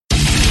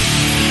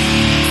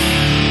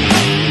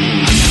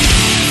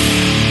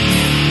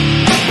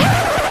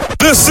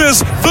This is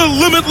the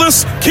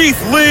limitless Keith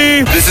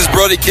Lee. This is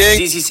Brody King.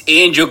 This is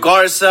Angel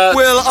Garza.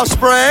 Will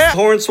Ospreay.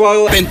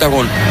 Hornswoggle.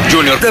 Pentagon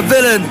Jr. The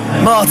villain,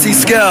 Marty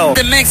Scurll.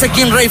 The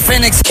Mexican Ray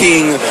Phoenix.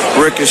 King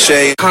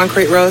Ricochet.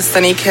 Concrete Rose,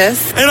 Sunny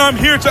Kiss. And I'm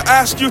here to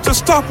ask you to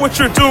stop what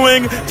you're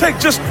doing, take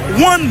just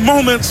one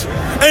moment,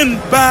 and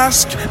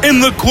bask in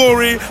the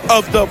glory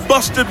of the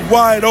Busted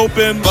Wide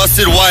Open.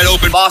 Busted Wide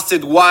Open.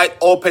 Busted Wide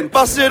Open.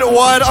 Busted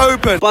Wide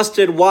Open.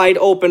 Busted Wide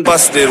Open.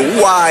 Busted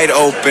Wide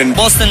Open.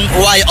 Boston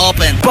Wide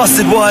Open.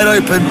 Busted Wide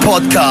Open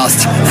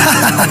podcast.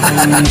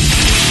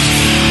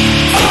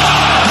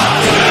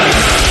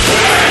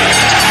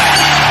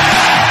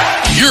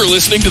 You're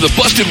listening to the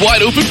Busted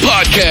Wide Open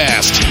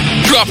podcast,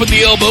 dropping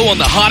the elbow on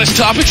the hottest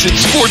topics in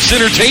sports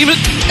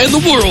entertainment and the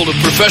world of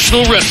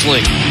professional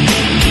wrestling.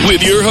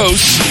 With your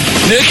hosts,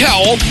 Nick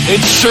Howell and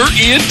Sir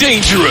Ian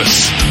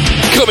Dangerous.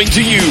 Coming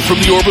to you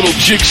from the Orbital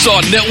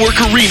Jigsaw Network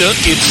Arena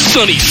in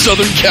sunny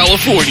Southern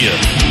California.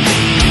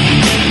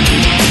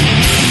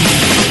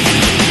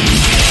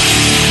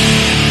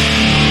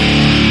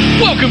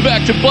 Welcome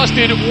back to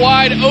Busted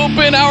Wide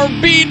Open, our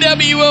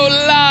BWO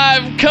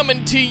Live,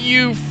 coming to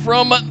you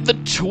from the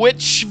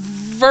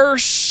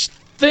Twitchverse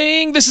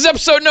thing. This is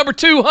episode number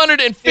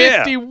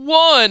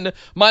 251. Yeah.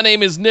 My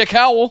name is Nick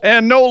Howell.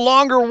 And no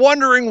longer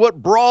wondering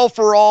what Brawl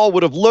for All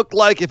would have looked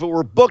like if it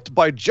were booked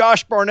by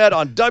Josh Barnett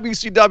on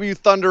WCW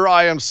Thunder,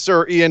 I am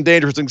Sir Ian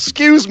Dangerous.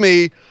 Excuse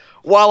me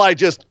while I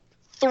just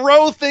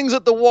throw things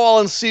at the wall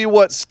and see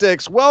what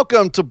sticks.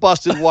 Welcome to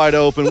Busted Wide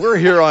Open. We're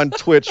here on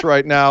Twitch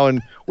right now,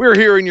 and we're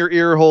here in your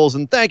ear holes,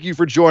 and thank you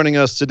for joining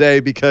us today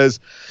because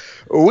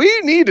we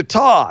need to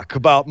talk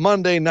about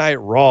Monday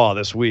Night Raw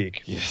this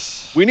week.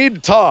 Yes. We need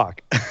to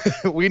talk.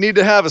 We need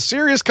to have a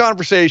serious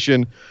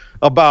conversation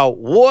about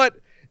what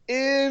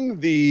in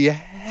the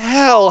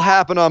hell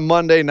happened on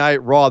Monday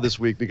Night Raw this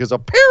week, because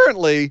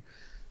apparently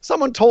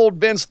someone told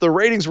Vince the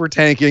ratings were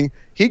tanking.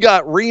 He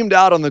got reamed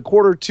out on the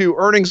Q2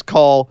 earnings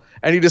call,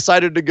 and he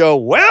decided to go,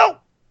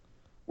 well,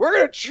 we're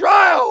going to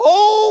try a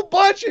whole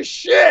bunch of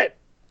shit.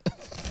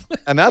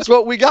 And that's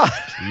what we got.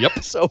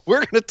 Yep. So we're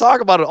going to talk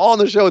about it all on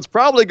the show. It's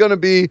probably going to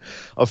be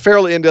a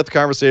fairly in-depth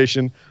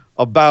conversation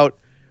about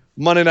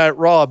Monday Night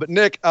Raw. But,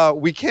 Nick,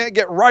 we can't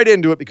get right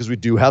into it because we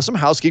do have some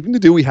housekeeping to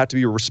do. We have to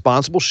be a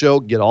responsible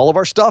show, get all of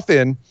our stuff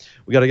in.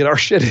 We got to get our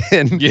shit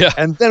in. Yeah.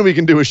 And then we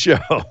can do a show.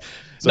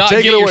 So not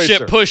take get it away, your shit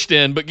sir. pushed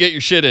in, but get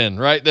your shit in,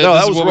 right? No,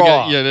 that was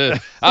Raw.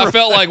 I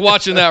felt like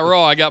watching that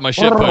Raw. I got my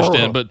shit pushed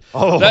in, but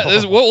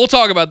we'll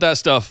talk about that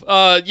stuff.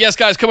 Yes,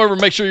 guys, come over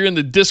and make sure you're in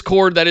the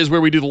Discord. That is where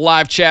we do the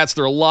live chats.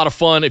 They're a lot of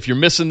fun. If you're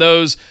missing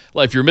those,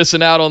 like if you're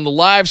missing out on the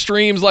live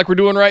streams like we're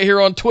doing right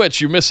here on Twitch,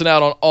 you're missing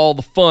out on all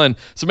the fun.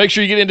 So make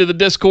sure you get into the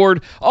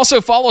Discord.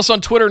 Also, follow us on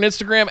Twitter and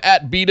Instagram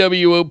at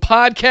BWO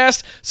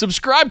Podcast.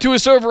 Subscribe to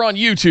us over on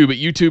YouTube at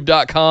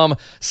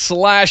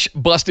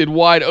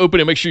youtube.com/bustedwideopen,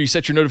 and make sure you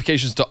set your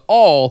notifications to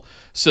all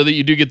so that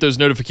you do get those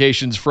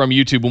notifications from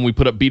YouTube when we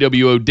put up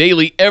BWO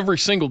Daily every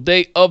single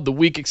day of the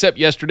week, except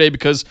yesterday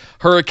because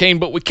hurricane,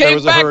 but we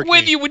came back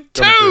with you with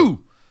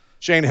two.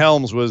 Shane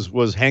Helms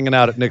was hanging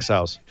out at Nick's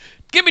house.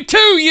 Give me 2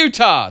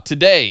 Utah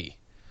today.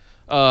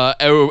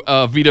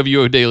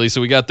 VWO Daily, so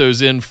we got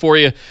those in for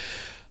you.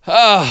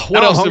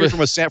 What else? I'm hungry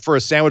for a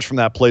sandwich from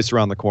that place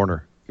around the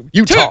corner.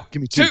 Utah,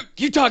 give me two.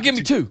 Utah, give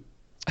me two.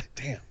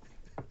 Damn.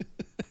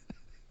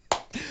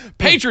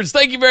 Patrons,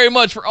 thank you very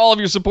much for all of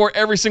your support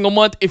every single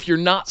month. If you're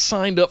not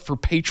signed up for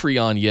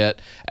Patreon yet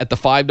at the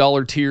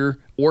 $5 tier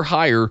or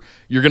higher,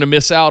 you're going to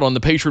miss out on the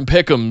patron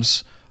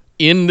pick'ems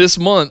in this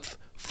month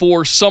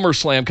for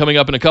SummerSlam coming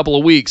up in a couple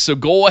of weeks. So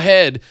go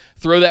ahead,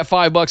 throw that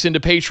 $5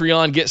 into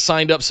Patreon, get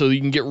signed up so you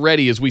can get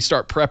ready as we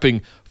start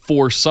prepping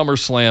for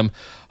SummerSlam.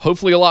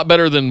 Hopefully a lot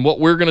better than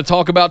what we're going to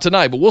talk about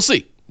tonight, but we'll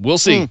see. We'll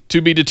see.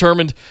 To be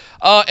determined.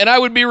 And I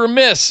would be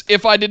remiss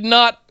if I did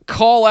not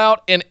call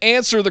out and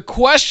answer the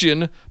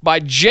question by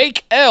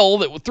Jake L.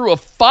 that threw a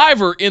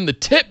 $5 in the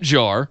tip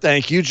jar.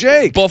 Thank you,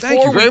 Jake.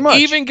 Before we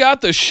even got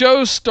the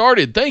show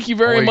started. Thank you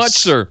very much,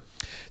 sir.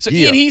 So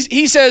Ian,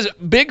 he says,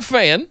 big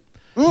fan.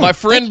 My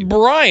friend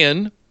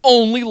Brian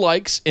only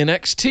likes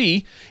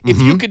NXT.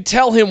 If you could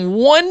tell him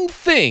one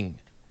thing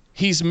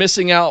he's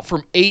missing out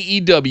from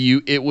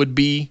AEW, it would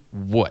be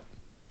what?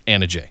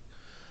 Anna J.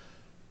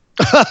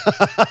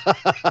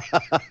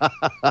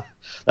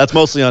 That's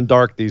mostly on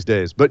Dark these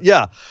days. But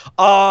yeah,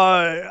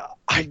 I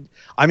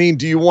mean,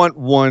 do you want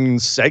one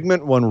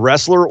segment, one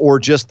wrestler, or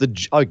just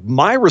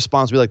my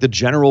response would be like the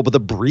general, but the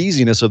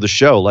breeziness of the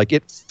show. Like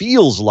it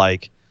feels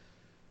like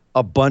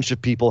a bunch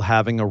of people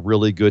having a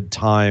really good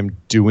time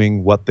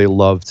doing what they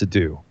love to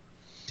do.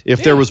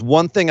 If there was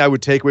one thing I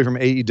would take away from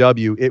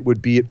AEW, it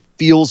would be, it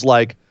feels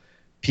like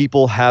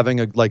people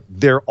having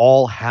they're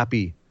all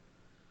happy.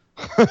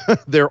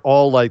 They're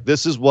all like,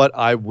 this is what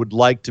I would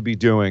like to be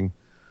doing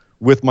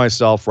with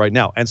myself right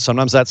now. And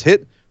sometimes that's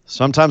hit,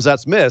 sometimes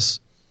that's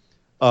miss.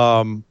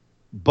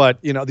 But,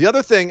 you know, the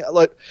other thing,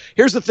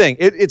 here's the thing.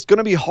 It's going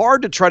to be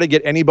hard to try to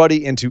get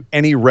anybody into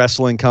any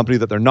wrestling company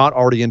that they're not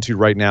already into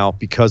right now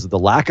because of the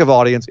lack of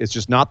audience. It's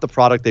just not the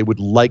product they would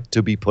like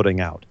to be putting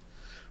out.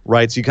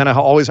 right? So you kind of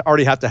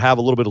already have to have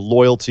a little bit of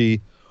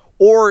loyalty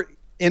or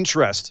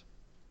interest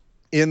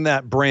in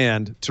that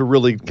brand to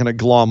really kind of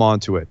glom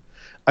onto it.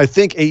 I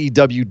think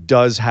AEW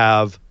does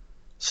have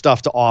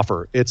stuff to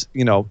offer. It's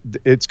going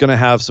to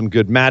have some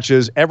good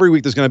matches. Every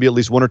week there's going to be at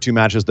least one or two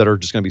matches that are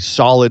just going to be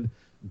solid,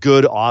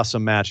 good,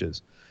 awesome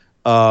matches.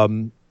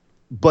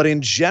 But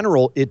in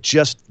general, it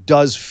just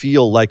does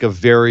feel like a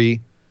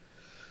very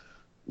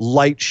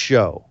light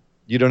show.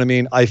 You know what I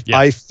mean?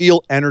 I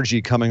feel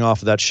energy coming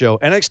off of that show.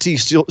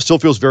 NXT still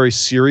feels very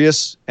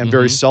serious and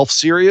very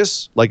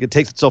self-serious. Like it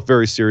takes itself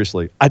very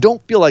seriously. I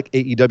don't feel like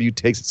AEW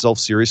takes itself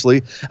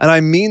seriously, and I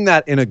mean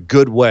that in a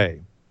good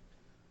way.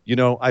 You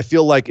know, I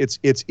feel like it's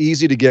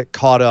easy to get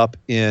caught up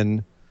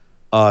in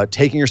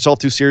taking yourself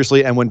too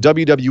seriously, and when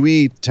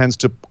WWE tends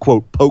to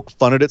quote poke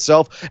fun at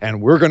itself,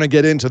 and we're going to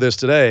get into this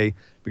today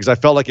because I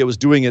felt like it was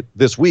doing it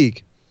this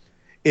week,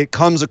 it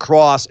comes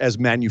across as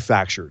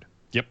manufactured.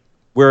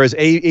 Whereas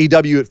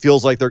AEW, it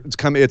feels like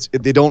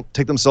they don't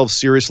take themselves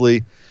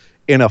seriously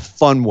in a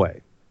fun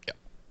way. Yeah.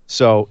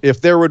 So if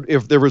there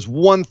was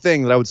one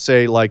thing that I would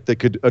say like that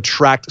could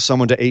attract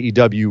someone to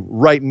AEW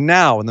right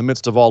now in the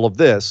midst of all of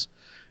this,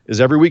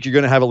 is every week you're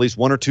going to have at least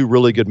one or two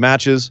really good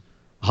matches,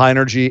 high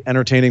energy,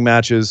 entertaining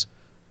matches,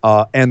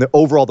 and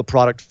the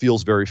product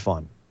feels very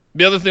fun.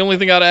 The only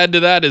thing I'd add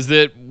to that is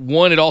that,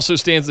 one, it also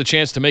stands the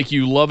chance to make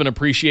you love and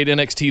appreciate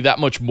NXT that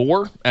much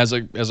more as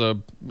a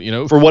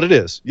for what it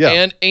is.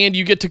 Yeah. And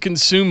you get to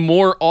consume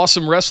more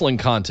awesome wrestling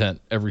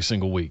content every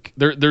single week.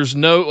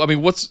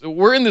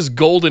 We're in this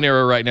golden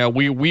era right now.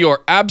 We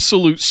are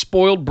absolute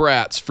spoiled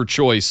brats for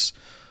choice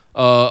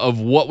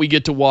of what we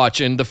get to watch,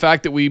 and the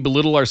fact that we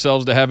belittle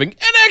ourselves to having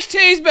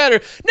NXT's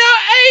better. No,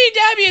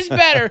 AEW's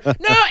better.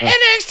 No,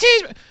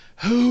 NXT's better.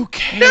 Who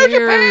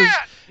cares?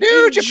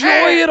 New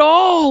Japan. Enjoy it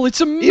all. It's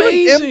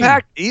amazing.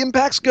 Even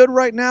Impact's good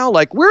right now.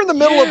 Like, we're in the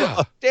middle of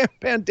a damn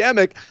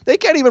pandemic. They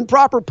can't even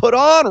proper put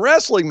on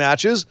wrestling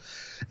matches,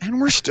 and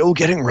we're still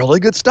getting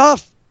really good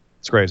stuff.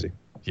 It's crazy.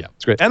 Yeah.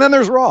 It's great. And then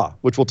there's Raw,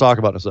 which we'll talk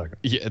about in a second.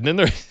 Yeah, and then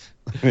there...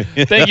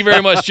 Thank you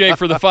very much, Jake,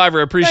 for the $5.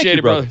 I appreciate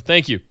it, brother.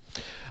 Thank you.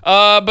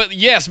 But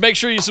yes, make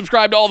sure you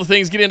subscribe to all the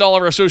things, get into all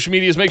of our social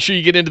medias, make sure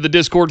you get into the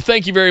Discord.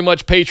 Thank you very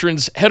much,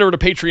 patrons. Head over to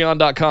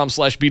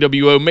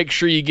patreon.com/BWO. Make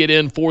sure you get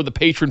in for the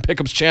Patron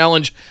Pick'ems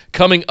Challenge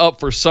coming up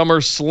for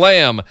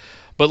SummerSlam.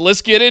 But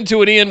let's get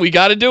into it, Ian. We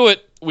got to do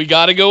it. We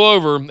got to go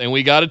over, and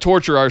we got to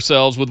torture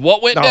ourselves with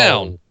what went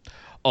down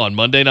on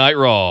Monday Night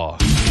Raw.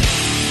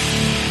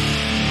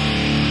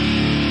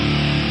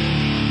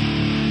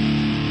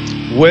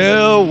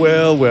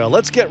 Well.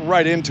 Let's get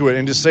right into it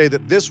and just say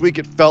that this week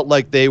it felt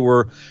like they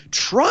were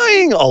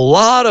trying a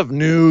lot of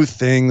new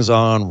things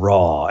on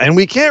Raw. And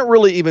we can't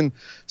really even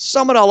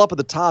sum it all up at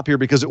the top here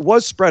because it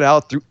was spread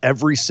out through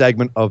every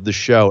segment of the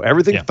show.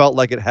 Everything felt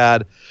like it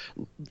had...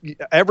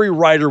 Every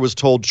writer was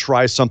told,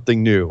 try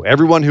something new.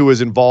 Everyone who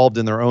was involved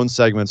in their own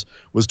segments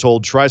was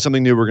told, try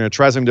something new. We're going to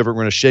try something different.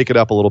 We're going to shake it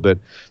up a little bit.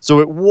 So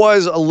it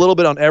was a little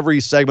bit on every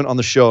segment on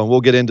the show, and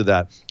we'll get into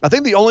that. I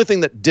think the only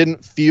thing that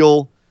didn't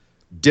feel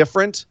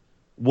different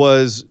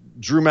was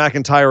Drew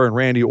McIntyre and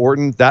Randy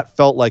Orton. That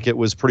felt like it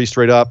was pretty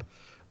straight up.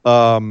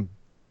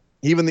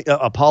 Even the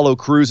Apollo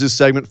Crews'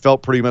 segment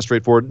felt pretty much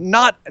straightforward.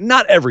 Not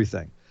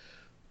everything,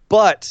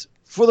 but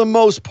for the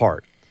most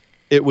part,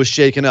 it was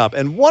shaken up.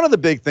 And one of the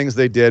big things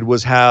they did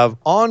was have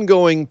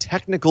ongoing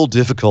technical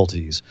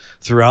difficulties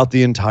throughout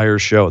the entire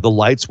show. The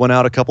lights went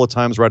out a couple of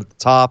times right at the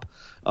top.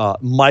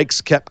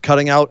 Mics kept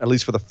cutting out, at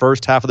least for the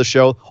first half of the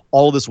show.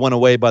 All of this went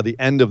away by the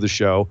end of the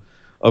show,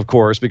 of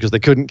course, because they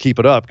couldn't keep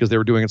it up because they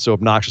were doing it so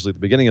obnoxiously at the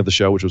beginning of the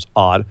show, which was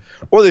odd.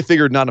 Or they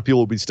figured not enough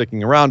people would be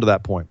sticking around to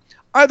that point.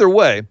 Either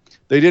way,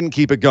 they didn't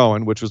keep it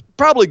going, which was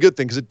probably a good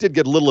thing because it did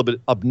get a little bit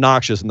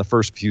obnoxious in the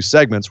first few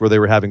segments where they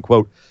were having,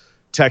 quote,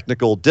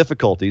 technical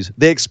difficulties.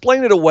 They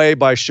explained it away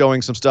by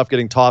showing some stuff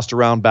getting tossed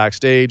around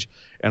backstage,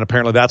 and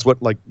apparently that's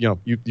what, like,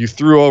 you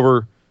threw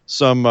over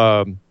some...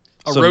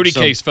 roadie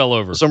case fell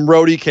over. Some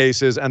roadie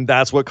cases, and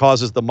that's what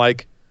causes the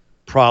mic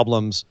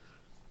problems.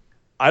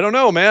 I don't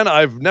know, man.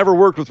 I've never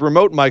worked with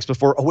remote mics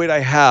before. Oh, wait, I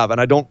have,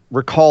 and I don't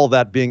recall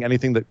that being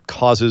anything that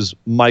causes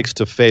mics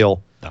to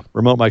fail,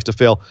 remote mics to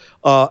fail.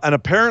 And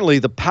apparently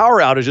the power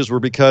outages were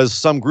because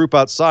some group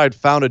outside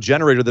found a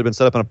generator that had been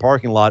set up in a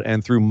parking lot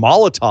and threw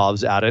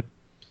Molotovs at it.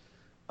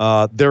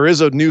 There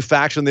is a new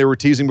faction they were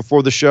teasing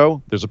before the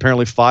show. There's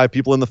apparently 5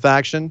 people in the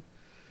faction.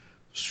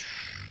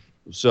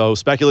 So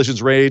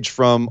speculations range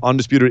from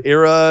Undisputed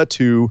Era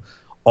to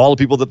all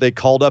the people that they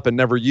called up and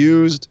never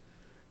used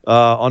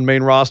on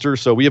main roster.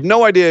 So we have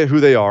no idea who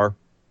they are.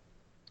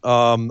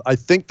 I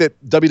think that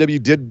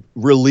WWE did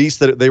release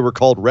that they were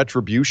called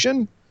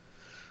Retribution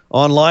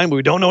online, but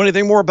we don't know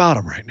anything more about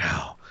them right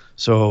now.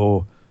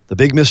 So the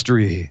big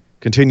mystery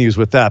continues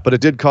with that. But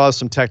it did cause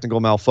some technical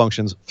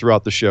malfunctions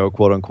throughout the show,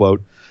 quote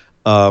unquote,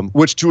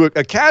 which to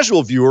a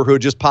casual viewer who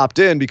had just popped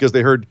in because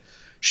they heard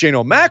Shane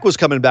O'Mac was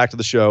coming back to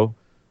the show,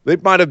 they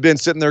might have been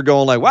sitting there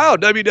going like, wow,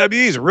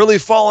 WWE's really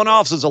fallen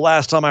off since the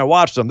last time I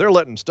watched them. They're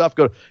letting stuff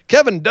go.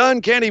 Kevin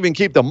Dunn can't even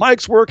keep the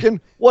mics working.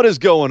 What is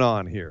going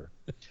on here?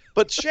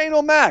 But Shane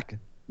O'Mac,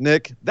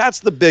 Nick, that's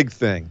the big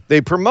thing.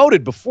 They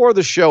promoted before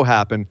the show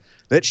happened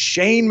that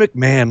Shane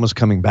McMahon was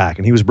coming back,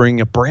 and he was bringing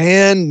a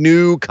brand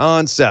new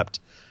concept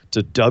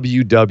to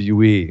WWE.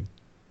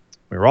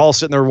 We were all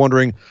sitting there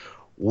wondering,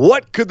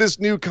 what could this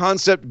new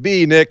concept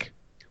be, Nick?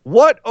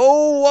 What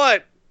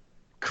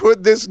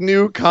could this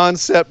new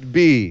concept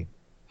be?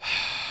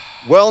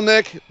 Well,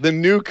 Nick, the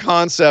new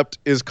concept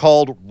is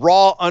called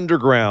Raw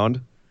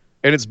Underground,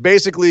 and it's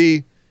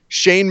basically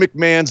Shane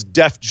McMahon's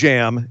Def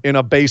Jam in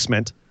a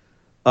basement.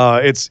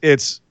 It's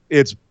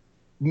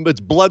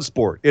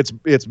Bloodsport.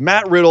 It's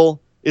Matt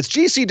Riddle. It's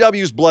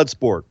GCW's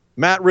Bloodsport.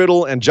 Matt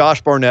Riddle and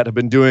Josh Barnett have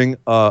been doing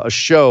a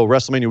show,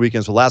 WrestleMania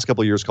weekends, for the last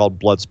couple of years called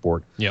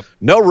Bloodsport. Yep.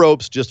 No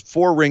ropes, just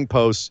 4 ring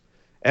posts,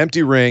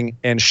 empty ring,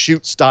 and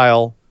shoot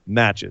style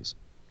matches.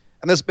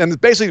 And this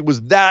basically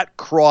was that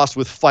crossed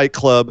with Fight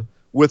Club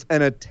with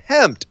an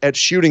attempt at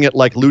shooting it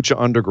like Lucha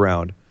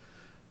Underground.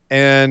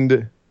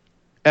 And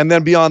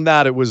then beyond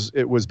that, it was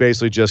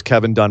basically just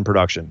Kevin Dunn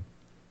production,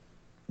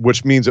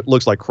 which means it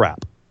looks like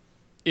crap.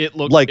 It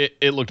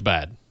looked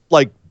bad.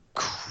 Like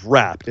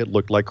crap. It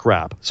looked like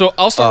crap. So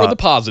I'll start with the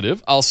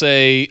positive. I'll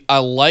say I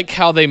like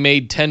how they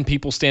made 10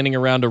 people standing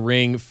around a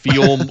ring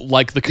feel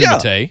like the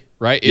Kumite,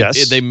 right?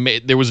 Yes.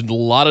 There was a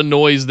lot of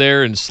noise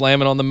there and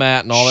slamming on the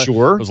mat and all that.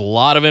 Sure. There was a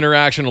lot of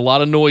interaction, a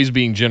lot of noise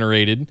being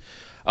generated.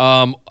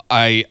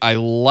 I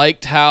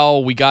liked how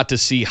we got to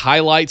see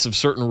highlights of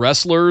certain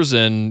wrestlers,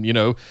 and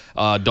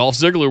Dolph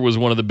Ziggler was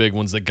one of the big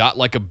ones that got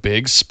like a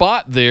big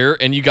spot there,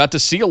 and you got to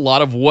see a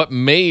lot of what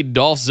made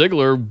Dolph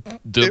Ziggler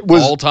the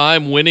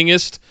all-time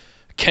winningest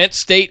Kent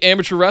State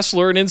amateur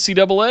wrestler in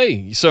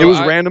NCAA. So it was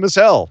random as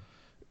hell.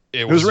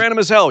 It was random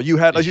as hell. You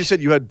had, as you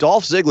said, you had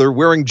Dolph Ziggler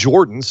wearing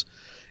Jordans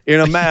in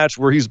a match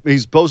where he's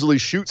supposedly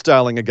shoot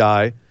styling a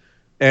guy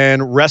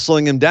and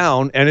wrestling him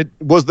down, and it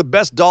was the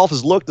best Dolph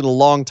has looked in a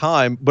long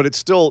time, but it's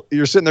still,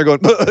 you're sitting there going,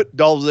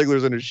 Dolph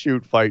Ziggler's in a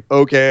shoot fight.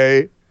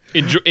 Okay.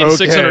 In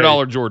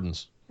 $600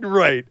 Jordans.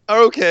 Right.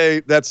 Okay.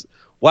 That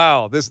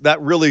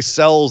really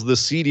sells the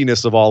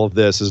seediness of all of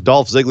this, as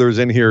Dolph Ziggler's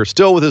in here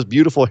still with his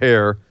beautiful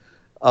hair.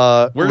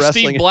 Where's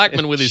Steve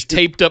Blackman with his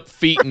taped up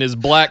feet and his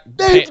black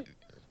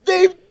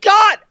They've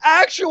got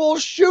actual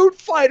shoot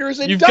fighters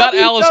in WWE. You've got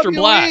Aleister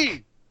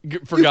Black,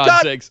 for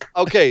God's sakes.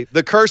 Okay,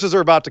 the curses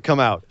are about to come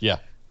out. Yeah.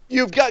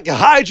 You've got,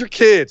 hide your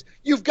kids.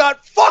 You've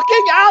got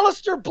fucking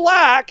Aleister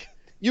Black.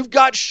 You've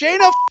got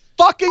Shayna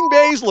fucking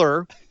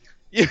Baszler.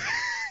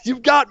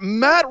 You've got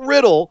Matt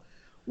Riddle.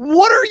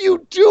 What are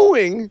you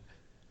doing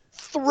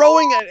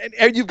throwing it?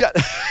 And you've got...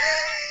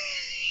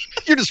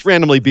 You're just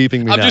randomly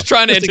beeping me I'm now. just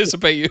trying to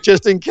anticipate you.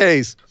 Just in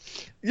case.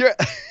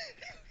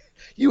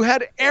 You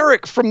had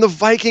Eric from the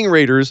Viking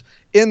Raiders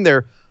in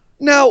there.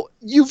 Now,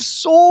 you've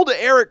sold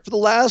Eric for the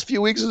last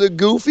few weeks as a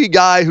goofy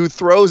guy who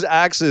throws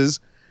axes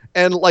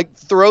and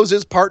throws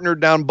his partner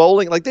down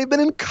bowling. Like, they've been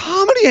in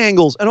comedy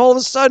angles, and all of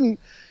a sudden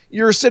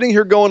you're sitting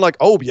here going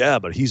oh yeah,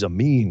 but he's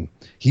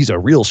a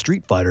real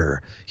street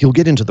fighter. He'll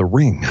get into the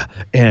ring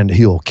and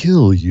he'll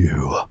kill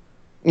you.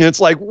 And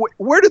it's like,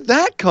 where did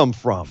that come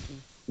from?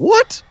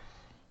 What?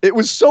 It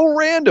was so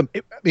random.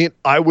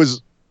 I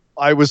was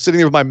sitting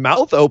there with my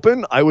mouth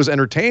open. I was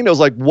entertained. I was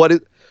like, what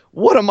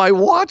am I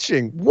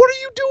watching? What are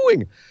you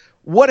doing?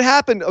 What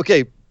happened?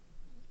 Okay,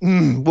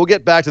 we'll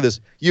get back to this.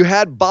 You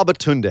had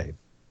Babatunde.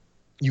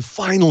 You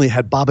finally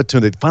had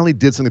Babatunde. Finally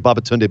did something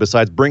Babatunde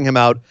besides bring him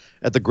out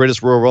at the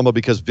Greatest Royal Rumble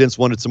because Vince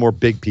wanted some more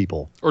big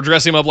people. Or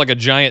dress him up like a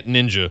giant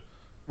ninja.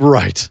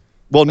 Right.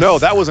 Well, no,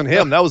 that wasn't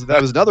him. That was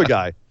another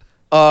guy.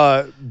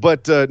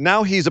 But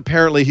now he's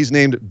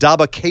named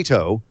Daba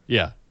Kato.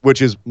 Yeah.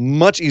 Which is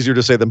much easier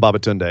to say than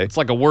Babatunde. It's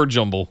like a word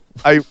jumble.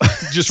 I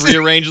just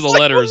rearrange the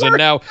letters, and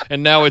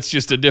now it's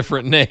just a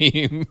different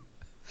name.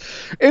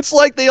 It's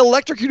like they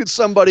electrocuted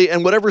somebody,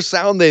 and whatever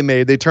sound they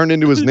made, they turned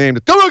into his name.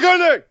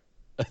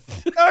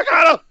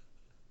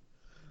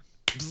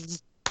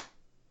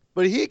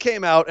 But he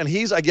came out, and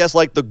he's, I guess,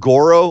 like the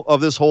Goro of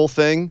this whole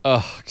thing.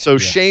 So yeah.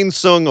 Shane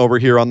Tsung over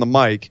here on the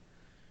mic,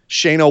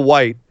 Shayna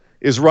White,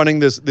 is running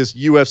this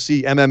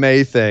UFC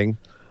MMA thing.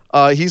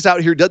 He's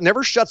out here,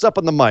 never shuts up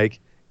on the mic,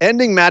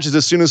 ending matches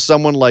as soon as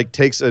someone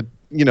takes a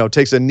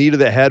knee to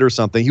the head or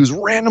something. He was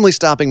randomly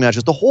stopping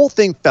matches. The whole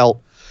thing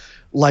felt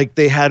like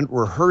they hadn't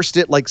rehearsed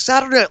it. Like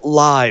Saturday Night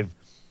Live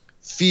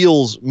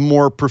feels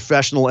more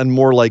professional and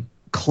more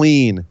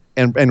clean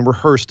and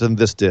rehearsed than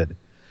this did.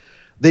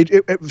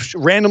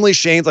 Randomly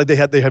Shane's they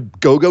had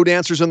go-go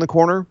dancers in the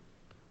corner.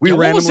 We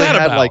randomly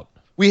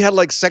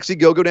had sexy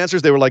go-go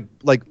dancers. They were all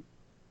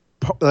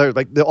of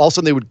a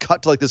sudden they would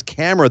cut to this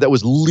camera that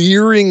was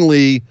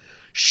leeringly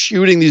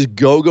shooting these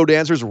go-go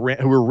dancers who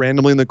were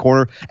randomly in the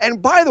corner. And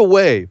by the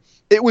way,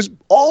 it was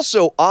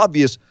also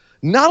obvious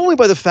not only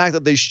by the fact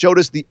that they showed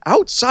us the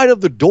outside of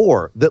the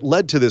door that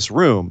led to this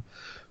room,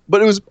 but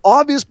it was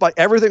obvious by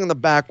everything on the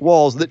back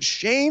walls that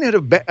Shane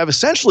have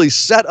essentially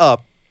set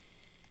up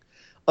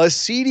a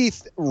seedy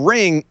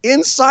ring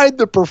inside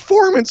the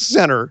Performance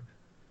Center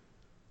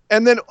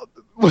and then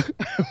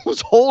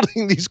was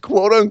holding these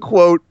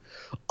quote-unquote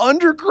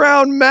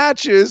underground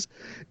matches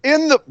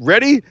in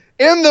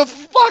in the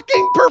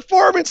fucking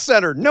Performance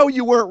Center. No,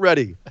 you weren't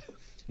ready.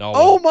 No.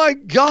 Oh my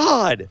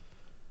God.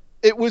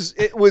 It was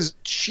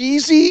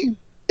cheesy.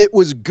 It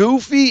was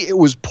goofy. It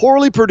was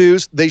poorly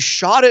produced. They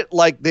shot it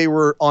like they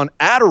were on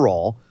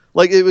Adderall.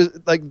 Like it was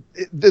like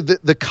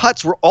the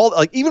cuts were all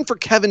like, even for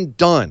Kevin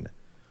Dunn,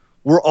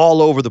 were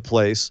all over the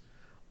place.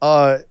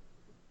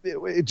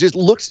 It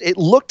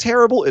looked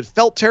terrible. It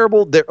felt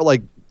terrible.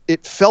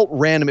 It felt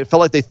random. It felt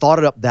like they thought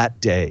it up that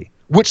day,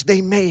 which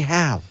they may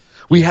have.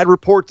 We had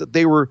reports that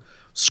they were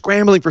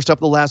scrambling for stuff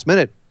at the last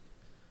minute.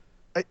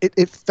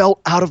 It felt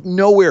out of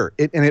nowhere.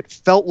 And it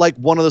felt like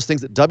one of those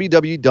things that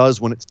WWE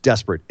does when it's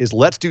desperate is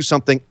let's do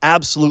something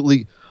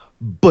absolutely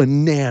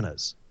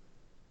bananas.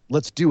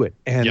 Let's do it.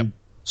 And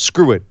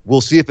screw it.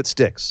 We'll see if it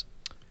sticks.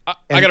 I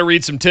got to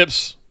read some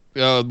tips.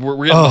 We're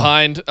getting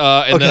behind,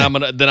 and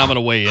then I'm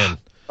gonna weigh in.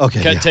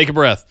 Okay. Take a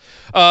breath.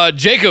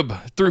 Jacob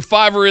threw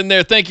 $5 in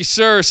there. Thank you,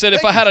 sir. Said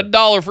if I had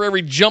 $1 for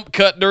every jump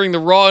cut during the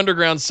Raw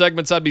Underground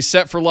segments, I'd be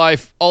set for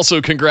life. Also,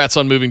 congrats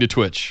on moving to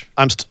Twitch.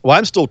 I'm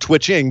still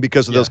twitching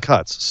because of those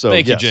cuts. So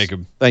Thank you,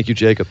 Jacob. Thank you,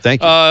 Jacob.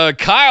 Thank you.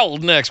 Kyle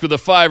next with a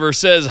 $5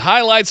 says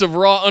highlights of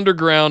Raw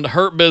Underground,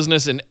 Hurt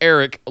Business, and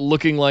Eric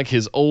looking like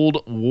his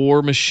old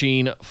War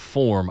Machine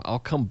form. I'll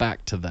come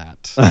back to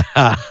that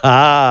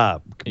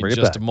in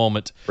just a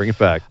moment. Bring it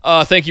back.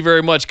 Thank you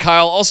very much,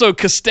 Kyle. Also,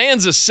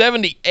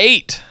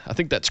 Costanza78, I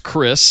think that's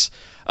Chris,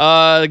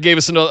 gave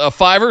us a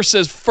 $5,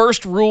 says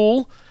first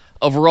rule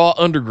of Raw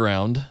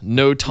Underground,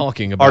 no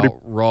talking about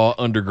Raw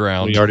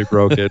Underground. We already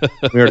broke it.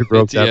 We already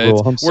broke that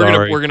rule. I'm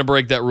sorry. We're gonna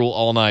break that rule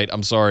all night.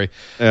 I'm sorry.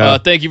 Yeah.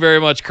 Thank you very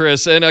much,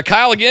 Chris. And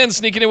Kyle again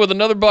sneaking in with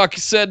another buck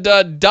said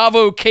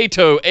Davo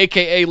Kato,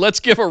 a.k.a. let's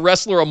give a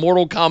wrestler a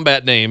Mortal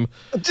Kombat name.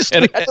 We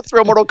had to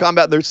throw Mortal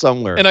Kombat there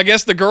somewhere. And I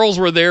guess the girls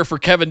were there for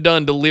Kevin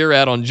Dunn to leer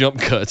at on jump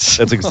cuts.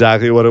 That's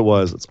exactly what it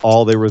was. It's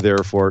all they were there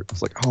for.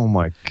 It's like, oh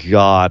my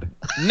God.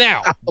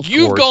 Now,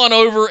 you've gone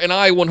over, and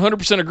I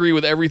 100% agree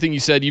with everything you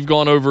said. You've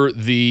gone over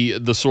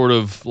the sort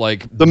of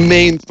like the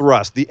main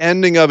thrust, the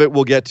ending of it.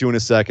 We'll get to in a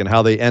second.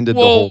 How they ended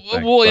the whole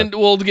thing.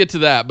 We'll get to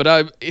that.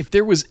 But if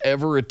there was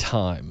ever a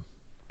time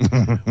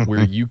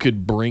where you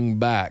could bring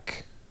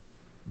back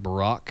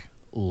Brock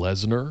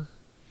Lesnar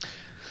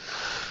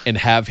and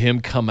have him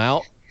come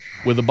out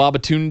with a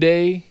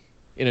Babatunde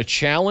in a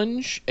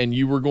challenge, and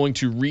you were going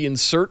to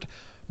reinsert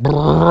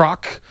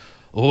Brock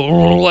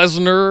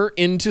Lesnar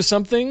into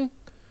something.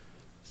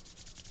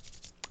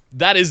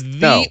 That is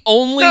the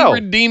only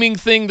redeeming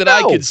thing that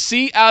I could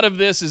see out of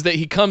this is that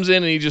he comes in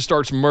and he just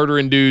starts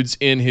murdering dudes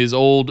in his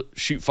old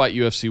shoot fight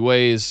UFC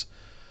ways.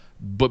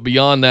 But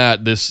beyond that,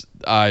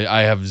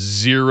 I have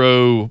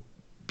zero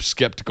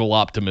skeptical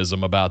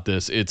optimism about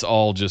this. It's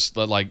all just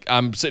like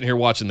I'm sitting here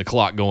watching the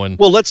clock going,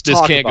 well, this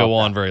can't go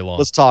on very long.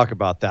 Let's talk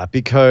about that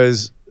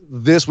because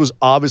this was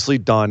obviously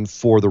done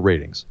for the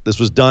ratings. This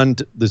was done.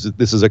 This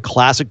is a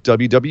classic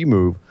WWE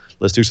move.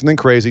 Let's do something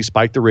crazy,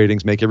 spike the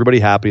ratings, make everybody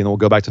happy, and then we'll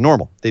go back to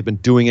normal. They've been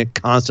doing it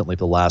constantly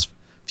for the last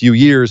few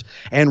years,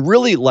 and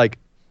really like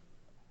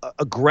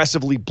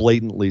aggressively,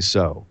 blatantly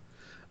so.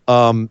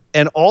 And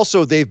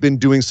also they've been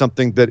doing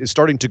something that is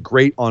starting to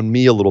grate on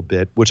me a little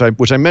bit, which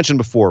I mentioned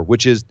before,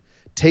 which is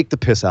take the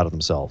piss out of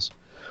themselves.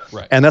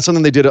 Right. And that's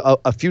something they did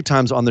a few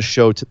times on the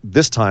show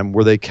this time,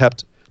 where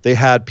they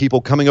had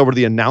people coming over to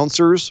the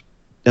announcers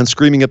and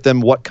screaming at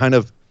them, what kind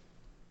of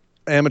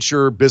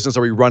amateur business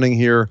are we running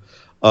here?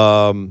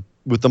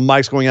 With the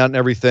mics going out and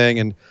everything,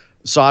 and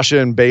Sasha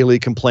and Bailey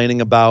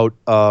complaining about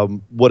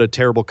what a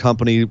terrible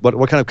company,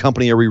 what kind of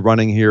company are we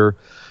running here?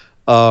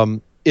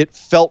 It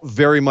felt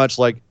very much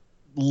like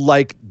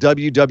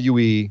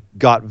WWE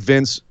got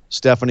Vince,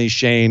 Stephanie,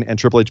 Shane, and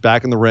Triple H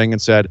back in the ring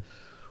and said,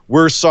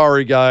 we're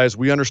sorry, guys.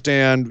 We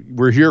understand.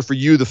 We're here for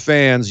you, the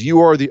fans. You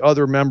are the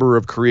other member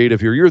of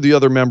creative here. You're the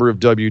other member of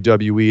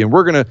WWE, and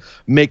we're going to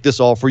make this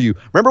all for you.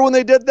 Remember when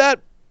they did that?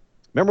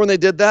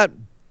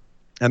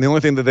 And the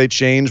only thing that they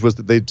changed was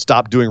that they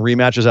stopped doing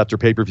rematches after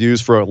pay-per-views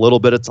for a little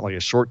bit. It's like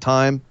a short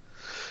time.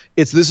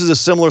 This is a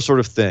similar sort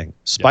of thing.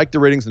 Spike the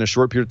ratings in a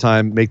short period of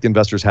time, make the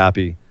investors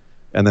happy,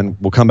 and then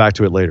we'll come back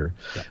to it later.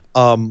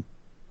 Yeah.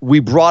 We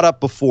brought up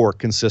before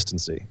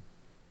consistency.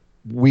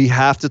 We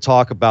have to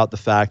talk about the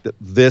fact that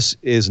this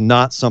is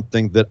not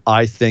something that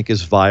I think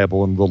is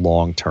viable in the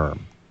long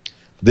term.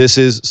 This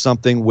is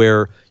something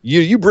where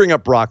you bring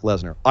up Brock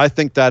Lesnar. I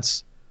think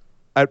that's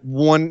on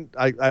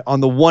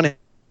the one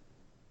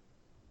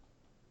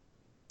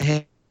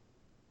hand.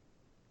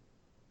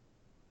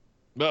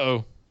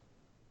 Uh-oh.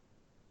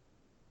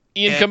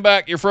 Ian, come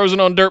back. You're frozen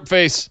on Derp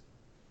Face.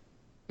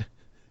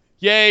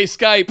 Yay,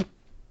 Skype.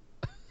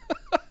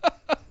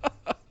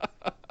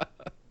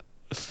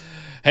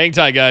 Hang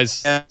tight,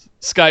 guys.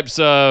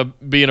 Skype's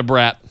being a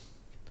brat.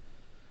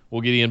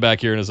 We'll get Ian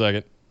back here in a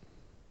second.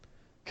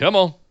 Come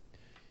on.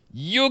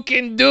 You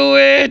can do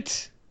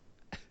it.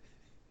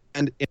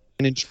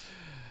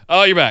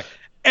 Oh, you're back.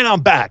 And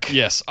I'm back.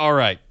 Yes. All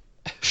right.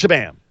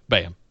 Shabam.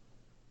 Bam.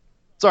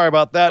 Sorry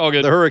about that. All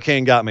good. The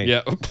hurricane got me.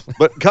 Yeah.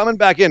 But coming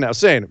back in now,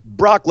 saying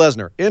Brock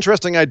Lesnar,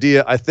 interesting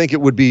idea. I think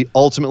it would be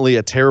ultimately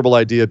a terrible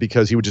idea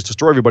because he would just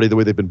destroy everybody the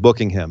way they've been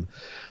booking him.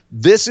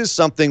 This is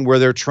something where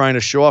they're trying to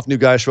show off new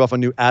guys, show off a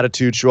new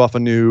attitude, show off a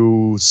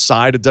new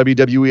side of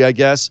WWE, I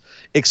guess,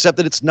 except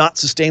that it's not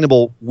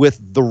sustainable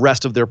with the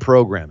rest of their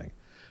programming.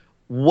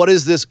 What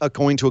is this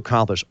going to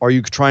accomplish? Are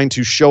you trying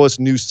to show us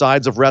new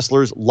sides of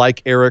wrestlers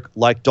like Eric,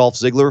 like Dolph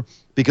Ziggler?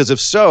 Because if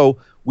so,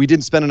 we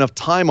didn't spend enough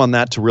time on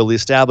that to really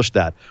establish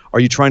that. Are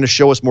you trying to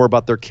show us more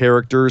about their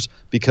characters?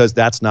 Because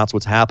that's not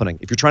what's happening.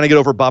 If you're trying to get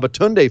over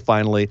Babatunde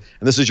finally,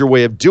 and this is your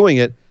way of doing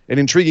it, an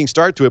intriguing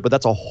start to it, but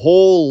that's a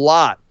whole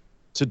lot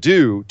to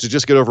do to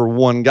just get over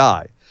one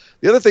guy.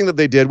 The other thing that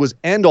they did was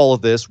end all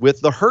of this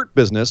with the Hurt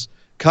Business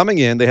coming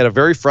in. They had a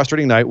very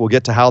frustrating night. We'll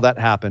get to how that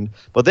happened.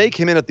 But they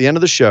came in at the end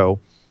of the show.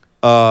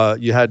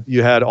 You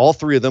had all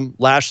three of them,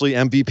 Lashley,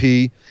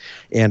 MVP,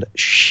 and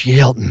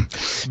Shelton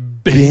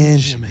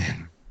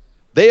Benjamin.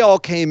 They all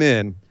came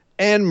in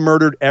and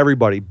murdered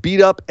everybody,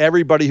 beat up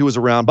everybody who was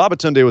around.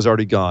 Babatunde was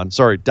already gone.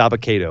 Sorry,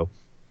 Dabba-Kato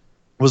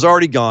was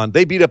already gone.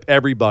 They beat up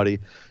everybody.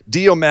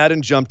 Dio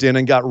Madden jumped in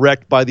and got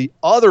wrecked by the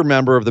other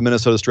member of the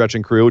Minnesota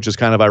Stretching Crew, which is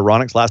kind of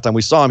ironic. Last time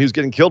we saw him, he was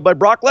getting killed by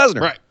Brock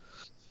Lesnar. Right.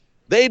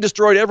 They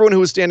destroyed everyone who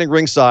was standing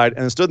ringside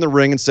and stood in the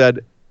ring and said,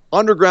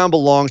 Underground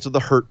belongs to the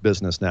Hurt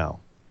Business now.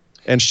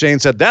 And Shane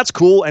said, that's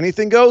cool.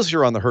 Anything goes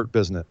here on the Hurt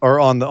Business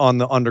or on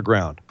the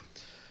Underground.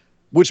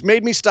 Which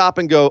made me stop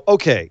and go,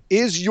 okay,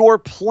 is your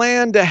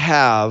plan to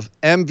have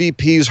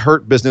MVP's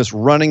Hurt Business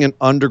running an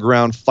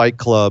underground fight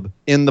club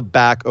in the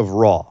back of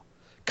Raw?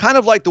 Kind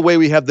of like the way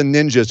we have the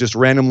Ninjas just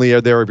randomly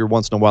are there every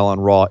once in a while on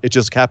Raw. It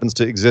just happens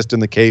to exist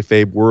in the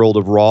kayfabe world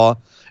of Raw,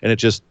 and we're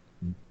just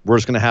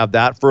going to have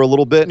that for a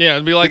little bit. Yeah,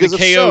 it'd be like because the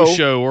KO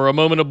show or a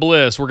Moment of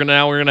Bliss. We're gonna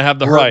have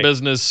the Hurt Right.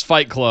 Business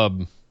Fight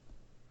Club,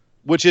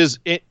 which is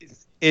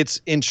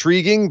it's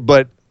intriguing,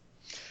 but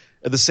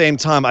at the same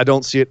time, I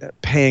don't see it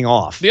paying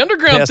off. The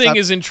underground thing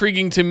is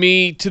intriguing to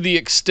me to the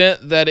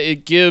extent that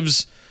it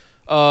gives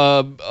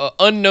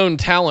unknown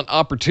talent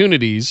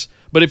opportunities.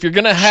 But if you're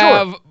going to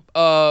have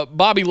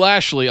Bobby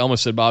Lashley, I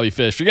almost said Bobby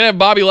Fish. If you're going to have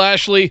Bobby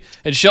Lashley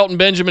and Shelton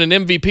Benjamin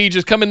and MVP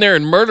just come in there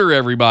and murder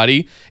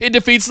everybody, it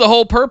defeats the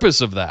whole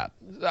purpose of that.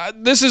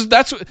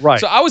 That's right.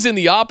 So I was in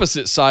the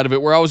opposite side of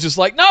it where I was just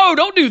like, no,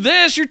 don't do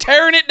this. You're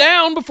tearing it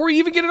down before you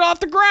even get it off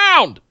the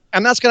ground.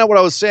 And that's kind of what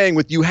I was saying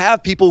with you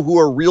have people who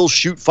are real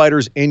shoot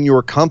fighters in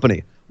your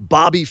company.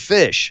 Bobby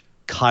Fish,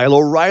 Kyle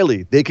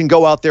O'Reilly. They can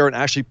go out there and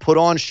actually put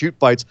on shoot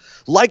fights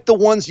like the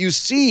ones you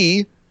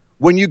see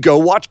when you go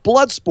watch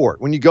Bloodsport.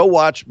 When you go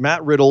watch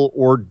Matt Riddle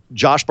or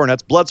Josh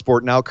Barnett's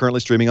Bloodsport, now currently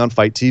streaming on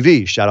Fight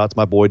TV. Shout out to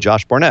my boy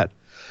Josh Barnett.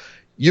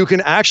 You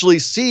can actually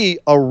see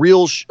a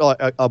real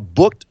a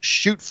booked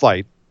shoot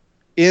fight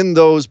in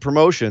those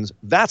promotions.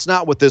 That's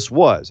not what this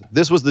was.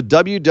 This was the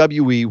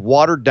WWE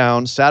watered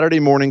down Saturday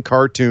morning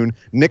cartoon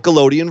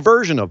Nickelodeon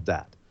version of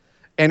that.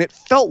 And it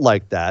felt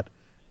like that.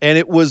 And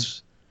it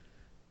was,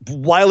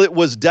 while it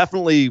was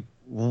definitely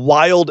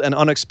wild and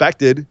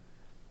unexpected,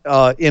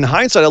 in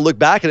hindsight, I look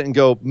back at it and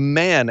go,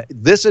 man,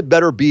 this had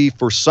better be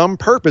for some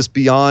purpose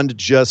beyond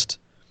just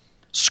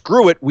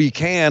screw it, we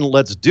can,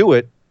 let's do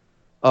it.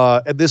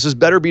 This is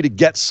better be to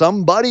get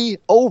somebody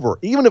over.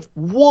 Even if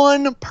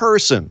one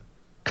person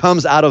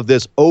comes out of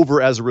this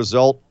over as a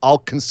result, I'll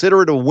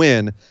consider it a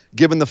win,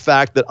 given the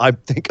fact that I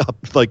think,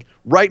 like,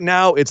 right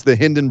now it's the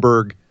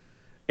Hindenburg,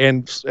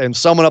 and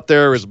someone up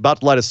there is about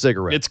to light a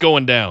cigarette. It's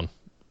going down.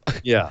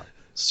 Yeah.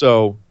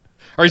 So,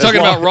 are you talking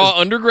about Raw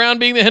Underground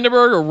being the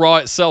Hindenburg or Raw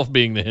itself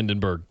being the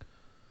Hindenburg?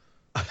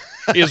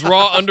 Is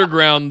Raw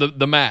Underground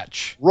the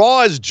match?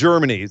 Raw is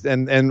Germany,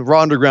 and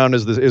Raw Underground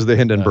is the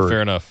Hindenburg.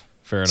 Fair enough.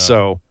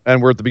 So,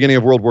 and we're at the beginning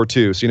of World War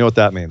II, so you know what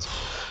that means.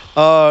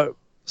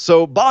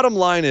 So bottom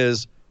line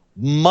is,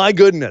 my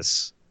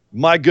goodness,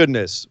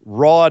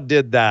 Raw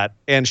did that,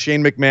 and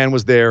Shane McMahon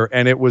was there,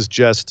 and it was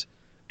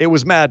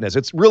madness.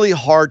 It's really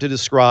hard to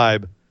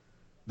describe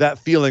that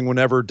feeling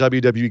whenever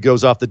WWE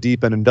goes off the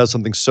deep end and does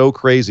something so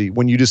crazy,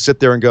 when you just sit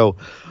there and go,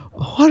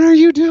 what are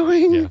you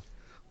doing? Yeah.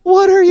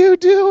 What are you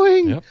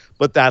doing? Yep.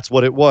 But that's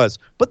what it was.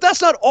 But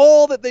that's not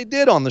all that they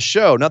did on the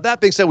show. Now,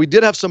 that being said, we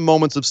did have some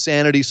moments of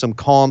sanity, some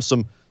calm,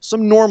 some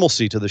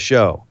normalcy to the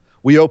show.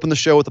 We opened the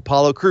show with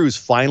Apollo Crews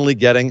finally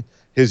getting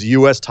his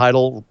U.S.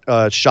 title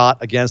shot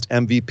against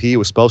MVP. It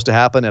was supposed to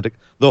happen at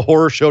the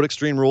horror show at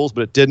Extreme Rules,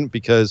 but it didn't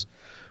because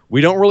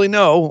we don't really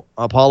know.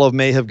 Apollo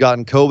may have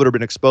gotten COVID or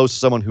been exposed to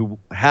someone who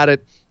had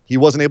it. He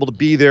wasn't able to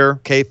be there.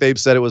 Kayfabe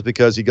said it was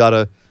because he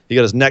got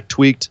his neck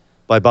tweaked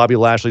by Bobby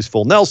Lashley's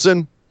full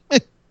Nelson.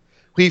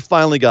 We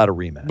finally got a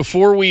rematch.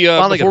 Before we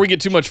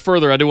get too much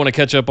further, I do want to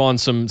catch up on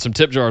some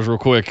tip jars real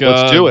quick.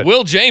 Let's do it.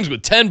 Will James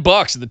with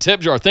 $10 at the tip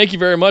jar. Thank you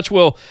very much,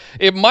 Will.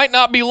 It might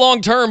not be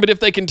long term, but if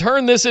they can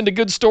turn this into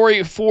good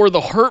story for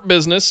the Hurt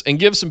Business and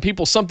give some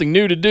people something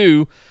new to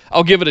do,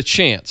 I'll give it a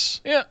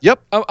chance. Yeah.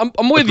 Yep.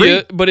 I'm with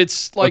you, but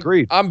it's like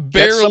Agreed. I'm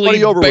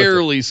Somebody over with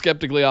barely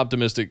skeptically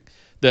optimistic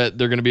that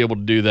they're going to be able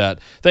to do that.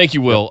 Thank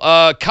you, Will.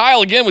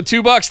 Kyle again with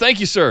 $2.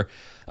 Thank you, sir.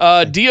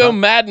 Dio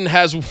Madden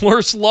has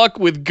worse luck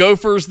with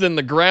gophers than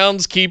the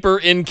groundskeeper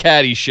in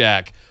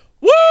Caddyshack.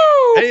 Woo!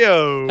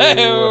 Heyo.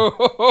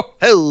 Heyo.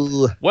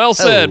 Hell. Well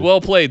said. Well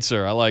played,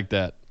 sir. I like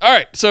that. All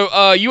right,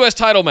 so U.S.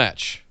 title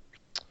match.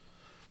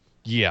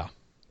 Yeah.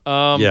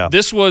 Yeah.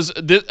 This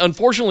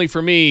unfortunately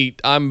for me,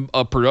 I'm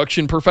a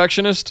production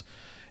perfectionist,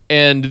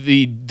 and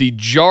the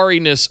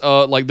jarriness,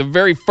 like the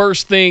very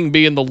first thing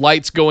being the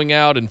lights going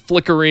out and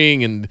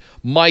flickering and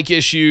mic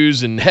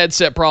issues and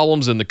headset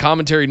problems and the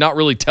commentary not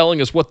really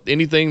telling us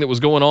anything that was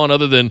going on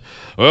other than,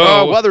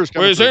 weather's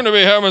coming we seem to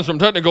be having some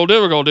technical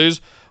difficulties.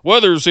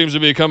 Weather seems to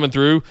be coming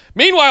through.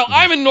 Meanwhile,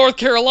 I'm in North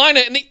Carolina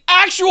and the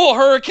actual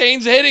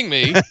hurricane's hitting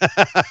me.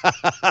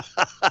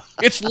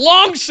 It's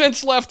long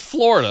since left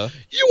Florida.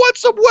 You want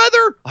some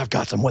weather? I've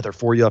got some weather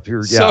for you up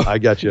here. Yeah, I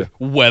got you.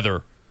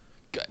 Weather.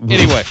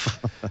 Anyway,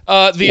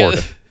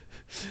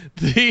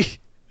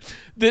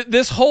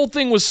 this whole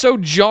thing was so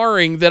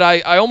jarring that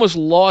I almost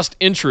lost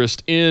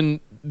interest in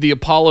the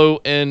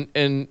Apollo and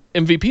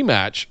MVP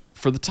match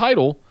for the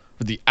title,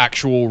 for the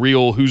actual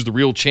real who's the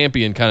real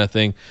champion kind of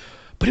thing.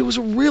 But it was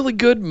a really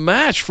good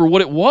match for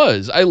what it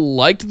was. I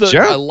liked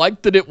I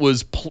liked that it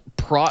was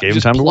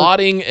just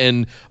plotting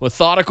and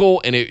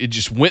methodical, and it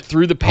just went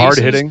through the paces.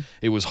 Hard hitting.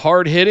 It was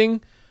hard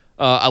hitting.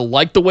 I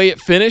liked the way it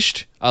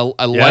finished. I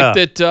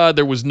liked that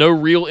there was no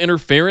real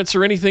interference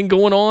or anything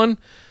going on.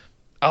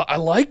 I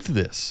liked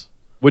this.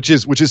 Which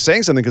is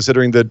saying something,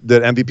 considering that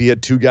MVP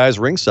had two guys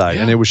ringside,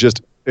 and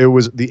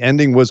the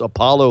ending was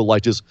Apollo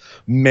like just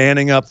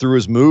manning up through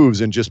his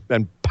moves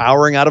and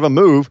powering out of a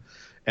move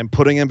and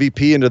putting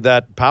MVP into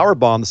that power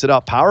bomb, the sit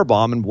out power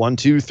bomb, in 1,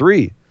 2,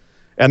 3,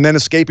 and then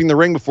escaping the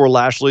ring before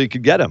Lashley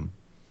could get him.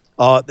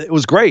 It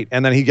was great.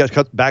 And then he got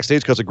cut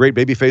backstage, cuts a great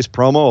babyface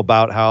promo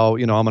about how,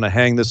 I'm going to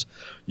hang this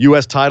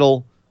U.S.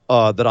 title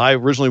that I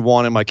originally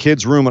won in my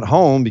kids' room at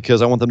home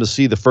because I want them to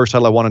see the first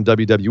title I won in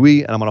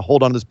WWE, and I'm going to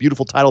hold on to this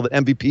beautiful title that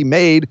MVP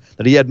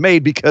he had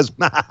made because,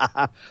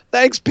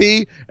 thanks,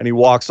 P. And he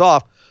walks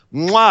off.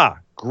 Mwah!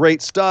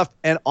 Great stuff.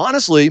 And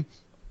honestly,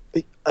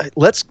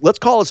 let's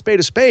call a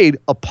spade.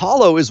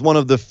 Apollo is one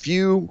of the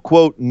few,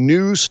 quote,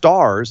 new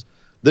stars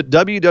that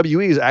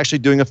WWE is actually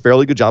doing a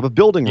fairly good job of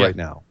building right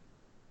now.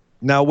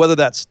 Now, whether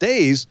that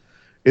stays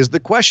is the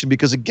question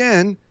because,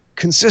 again,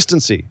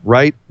 consistency,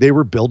 right? They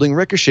were building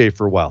Ricochet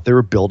for a while. They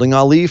were building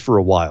Ali for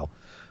a while.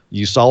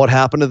 You saw what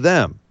happened to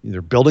them.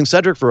 They're building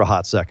Cedric for a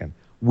hot second.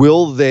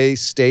 Will they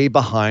stay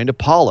behind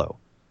Apollo?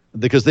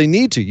 Because they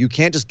need to. You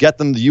can't just get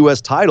them the U.S.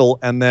 title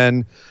and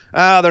then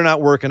they're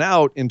not working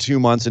out in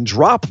 2 months and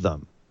drop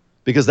them,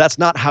 because that's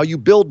not how you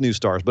build new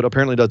stars. But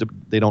apparently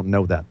they don't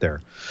know that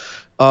there.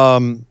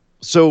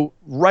 So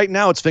right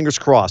now it's fingers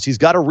crossed. He's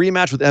got a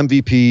rematch with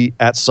MVP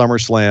at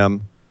SummerSlam,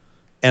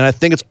 and I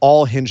think it's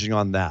all hinging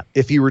on that.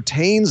 If he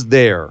retains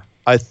there,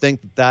 I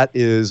think that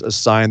is a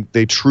sign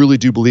they truly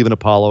do believe in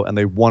Apollo and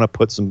they want to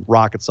put some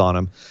rockets on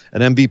him.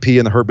 And MVP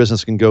and the Hurt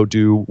Business can go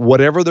do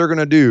whatever they're going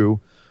to do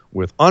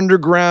with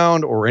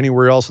Underground or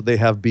anywhere else that they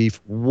have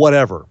beef,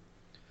 whatever.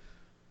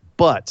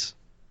 But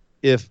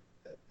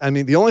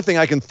the only thing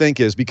I can think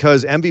is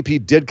because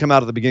MVP did come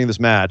out at the beginning of this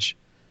match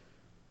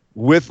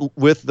with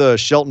the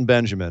Shelton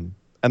Benjamin,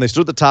 and they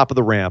stood at the top of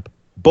the ramp,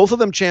 both of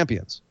them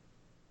champions.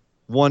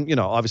 One,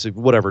 obviously,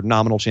 whatever,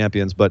 nominal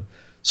champions, but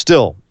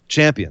still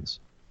champions.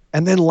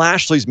 And then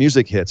Lashley's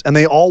music hits, and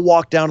they all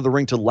walk down to the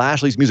ring to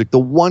Lashley's music, the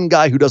one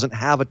guy who doesn't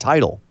have a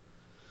title.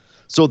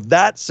 So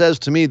that says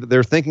to me that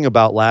they're thinking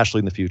about Lashley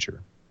in the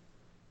future.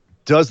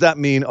 Does that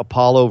mean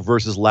Apollo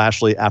versus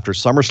Lashley after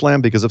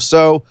SummerSlam? Because if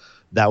so,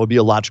 that would be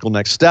a logical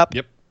next step.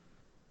 Yep.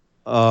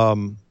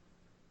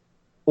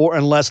 Or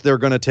unless they're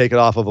going to take it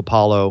off of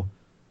Apollo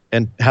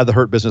and have the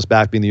Hurt Business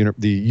back being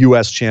the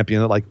U.S.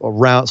 champion, like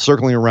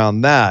circling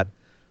around that,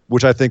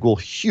 which I think will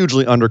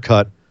hugely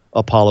undercut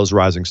Apollo's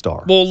rising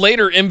star. Well,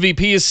 later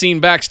MVP is seen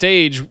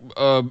backstage.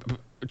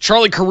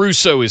 Charlie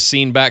Caruso is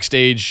seen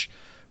backstage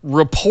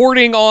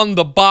reporting on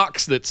the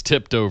box that's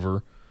tipped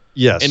over.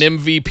 Yes. And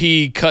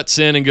MVP cuts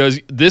in and goes,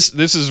 this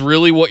is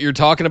really what you're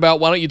talking about?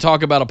 Why don't you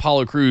talk about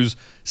Apollo Crews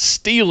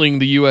stealing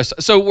the U.S.?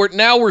 So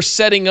we're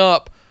setting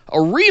up a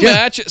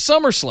rematch at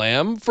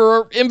SummerSlam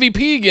for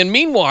MVP again.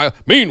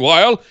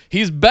 Meanwhile,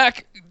 he's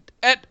back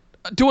at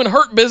doing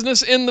Hurt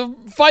Business in the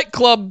Fight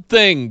Club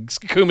thing,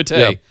 Kumite.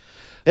 Yeah.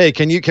 Hey,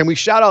 can we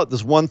shout out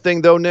this one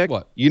thing, though, Nick?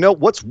 What?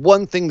 What's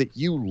one thing that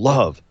you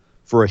love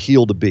for a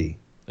heel to be?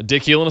 A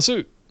dick heel in a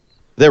suit.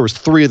 There was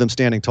 3 of them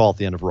standing tall at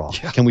the end of Raw.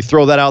 Yeah. Can we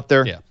throw that out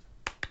there? Yeah.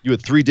 You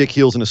had 3 dick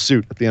heels in a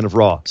suit at the end of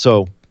Raw.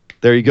 So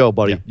there you go,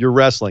 buddy. Yeah. You're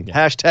wrestling. Yeah.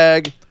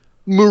 Hashtag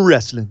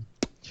wrestling.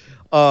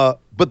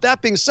 But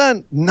that being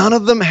said, none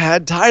of them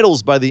had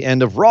titles by the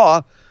end of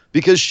Raw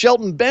because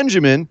Shelton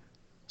Benjamin,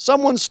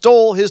 someone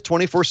stole his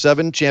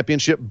 24/7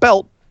 championship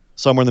belt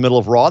somewhere in the middle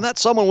of Raw, and that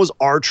someone was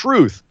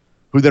R-Truth,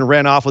 who then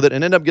ran off with it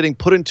and ended up getting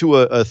put into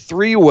a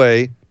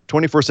 3-way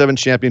 24/7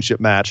 championship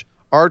match.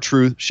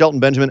 R-Truth, Shelton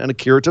Benjamin, and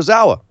Akira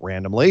Tozawa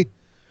randomly.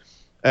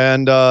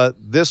 And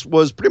this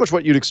was pretty much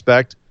what you'd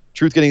expect.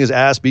 Truth getting his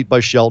ass beat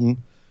by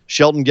Shelton.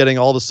 Shelton getting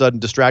all of a sudden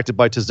distracted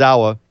by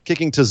Tozawa,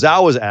 kicking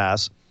Tozawa's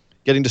ass,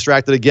 getting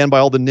distracted again by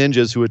all the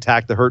ninjas who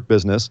attacked the Hurt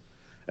Business.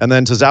 And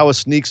then Tozawa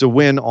sneaks a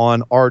win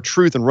on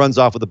R-Truth and runs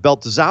off with the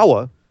belt.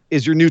 Tozawa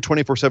is your new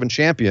 24/7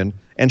 champion,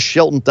 and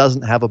Shelton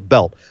doesn't have a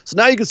belt. So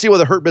now you can see why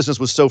the Hurt Business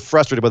was so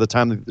frustrated by the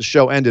time the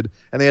show ended,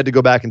 and they had to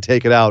go back and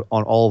take it out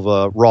on all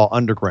of Raw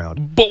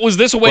Underground. But was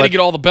this a way to get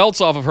all the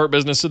belts off of Hurt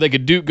Business so they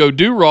could go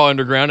do Raw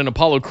Underground, and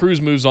Apollo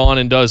Crews moves on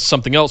and does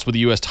something else with the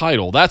U.S.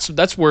 title?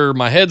 That's where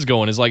my head's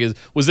going.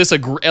 Was this a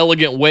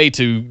elegant way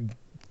to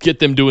get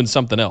them doing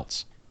something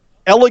else?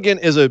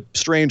 Elegant is a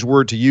strange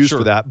word to use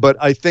for that, but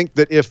I think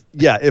that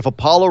if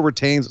Apollo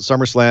retains at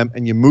SummerSlam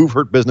and you move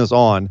Hurt Business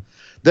on,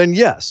 then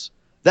yes.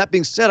 That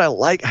being said, I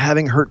like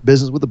having Hurt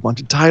Business with a bunch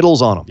of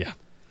titles on them. Yeah.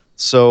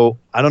 So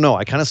I don't know.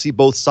 I kind of see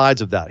both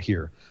sides of that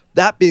here.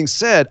 That being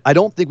said, I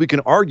don't think we can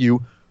argue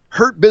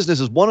Hurt Business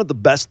is one of the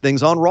best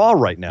things on Raw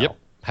right now. Yep.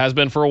 Has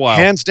been for a while.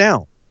 Hands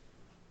down.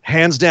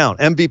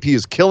 MVP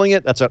is killing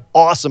it. That's an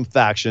awesome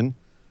faction.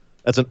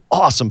 And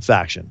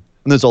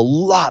there's a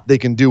lot they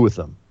can do with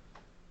them.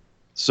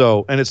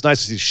 So, and it's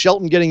nice to see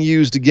Shelton getting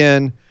used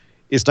again.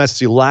 It's nice to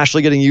see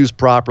Lashley getting used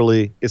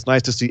properly. It's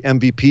nice to see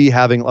MVP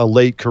having a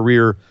late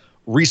career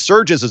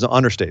resurgence is an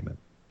understatement.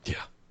 Yeah.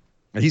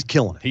 And he's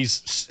killing it.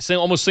 He's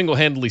almost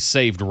single-handedly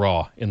saved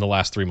Raw in the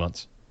last 3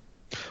 months.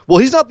 Well,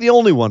 he's not the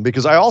only one,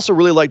 because I also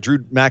really like Drew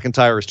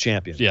McIntyre as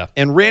champion. Yeah.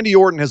 And Randy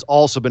Orton has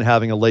also been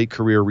having a late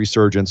career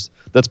resurgence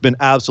that's been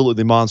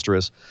absolutely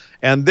monstrous.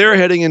 And they're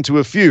heading into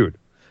a feud.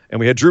 And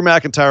we had Drew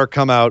McIntyre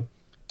come out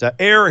to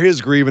air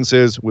his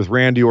grievances with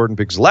Randy Orton,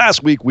 because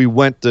last week we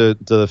went to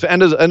the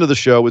end of the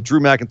show with Drew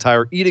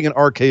McIntyre eating an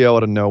RKO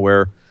out of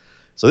nowhere.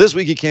 So this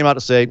week he came out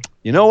to say,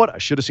 you know what? I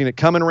should have seen it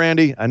coming,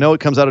 Randy. I know it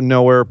comes out of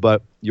nowhere,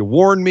 but you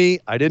warned me.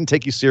 I didn't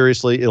take you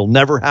seriously. It'll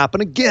never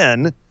happen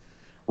again.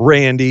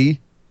 Randall,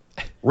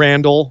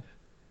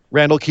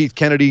 Keith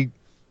Kennedy,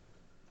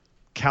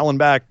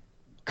 Callenbach,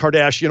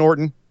 Kardashian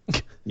Orton.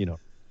 You know.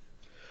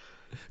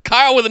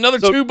 Kyle with another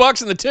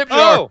 $2 in the tip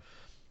jar. Oh.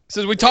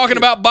 Says, we talking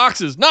about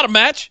boxes. Not a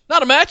match.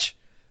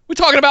 We're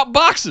talking about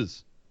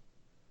boxes.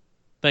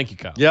 Thank you,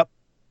 Kyle. Yep.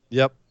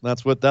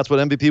 That's what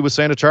MVP was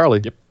saying to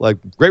Charlie. Yep.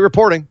 Like, great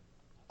reporting.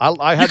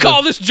 I had you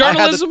call this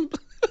journalism?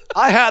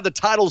 I had the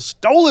title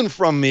stolen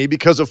from me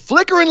because of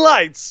flickering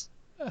lights.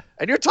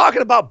 And you're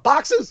talking about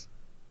boxes?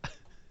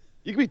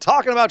 You could be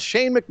talking about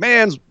Shane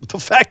McMahon's, the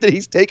fact that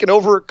he's taken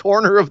over a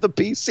corner of the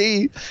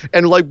PC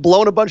and like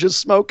blown a bunch of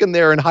smoke in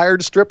there and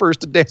hired strippers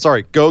to dance.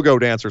 Sorry, go-go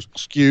dancers,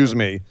 excuse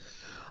me,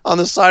 on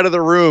the side of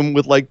the room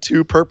with like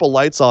 2 purple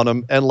lights on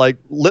them and like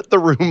lit the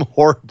room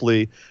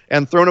horribly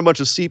and thrown a bunch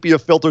of sepia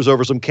filters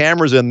over some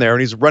cameras in there.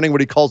 And he's running what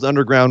he calls the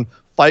Underground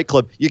Fight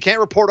Club. You can't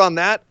report on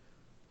that.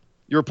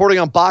 You're reporting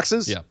on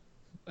boxes? Yeah.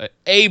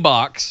 A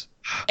box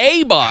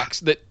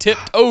that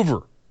tipped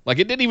over. Like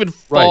it didn't even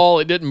fall.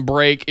 Right. It didn't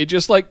break. It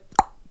just like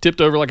tipped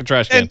over like a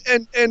trash can.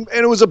 And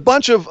it was a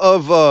bunch of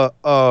what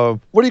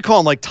do you call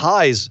them? Like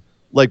ties,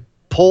 like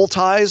pole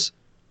ties,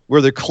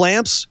 where they're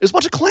clamps. It's a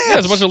bunch of clamps. Yeah,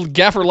 it's a bunch of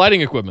gaffer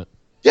lighting equipment.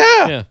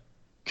 Yeah.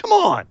 Come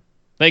on.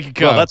 Thank you,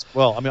 Kyle.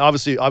 I mean,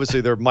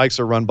 obviously their mics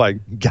are run by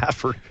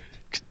gaffer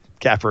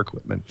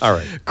equipment. All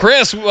right.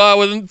 Chris, with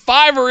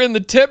 $5 in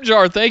the tip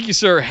jar. Thank you,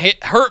 sir.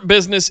 Hurt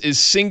Business is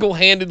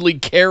single-handedly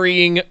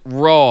carrying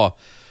Raw.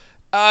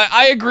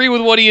 I agree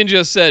with what Ian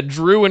just said.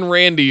 Drew and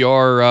Randy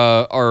are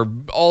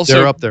also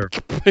they're up there,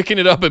 picking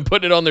it up and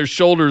putting it on their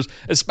shoulders,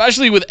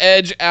 especially with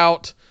Edge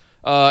out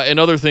and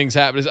other things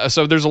happening.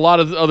 So there's a lot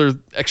of other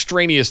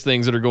extraneous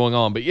things that are going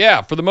on. But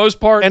yeah, for the most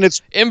part, and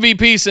it's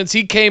MVP since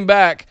he came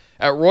back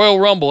at Royal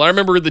Rumble. I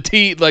remember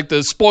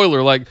the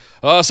spoiler, like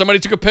somebody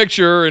took a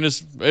picture and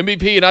it's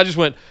MVP, and I just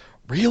went,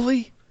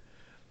 really?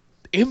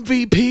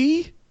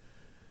 MVP?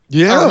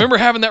 Yeah. I remember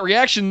having that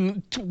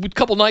reaction a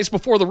couple nights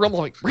before the Rumble,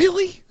 like,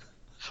 really?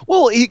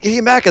 Well, he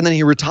came back and then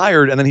he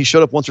retired and then he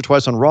showed up once or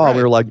twice on Raw. Right.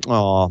 We were like,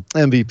 "Oh,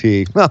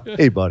 MVP! Well,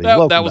 hey, buddy,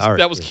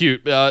 that was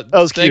cute.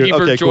 Thank you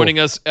for joining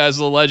us as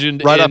a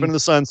legend. Right up into the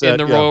sunset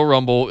in the Royal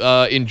Rumble.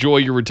 Enjoy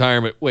your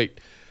retirement.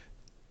 Wait,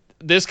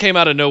 this came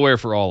out of nowhere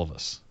for all of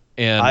us,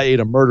 and I ate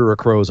a murder of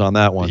crows on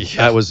that one. Yeah.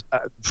 That was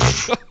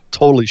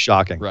totally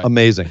shocking, right.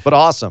 Amazing, but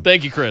awesome.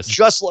 Thank you, Chris.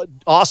 Just like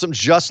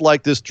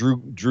this Drew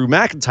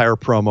McIntyre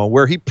promo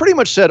where he pretty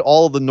much said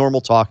all of the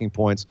normal talking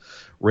points.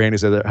 Randy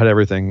said had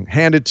everything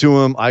handed to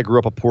him. I grew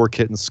up a poor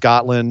kid in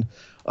Scotland,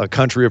 a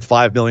country of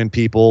 5 million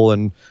people,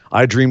 and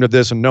I dreamed of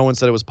this, and no one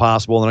said it was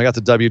possible. And I got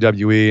to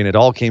WWE, and it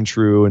all came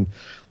true. And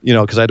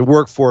because I had to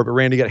work for it, but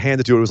Randy got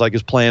handed to it. It was like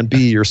his plan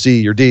B or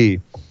C or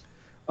D.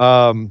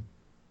 But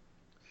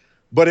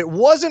it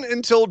wasn't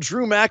until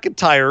Drew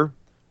McIntyre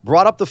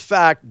brought up the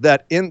fact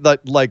that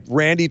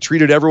Randy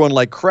treated everyone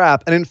like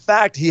crap, and in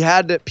fact he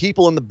had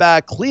people in the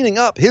back cleaning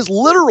up his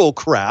literal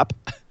crap.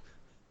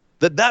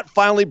 That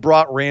finally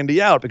brought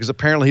Randy out, because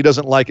apparently he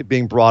doesn't like it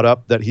being brought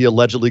up that he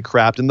allegedly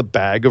crapped in the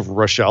bag of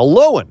Rochelle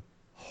Lowen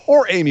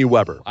or Amy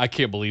Weber. I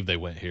can't believe they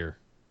went here.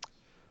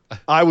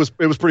 It was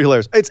pretty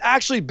hilarious. It's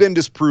actually been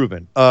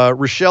disproven.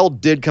 Rochelle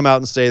did come out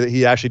and say that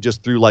he actually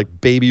just threw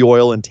like baby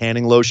oil and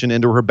tanning lotion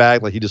into her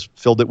bag. Like he just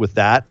filled it with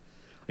that.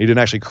 He didn't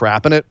actually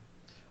crap in it.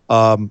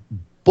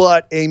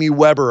 But Amy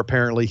Weber,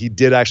 apparently he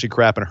did actually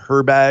crap in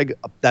her bag.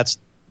 It's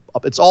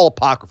all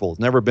apocryphal. It's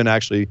never been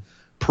actually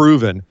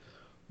proven.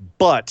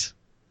 But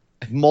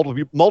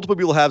multiple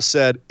people have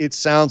said it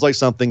sounds like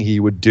something he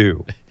would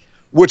do,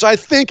 which I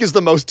think is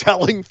the most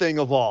telling thing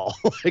of all.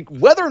 Like,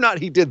 whether or not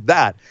he did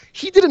that,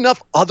 he did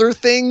enough other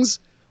things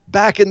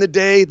back in the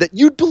day that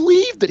you'd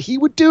believe that he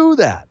would do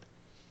that.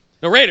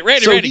 No,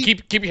 Randy,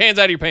 keep your hands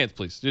out of your pants,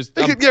 please.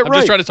 I'm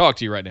just trying to talk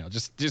to you right now.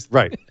 Just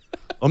right.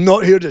 I'm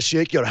not here to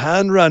shake your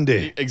hand,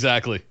 Randy.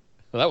 Exactly.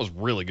 Well, that was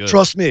really good.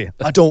 Trust me,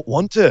 I don't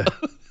want to.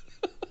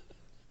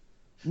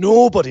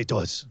 Nobody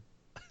does.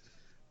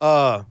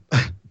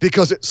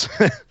 Because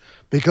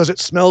it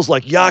smells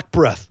like yak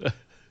breath.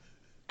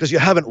 Because you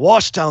haven't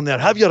washed down there,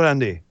 have you,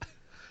 Randy?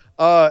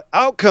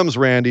 Out comes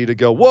Randy to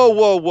go,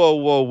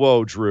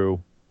 whoa,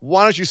 Drew.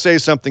 Why don't you say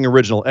something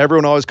original?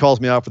 Everyone always calls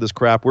me out for this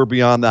crap. We're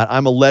beyond that.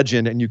 I'm a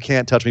legend, and you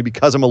can't touch me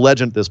because I'm a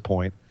legend at this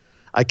point.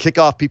 I kick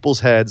off people's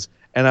heads,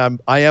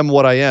 and I am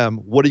what I am.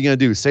 What are you going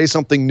to do? Say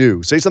something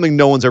new. Say something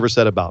no one's ever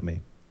said about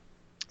me.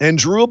 And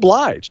Drew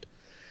obliged.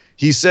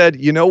 He said,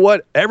 you know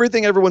what?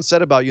 Everything everyone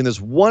said about you, and there's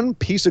one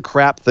piece of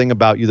crap thing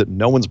about you that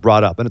no one's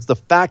brought up. And it's the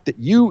fact that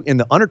you, in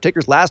the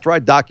Undertaker's Last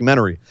Ride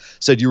documentary,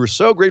 said you were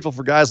so grateful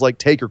for guys like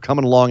Taker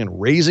coming along and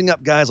raising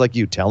up guys like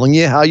you, telling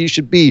you how you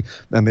should be.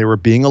 And they were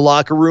being a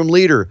locker room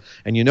leader.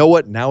 And you know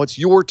what? Now it's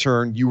your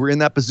turn. You were in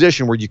that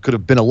position where you could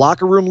have been a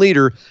locker room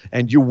leader,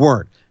 and you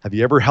weren't. Have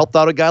you ever helped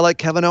out a guy like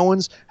Kevin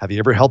Owens? Have you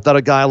ever helped out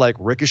a guy like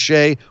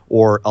Ricochet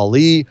or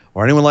Ali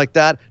or anyone like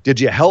that? Did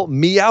you help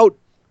me out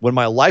when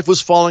my life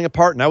was falling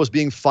apart and I was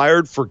being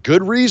fired for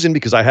good reason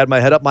because I had my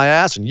head up my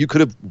ass and you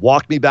could have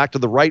walked me back to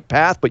the right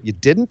path, but you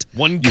didn't?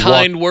 One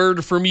kind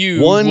word from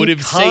you would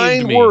have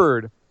saved me. One kind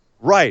word.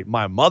 Right.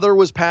 My mother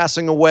was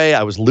passing away.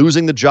 I was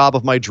losing the job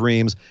of my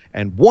dreams.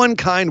 And one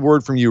kind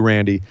word from you,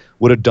 Randy,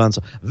 would have done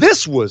so.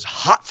 This was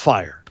hot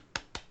fire.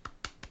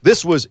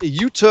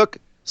 You took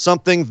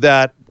something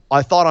that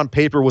I thought on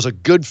paper was a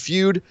good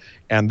feud,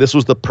 and this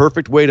was the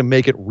perfect way to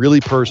make it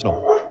really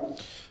personal.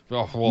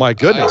 Oh, well, my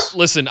goodness.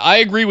 Listen, I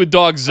agree with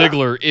Dog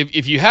Ziggler.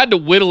 If you had to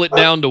whittle it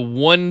down to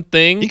one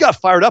thing. He got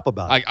fired up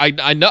about it.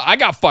 I know I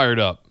got fired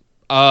up.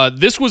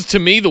 This was, to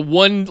me, the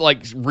one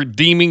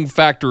redeeming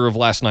factor of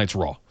last night's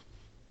Raw.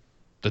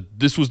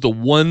 This was the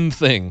one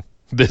thing.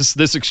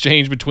 This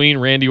exchange between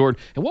Randy Orton.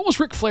 And what was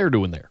Ric Flair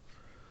doing there?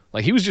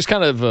 Like, he was just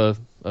kind of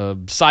a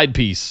side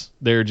piece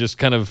there, just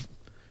kind of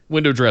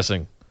window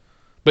dressing.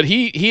 But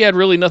he had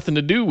really nothing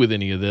to do with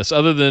any of this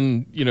other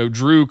than,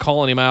 Drew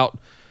calling him out,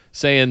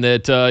 saying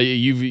that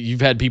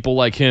you've had people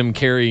like him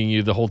carrying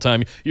you the whole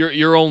time.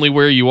 You're only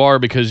where you are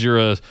because you're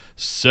a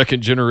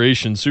second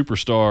generation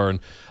superstar and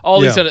all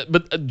these.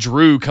 But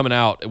Drew coming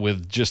out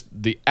with just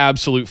the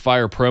absolute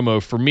fire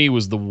promo for me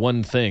was the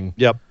one thing.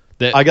 Yep.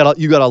 That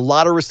you got a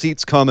lot of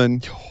receipts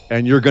coming,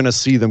 and you're gonna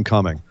see them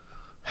coming.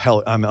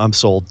 Hell, I'm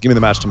sold. Give me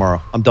the match tomorrow.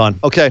 I'm done.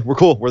 Okay, we're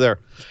cool. We're there,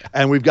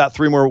 and we've got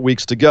 3 more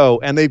weeks to go,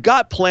 and they've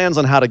got plans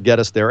on how to get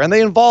us there, and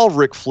they involve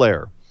Ric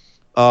Flair.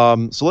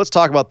 So let's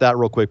talk about that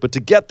real quick. But to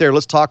get there,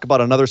 let's talk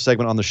about another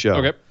segment on the show.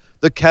 Okay.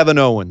 The Kevin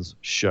Owens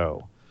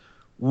show,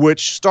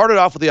 which started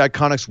off with the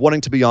Iconics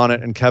wanting to be on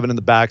it and Kevin in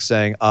the back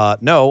saying,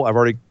 no, I've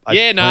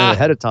planned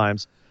ahead of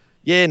times.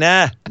 Yeah,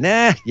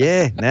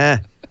 nah.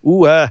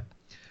 Ooh,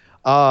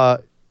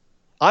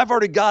 I've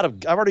already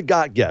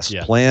got guests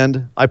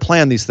planned. I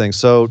planned these things.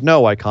 So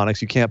no,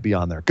 Iconics, you can't be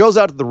on there. Goes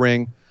out to the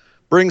ring,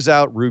 brings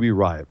out Ruby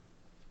Riott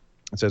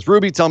and says,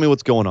 Ruby, tell me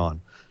what's going on.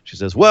 She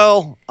says,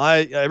 well,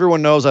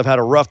 everyone knows I've had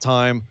a rough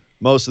time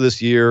most of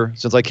this year.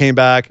 Since I came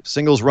back,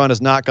 singles run has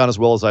not gone as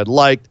well as I'd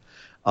liked.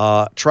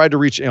 Tried to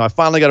reach, I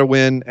finally got a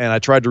win, and I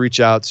tried to reach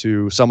out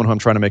to someone who I'm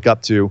trying to make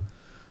up to,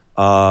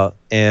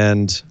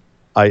 and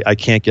I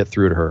can't get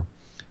through to her.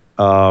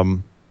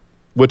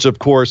 Which of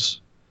course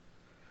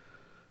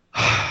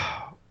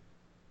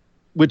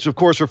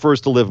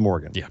refers to Liv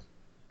Morgan. Yeah.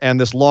 And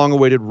this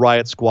long-awaited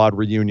Riot Squad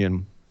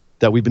reunion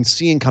that we've been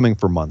seeing coming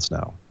for months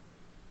now.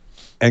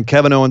 And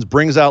Kevin Owens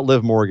brings out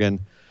Liv Morgan,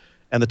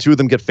 and the two of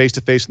them get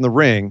face-to-face in the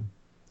ring,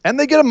 and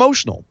they get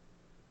emotional.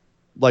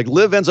 Like,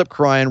 Liv ends up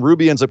crying,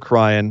 Ruby ends up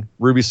crying,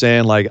 Ruby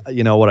saying, like,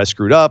 you know what, I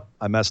screwed up,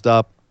 I messed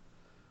up,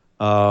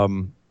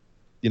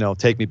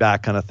 take me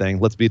back kind of thing.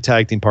 Let's be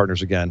tag team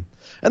partners again.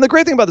 And the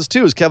great thing about this,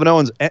 too, is Kevin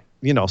Owens,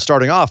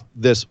 starting off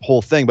this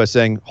whole thing by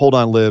saying, hold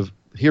on, Liv,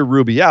 hear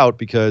Ruby out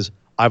because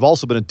I've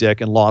also been a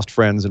dick and lost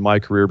friends in my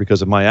career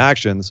because of my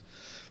actions.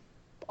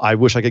 I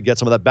wish I could get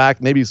some of that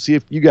back. Maybe see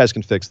if you guys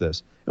can fix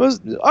this. It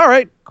was, all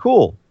right,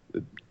 cool.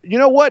 You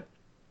know what?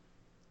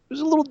 It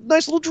was a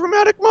nice little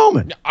dramatic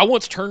moment. I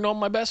once turned on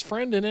my best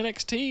friend in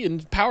NXT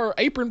and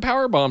apron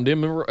powerbombed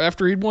him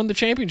after he'd won the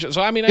championship.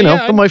 So, I mean,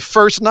 on my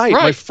first night,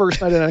 my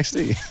first night in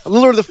NXT.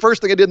 Literally the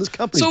first thing I did in this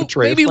company was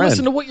betray a friend. So maybe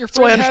listen to what your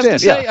friend has to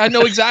say. I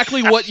know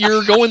exactly what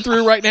you're going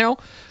through right now.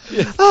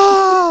 Yeah.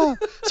 So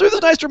it's a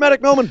nice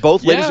dramatic moment.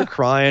 Both ladies are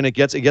crying. It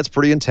gets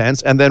pretty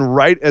intense. And then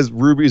right as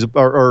Ruby's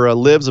or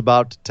Liv's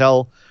about to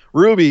tell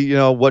Ruby,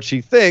 what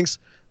she thinks,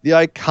 the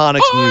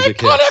Iconics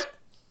music hits.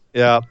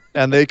 Yeah.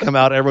 And they come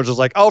out. Everyone's just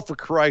like, oh, for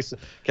Christ.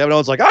 Kevin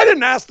Owens like, I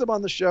didn't ask them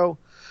on the show.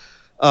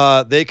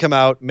 They come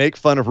out, make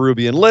fun of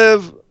Ruby and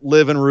Liv.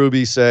 Liv and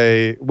Ruby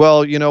say,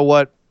 well, you know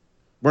what?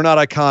 We're not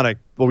Iconic,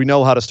 but we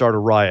know how to start a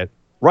riot.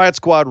 Riot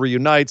Squad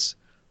reunites.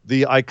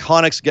 The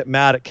Iconics get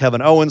mad at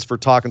Kevin Owens for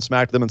talking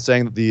smack to them and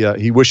saying that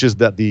he wishes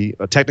that the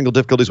technical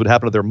difficulties would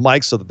happen to their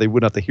mics so that they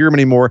wouldn't have to hear him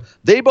anymore.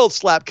 They both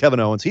slap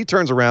Kevin Owens. He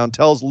turns around,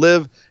 tells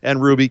Liv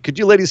and Ruby, could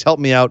you ladies help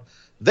me out?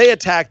 They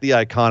attack the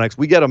Iconics.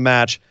 We get a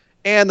match,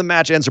 and the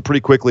match ends pretty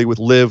quickly with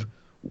Liv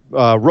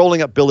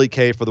rolling up Billie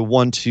Kay for the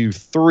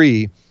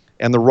 1-2-3,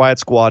 and the Riot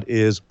Squad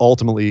is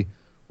ultimately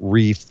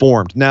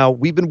reformed. Now,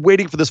 we've been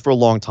waiting for this for a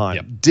long time.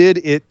 Yep. Did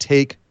it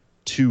take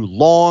too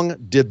long?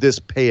 Did this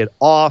pay it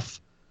off?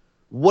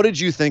 What did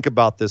you think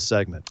about this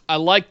segment? I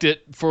liked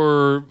it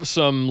for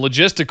some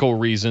logistical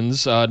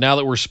reasons. Now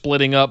that we're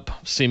splitting up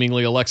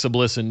seemingly Alexa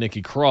Bliss and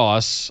Nikki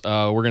Cross,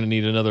 we're going to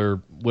need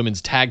another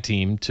women's tag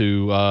team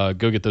to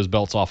go get those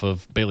belts off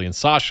of Bayley and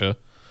Sasha.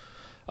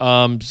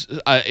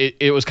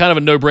 It was kind of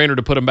a no-brainer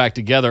to put them back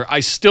together.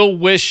 I still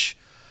wish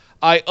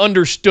I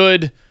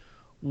understood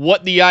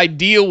what the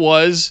idea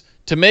was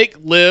to make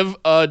Liv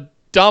a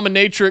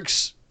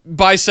dominatrix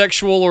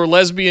bisexual or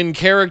lesbian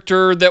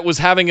character that was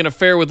having an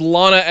affair with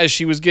Lana as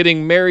she was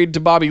getting married to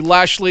Bobby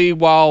Lashley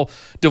while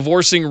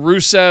divorcing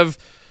Rusev.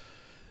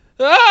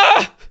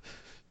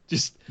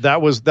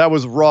 That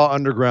was Raw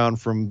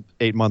Underground from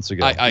 8 months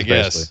ago. I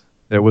guess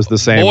it was the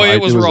same. Boy,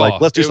 it was Raw. Like,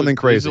 let's do something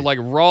crazy. It was like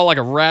Raw, like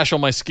a rash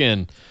on my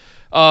skin.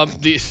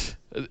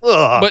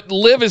 But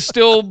Liv is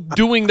still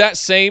doing that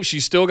same.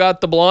 She's still got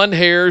the blonde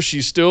hair.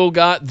 She's still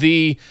got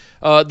the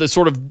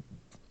sort of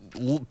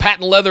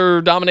patent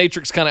leather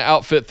dominatrix kind of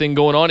outfit thing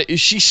going on.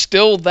 Is she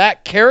still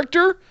that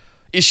character?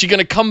 Is she going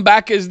to come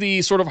back as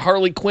the sort of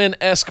Harley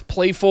Quinn-esque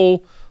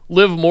playful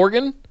Liv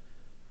Morgan?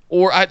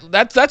 Or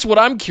that's what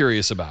I'm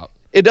curious about.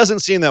 It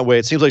doesn't seem that way.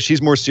 It seems like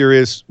she's more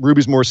serious.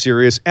 Ruby's more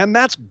serious, and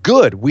that's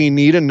good. We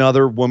need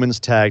another women's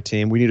tag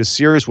team. We need a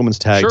serious women's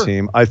tag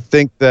team. I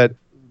think that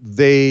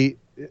they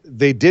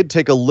did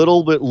take a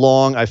little bit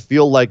long. I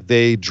feel like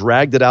they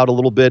dragged it out a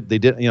little bit. They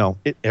did,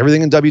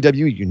 everything in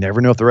WWE, you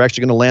never know if they're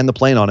actually going to land the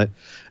plane on it.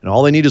 And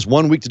all they need is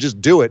 1 week to just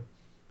do it.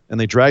 And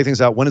they drag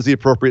things out. When is the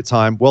appropriate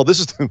time? Well,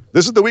 this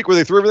is the week where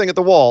they threw everything at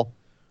the wall.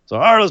 So,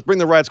 all right, let's bring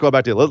the Riot Squad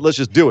back together. Let's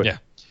just do it. Yeah.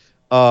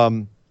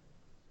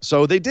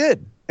 So they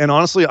did. And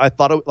honestly, I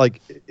thought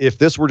if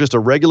this were just a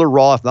regular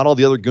Raw, if not all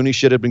the other Goonie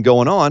shit had been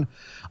going on,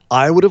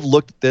 I would have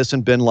looked at this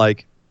and been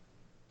like,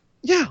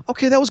 yeah,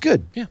 okay, that was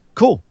good. Yeah.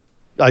 Cool.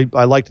 I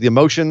liked the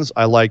emotions.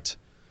 I liked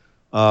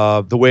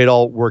the way it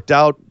all worked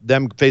out.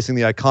 Them facing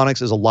the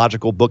Iconics is a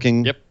logical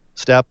booking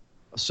step.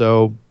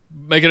 So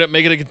make it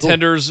a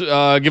contenders.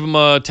 Cool. Give them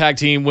a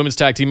women's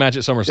tag team match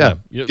at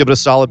SummerSlam. Yeah, give it a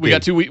solid. We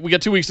got 2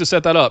 weeks to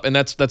set that up, and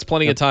that's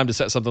plenty of time to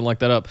set something like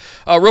that up.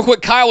 Real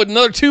quick, Kyle with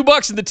another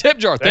 $2 in the tip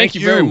jar. Thank you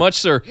very much,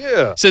 sir.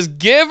 Yeah. Says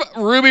give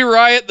Ruby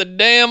Riott the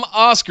damn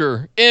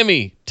Oscar,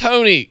 Emmy,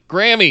 Tony,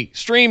 Grammy,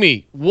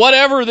 Streamy,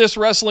 whatever this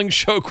wrestling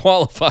show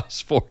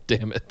qualifies for.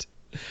 Damn it.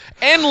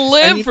 And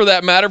Liv, for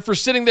that matter, for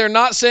sitting there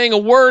not saying a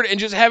word and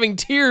just having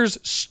tears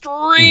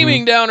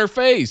streaming down her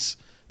face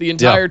the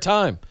entire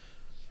time.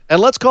 And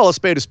let's call a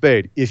spade a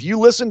spade. If you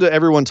listen to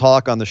everyone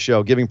talk on the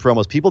show, giving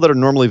promos, people that are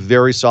normally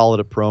very solid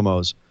at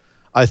promos,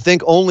 I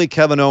think only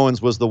Kevin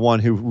Owens was the one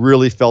who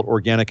really felt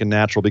organic and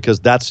natural because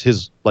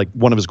that's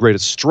one of his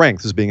greatest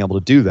strengths is being able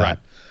to do that. Right.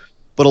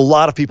 But a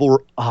lot of people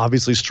were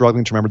obviously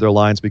struggling to remember their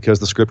lines because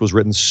the script was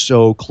written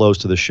so close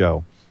to the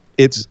show.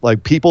 It's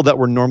like people that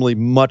were normally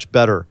much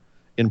better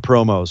in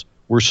promos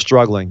were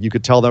struggling. You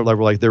could tell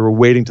that they were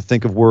waiting to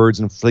think of words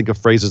and think of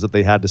phrases that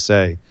they had to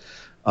say.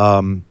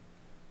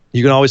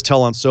 You can always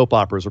tell on soap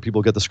operas where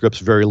people get the scripts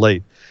very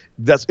late.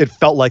 It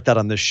felt like that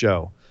on this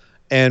show.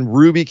 And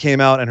Ruby came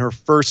out, and her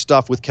first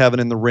stuff with Kevin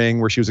in the ring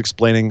where she was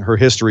explaining her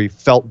history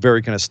felt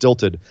very kind of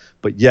stilted.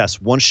 But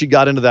yes, once she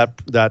got into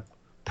that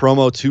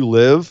promo to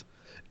Liv,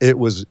 it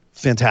was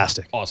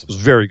fantastic. Awesome. It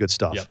was very good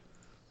stuff. Yep.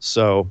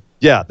 So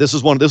yeah, this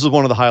is one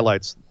of the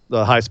highlights,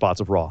 the high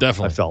spots of Raw.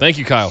 Definitely. I felt. Thank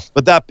you, Kyle.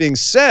 But that being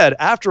said,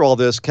 after all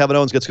this, Kevin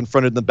Owens gets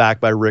confronted in the back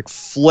by Ric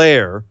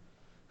Flair,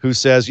 who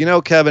says,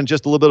 Kevin,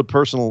 just a little bit of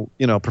personal,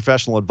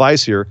 professional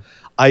advice here.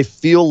 I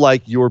feel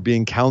like you're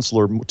being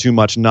counselor too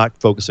much, not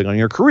focusing on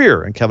your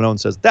career. And Kevin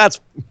Owens says,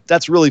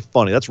 that's really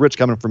funny. That's rich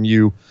coming from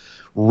you,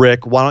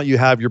 Rick. Why don't you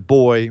have your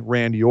boy,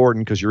 Randy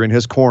Orton, because you're in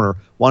his corner.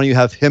 Why don't you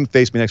have him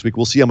face me next week?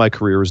 We'll see how my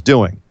career is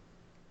doing.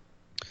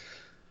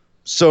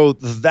 So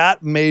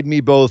that made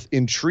me both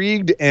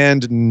intrigued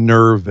and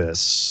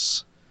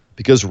nervous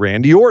because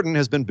Randy Orton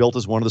has been built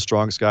as one of the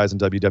strongest guys in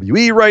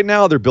WWE right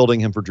now. They're building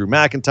him for Drew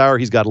McIntyre.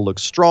 He's got to look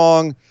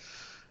strong.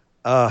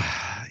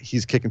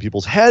 He's kicking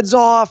people's heads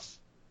off.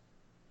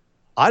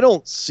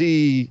 I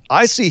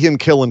see him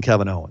killing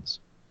Kevin Owens.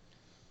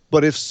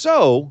 But if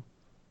so,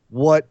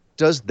 what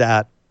does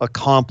that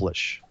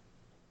accomplish?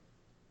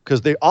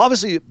 Because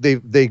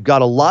they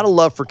got a lot of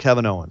love for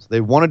Kevin Owens.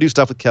 They want to do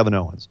stuff with Kevin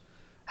Owens.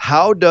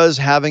 How does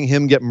having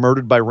him get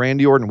murdered by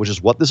Randy Orton, which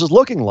is what this is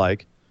looking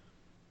like,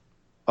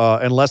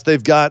 unless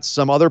they've got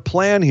some other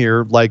plan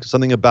here, like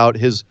something about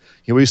his,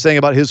 what he's saying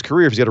about his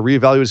career, if he's got to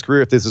reevaluate his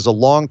career, if this is a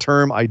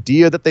long-term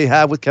idea that they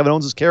have with Kevin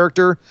Owens'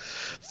 character,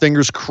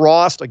 fingers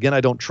crossed. Again,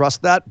 I don't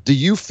trust that. Do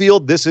you feel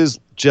this is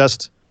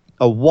just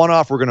a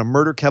one-off, we're going to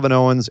murder Kevin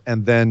Owens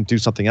and then do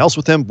something else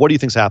with him? What do you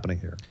think's happening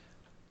here?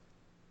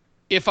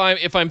 If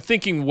I'm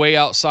thinking way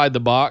outside the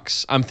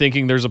box, I'm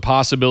thinking there's a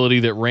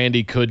possibility that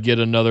Randy could get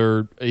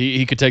another.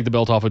 He could take the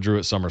belt off of Drew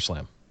at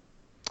SummerSlam.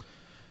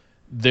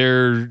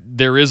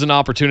 There is an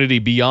opportunity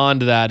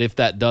beyond that if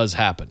that does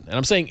happen, and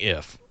I'm saying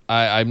if.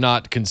 I'm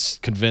not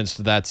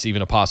convinced that's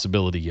even a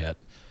possibility yet.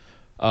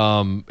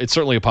 It's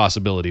certainly a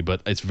possibility,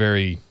 but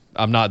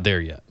I'm not there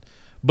yet.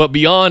 But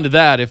beyond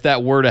that, if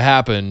that were to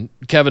happen,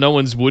 Kevin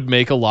Owens would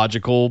make a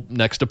logical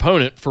next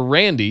opponent for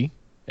Randy,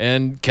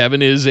 and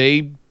Kevin is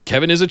a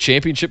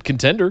championship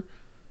contender.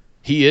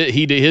 He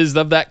is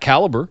of that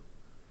caliber.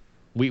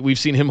 We've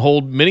seen him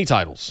hold many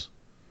titles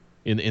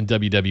in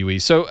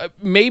WWE. So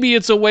maybe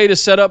it's a way to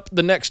set up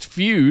the next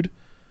feud.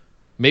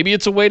 Maybe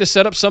it's a way to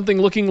set up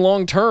something looking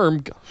long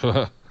term.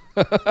 Yeah,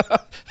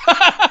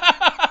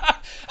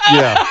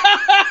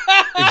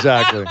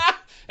 exactly.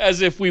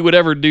 As if we would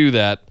ever do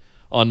that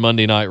on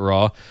Monday Night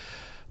Raw.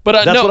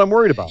 But that's what I'm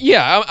worried about.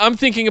 Yeah, I'm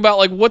thinking about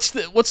like what's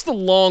the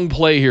long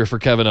play here for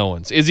Kevin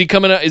Owens? Is he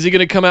coming out? Is he going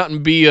to come out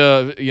and be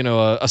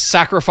a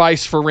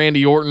sacrifice for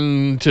Randy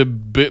Orton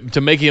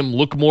to make him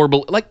look more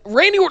like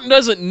Randy Orton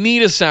doesn't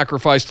need a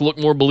sacrifice to look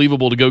more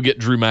believable to go get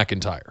Drew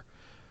McIntyre.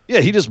 Yeah,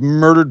 he just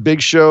murdered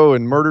Big Show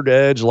and murdered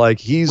Edge. Like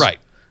he's right.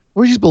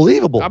 Well, he's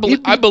believable. I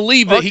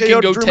believe that he can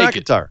go Drew take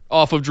McIntyre. it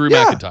off of Drew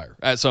McIntyre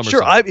at SummerSlam.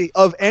 Sure.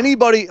 Of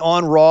anybody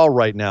on Raw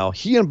right now,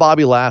 he and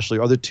Bobby Lashley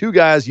are the two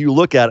guys you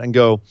look at and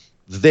go,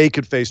 they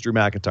could face Drew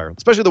McIntyre,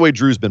 especially the way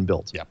Drew's been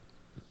built. Yeah.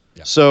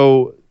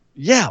 So,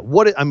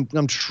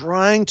 I'm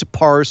trying to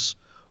parse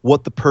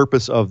what the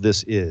purpose of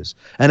this is.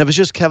 And if it's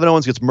just Kevin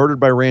Owens gets murdered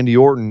by Randy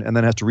Orton and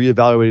then has to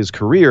reevaluate his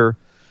career,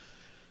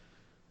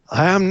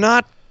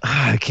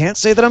 I can't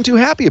say that I'm too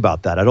happy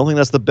about that. I don't think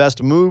that's the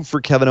best move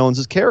for Kevin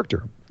Owens'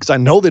 character because I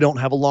know they don't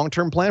have a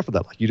long-term plan for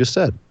that, like you just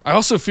said. I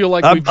also feel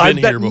like we've been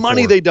here before.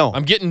 Money they don't.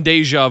 I'm getting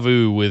deja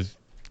vu with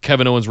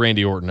Kevin Owens,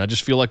 Randy Orton. I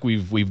just feel like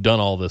we've done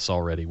all this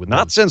already. With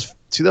Not since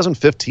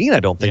 2015, I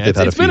don't think they've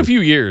had It's been a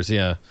few years,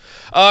 yeah.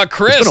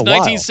 Chris,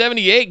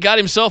 1978, got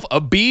himself a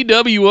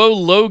BWO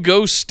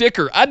logo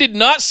sticker. I did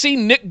not see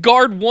Nick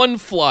Guard 1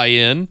 fly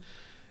in,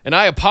 and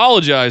I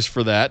apologize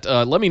for that.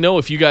 Let me know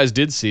if you guys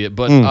did see it,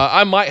 but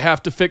I might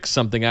have to fix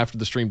something after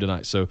the stream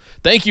tonight. So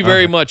thank you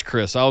very much,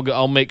 Chris.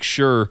 I'll make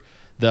sure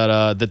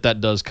that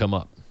that does come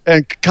up.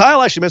 And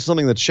Kyle actually mentioned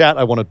something in the chat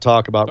I want to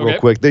talk about real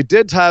quick. They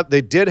did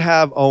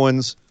have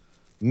Owens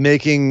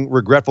making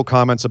regretful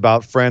comments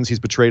about friends he's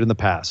betrayed in the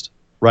past,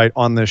 right,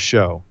 on this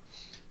show.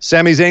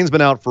 Sami Zayn's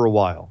been out for a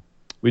while.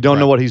 We don't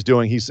know what he's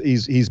doing.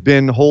 He's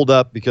been holed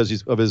up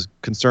because of his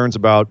concerns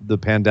about the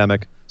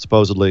pandemic,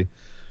 supposedly.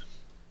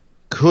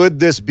 Could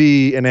this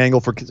be an angle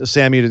for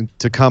Sami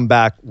to come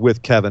back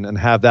with Kevin and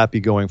have that be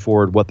going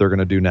forward what they're going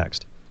to do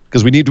next?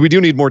 Because we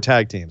do need more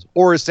tag teams.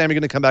 Or is Sami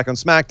going to come back on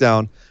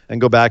SmackDown and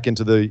go back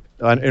into the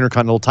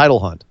Intercontinental title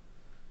hunt?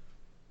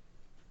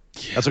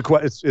 That's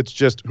it's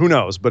just, who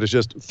knows? But it's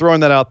just throwing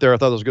that out there. I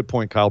thought that was a good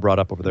point Kyle brought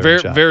up over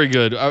there. Very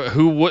good.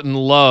 Who wouldn't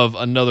love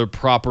another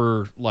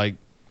proper, like,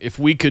 if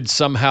we could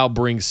somehow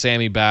bring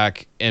Sami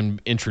back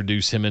and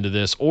introduce him into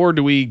this, or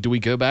do we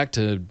go back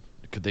to,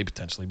 could they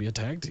potentially be a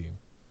tag team?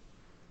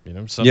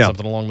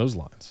 Something along those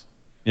lines.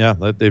 Yeah,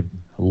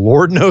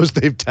 Lord knows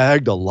they've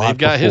tagged a lot. They've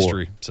got before.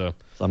 history, so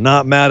I'm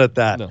not mad at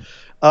that.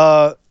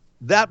 No.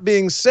 That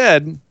being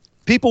said,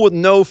 people with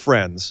no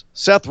friends,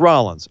 Seth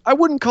Rollins. I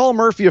wouldn't call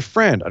Murphy a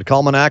friend. I'd call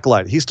him an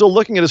acolyte. He's still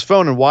looking at his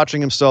phone and watching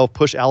himself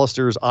push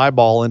Alistair's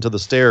eyeball into the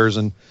stairs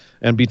and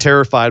be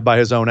terrified by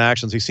his own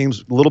actions. He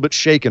seems a little bit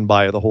shaken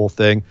by the whole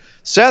thing.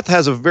 Seth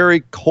has a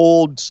very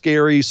cold,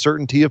 scary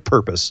certainty of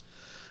purpose,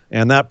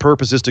 and that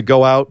purpose is to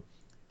go out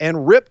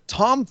and rip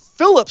Tom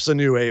Phillips a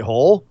new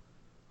a-hole.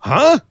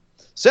 Huh?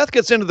 Seth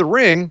gets into the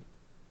ring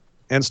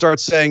and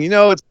starts saying,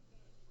 it's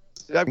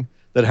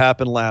that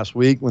happened last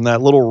week when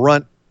that little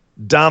runt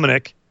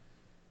Dominic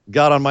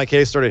got on my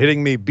case, started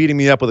beating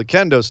me up with a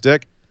kendo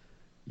stick.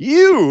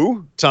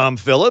 You, Tom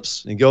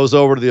Phillips, he goes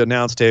over to the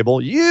announce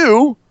table,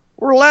 you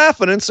were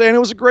laughing and saying it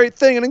was a great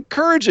thing and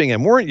encouraging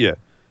him, weren't you?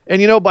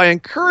 And, by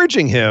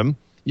encouraging him,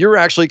 you're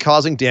actually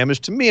causing damage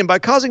to me. And by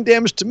causing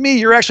damage to me,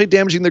 you're actually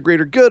damaging the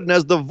greater good. And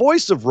as the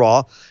voice of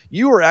Raw,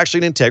 you are actually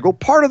an integral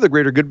part of the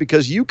greater good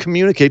because you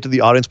communicate to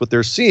the audience what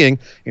they're seeing.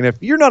 And if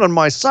you're not on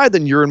my side,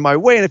 then you're in my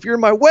way. And if you're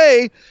in my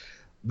way,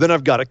 then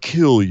I've got to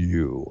kill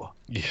you.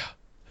 Yeah.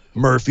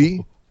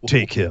 Murphy,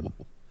 take him.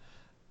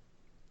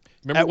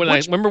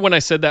 Remember when I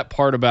said that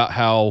part about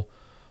how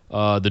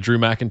the Drew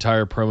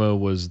McIntyre promo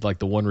was like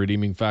the one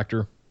redeeming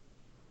factor?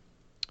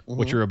 Mm-hmm.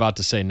 What you're about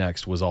to say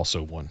next was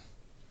also one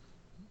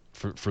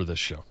for this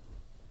show.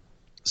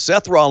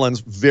 Seth Rollins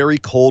very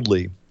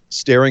coldly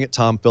staring at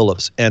Tom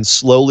Phillips and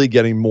slowly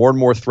getting more and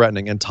more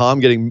threatening, and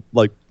Tom getting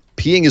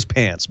peeing his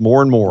pants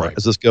more and more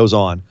as this goes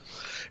on.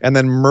 And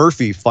then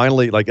Murphy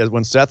finally,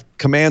 when Seth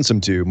commands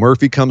him to,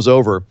 Murphy comes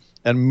over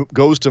and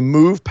goes to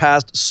move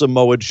past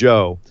Samoa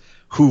Joe,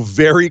 who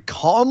very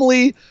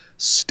calmly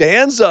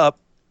stands up,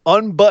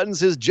 unbuttons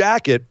his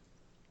jacket,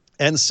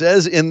 and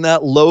says in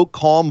that low,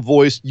 calm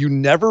voice you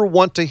never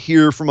want to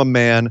hear from a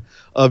man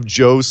of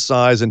Joe's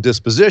size and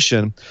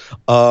disposition,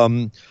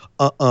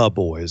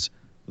 boys,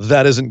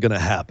 that isn't going to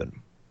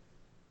happen.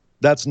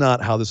 That's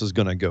not how this is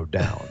going to go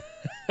down.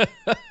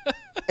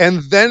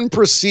 And then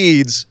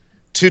proceeds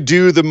to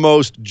do the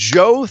most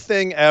Joe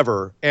thing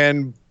ever.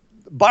 And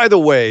by the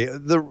way,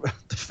 the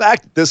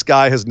fact that this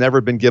guy has never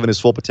been given his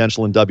full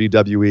potential in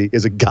WWE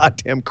is a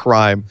goddamn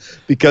crime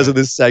because of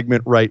this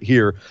segment right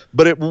here.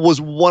 But it was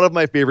one of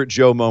my favorite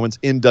Joe moments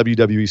in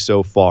WWE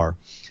so far.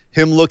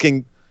 Him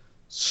looking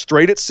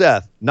straight at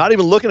Seth, not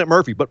even looking at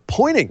Murphy, but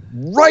pointing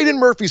right in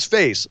Murphy's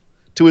face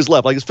to his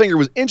left. Like his finger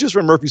was inches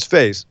from Murphy's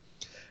face,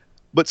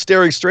 but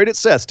staring straight at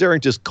Seth,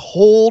 staring just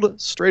cold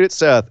straight at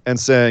Seth and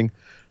saying,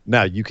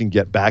 now you can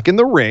get back in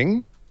the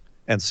ring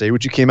and say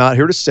what you came out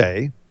here to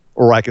say,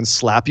 or I can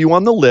slap you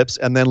on the lips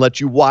and then let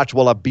you watch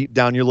while I beat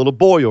down your little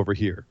boy over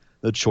here.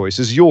 The choice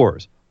is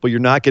yours, but you're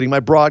not getting my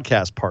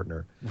broadcast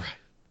partner. Right.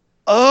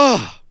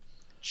 Oh,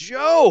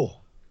 Joe.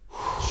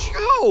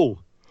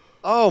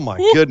 Oh my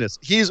goodness.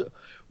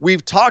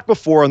 We've talked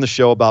before on the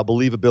show about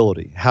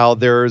believability, how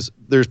there's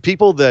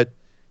people that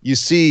you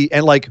see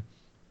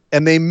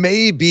and they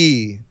may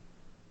be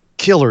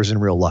killers in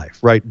real life,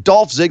 right?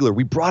 Dolph Ziggler,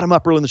 we brought him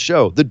up early in the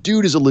show. The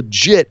dude is a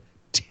legit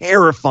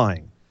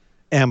terrifying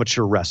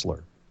amateur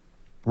wrestler.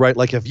 Right?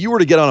 Like if you were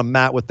to get on a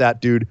mat with that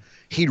dude,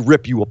 he'd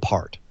rip you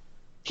apart.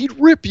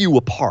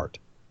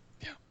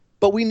 Yeah.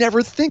 But we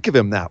never think of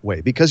him that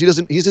way because he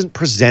isn't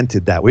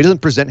presented that way. He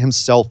doesn't present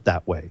himself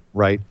that way,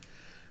 right?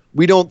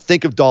 We don't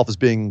think of Dolph as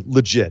being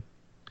legit.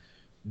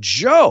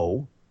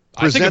 Joe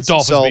I think of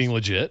Dolph as being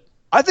legit.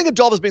 I think of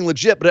Dolph as being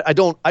legit, but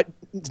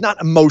it's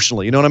not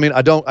emotionally, you know what I mean?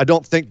 I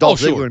don't think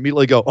Dolph Ziggler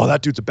immediately go, oh,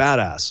 that dude's a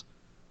badass.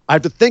 I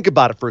have to think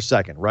about it for a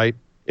second, right?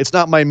 It's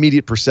not my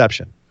immediate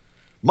perception.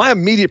 My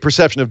immediate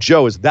perception of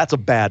Joe is that's a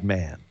bad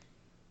man.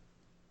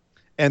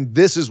 And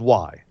this is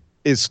why,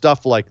 is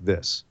stuff like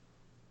this.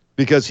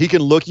 Because he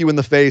can look you in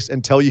the face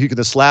and tell you he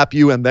can slap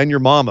you and then your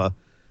mama.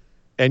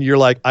 And you're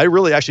like, I'm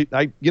going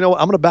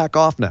to back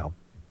off now.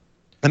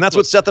 And that's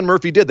what Seth and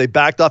Murphy did. They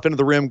backed off into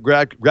the rim,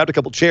 grabbed a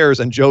couple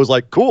chairs, and Joe's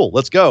like, cool,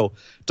 let's go.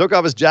 Took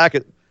off his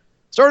jacket,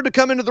 started to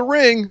come into the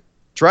ring,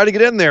 tried to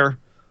get in there.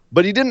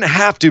 But he didn't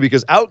have to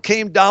because out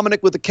came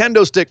Dominic with a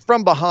kendo stick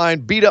from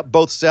behind, beat up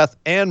both Seth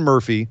and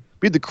Murphy.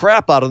 Beat the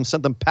crap out of them,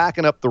 sent them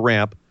packing up the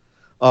ramp.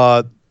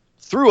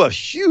 Threw a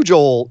huge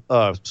old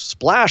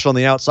splash on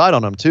the outside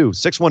on him, too.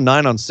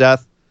 619 on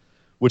Seth,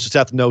 which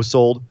Seth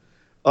no-sold.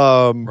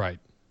 Right.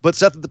 But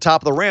Seth at the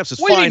top of the ramps is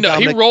fine.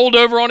 He rolled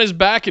over on his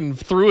back and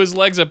threw his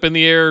legs up in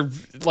the air,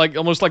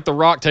 almost like The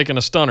Rock taking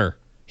a stunner.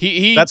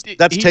 That's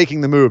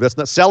taking the move. That's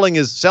not selling.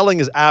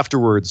 Is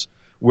afterwards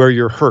where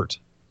you're hurt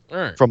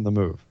from the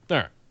move. All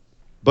right.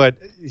 But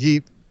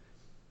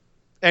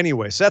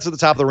anyway, Seth's at the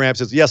top of the ramp,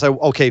 says, yes,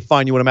 okay,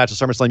 fine, you want a match at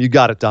SummerSlam? You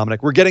got it,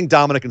 Dominic. We're getting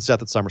Dominic and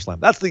Seth at SummerSlam.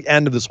 That's the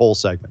end of this whole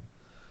segment.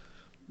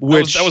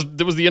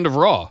 That was the end of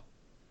Raw.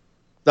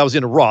 That was the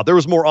end of Raw. There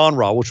was more on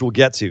Raw, which we'll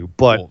get to,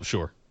 but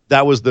sure.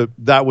 That was the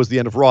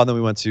end of Raw, and then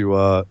we went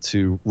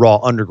to Raw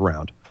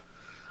Underground.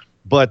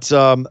 But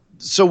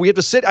so we have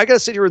to I got to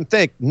sit here and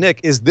think, Nick,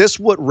 is this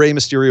what Rey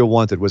Mysterio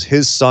wanted? Was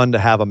his son to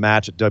have a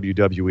match at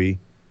WWE?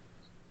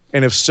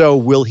 And if so,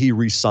 will he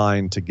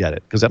re-sign to get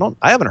it? Because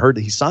I haven't heard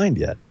that he signed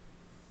yet.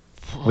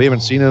 We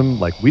haven't seen him.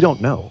 We don't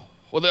know.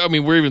 Well, I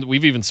mean,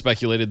 we've even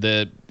speculated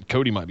that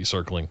Cody might be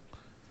circling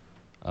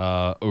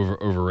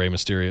over Rey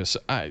Mysterio.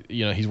 So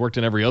he's worked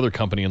in every other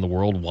company in the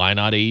world. Why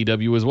not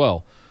AEW as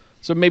well?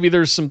 So maybe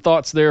there's some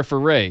thoughts there for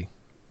Rey.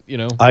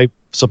 I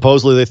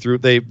supposedly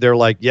they're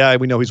like, yeah,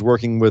 we know he's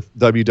working with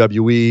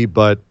WWE,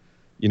 but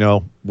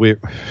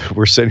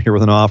we're sitting here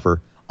with an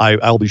offer.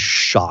 I'll be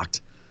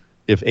shocked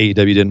if AEW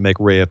didn't make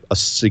Rey a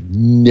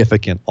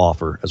significant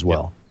offer as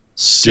well.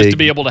 Just to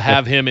be able to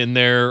have him in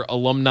their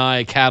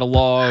alumni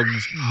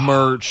catalogs,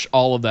 merch,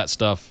 all of that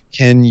stuff.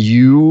 Can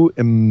you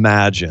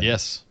imagine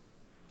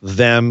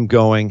them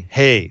going,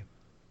 hey,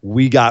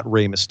 we got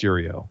Rey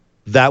Mysterio?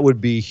 That would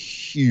be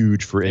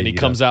huge for AEW. And he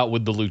comes out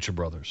with the Lucha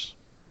Brothers.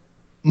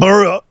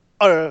 Well,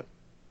 I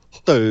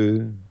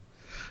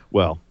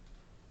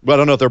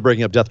don't know if they're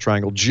breaking up Death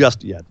Triangle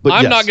just yet. But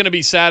I'm not going to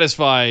be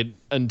satisfied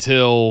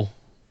until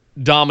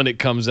Dominic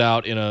comes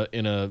out in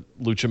a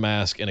lucha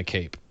mask and a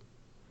cape.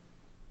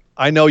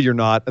 I know you're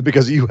not,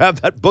 because you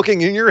have that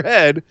booking in your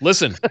head.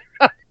 Listen,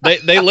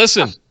 they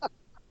listen.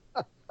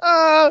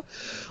 Hi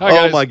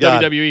guys, oh my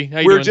God!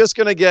 WWE, we're just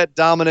gonna get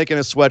Dominic in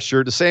a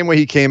sweatshirt, the same way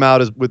he came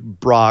out as with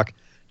Brock.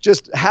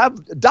 Just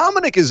have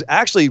Dominic is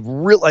actually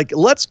real.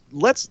 Let's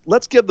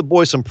give the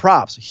boy some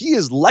props. He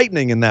is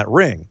lightning in that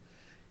ring.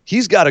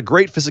 He's got a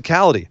great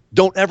physicality.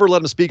 Don't ever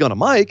let him speak on a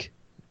mic.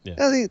 Yeah.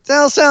 It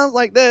sounds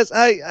like this.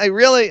 I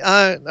really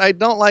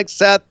don't like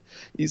Seth.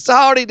 You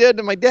saw what he did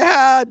to my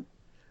dad,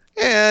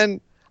 and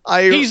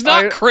he's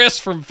not Chris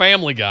from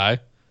Family Guy.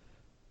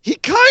 He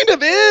kind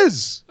of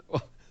is.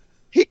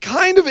 He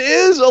kind of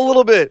is a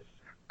little bit.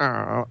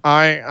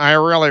 I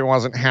really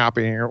wasn't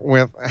happy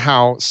with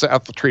how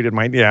Seth treated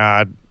my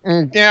dad.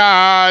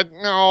 Dad,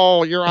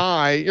 no, your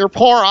eye, your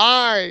poor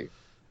eye.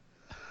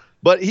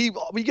 But he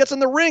gets in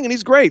the ring and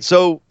he's great.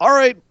 So, all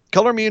right,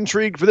 color me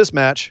intrigued for this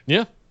match.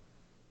 Yeah.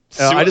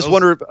 I just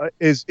wonder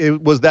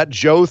if was that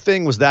Joe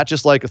thing? Was that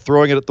just like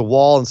throwing it at the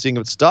wall and seeing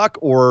if it stuck,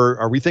 or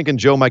are we thinking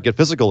Joe might get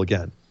physical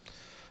again?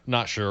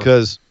 Not sure.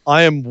 Because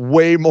I am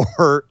way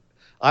more.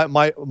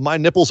 My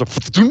nipples are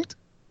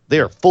they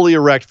are fully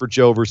erect for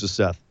Joe versus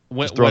Seth.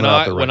 When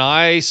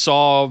I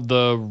saw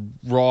the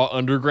Raw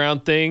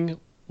Underground thing,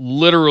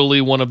 literally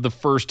one of the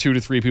first 2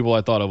 to 3 people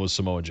I thought of was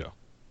Samoa Joe,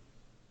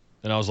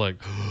 and I was like,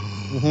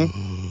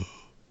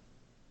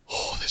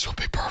 "Oh, this will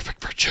be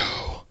perfect for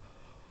Joe."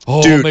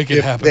 Oh, dude, make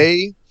it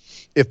happen.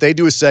 If they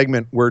do a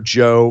segment where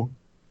Joe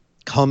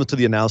comes to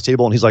the announce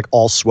table and he's like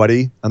all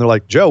sweaty, and they're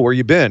like, "Joe, where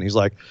you been?" He's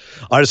like,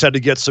 "I just had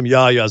to get some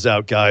yayas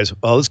out, guys.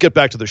 Let's get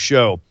back to the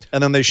show."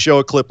 And then they show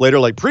a clip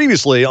later, like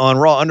previously on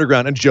Raw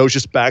Underground, and Joe's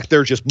just back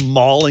there, just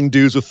mauling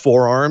dudes with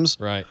forearms.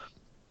 Right.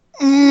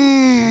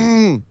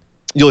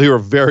 You'll hear a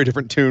very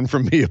different tune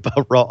from me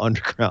about Raw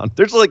Underground.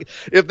 There's like,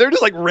 if they're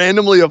just like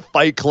randomly a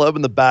fight club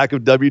in the back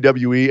of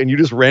WWE, and you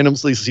just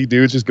randomly see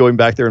dudes just going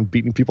back there and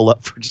beating people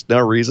up for just no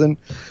reason,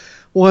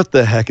 what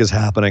the heck is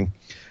happening?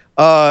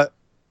 I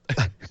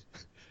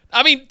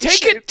mean,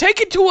 take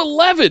it to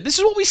 11. This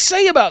is what we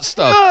say about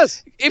stuff.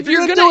 Yes. If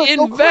you're gonna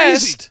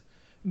invest,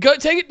 go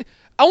take it.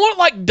 I want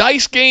like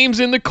dice games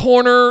in the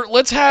corner.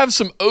 Let's have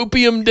some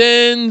opium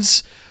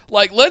dens.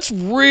 Like, let's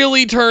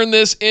really turn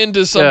this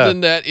into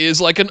something that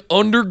is like an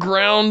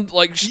underground.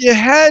 Like, you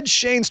had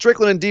Shane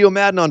Strickland and Dio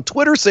Madden on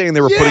Twitter saying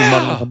they were putting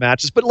money on the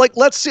matches, but like,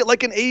 let's see it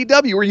like in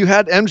AEW where you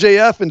had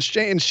MJF and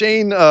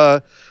Shane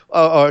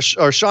or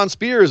Sean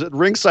Spears at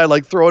ringside,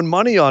 like throwing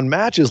money on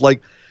matches.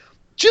 Like,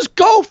 just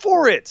go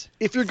for it.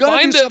 If you're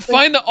gonna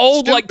find the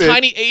old stupid, like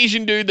tiny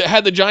Asian dude that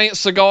had the giant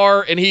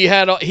cigar, and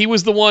he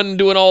was the one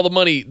doing all the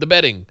money, the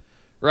betting,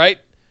 right?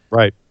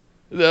 Right.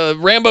 The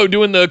Rambo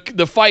doing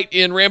the fight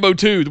in Rambo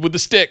 2 with the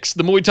sticks,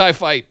 the Muay Thai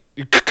fight,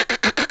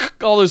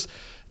 all this,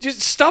 just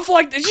stuff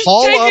like that. Just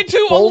take it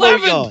to Bolo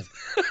 11. Young.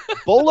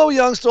 Bolo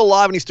Young's still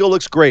alive and he still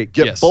looks great.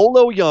 Get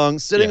Bolo Young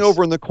sitting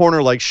over in the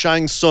corner like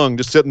Shang Tsung,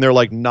 just sitting there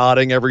like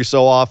nodding every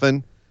so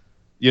often.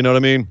 You know what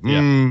I mean?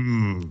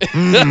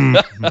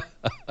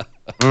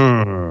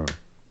 Yeah.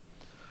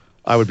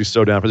 I would be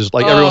so down for this.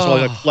 Like every once in a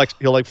while,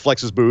 he'll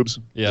flex his boobs.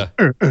 Yeah.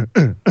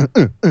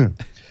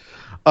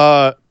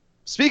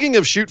 Speaking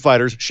of shoot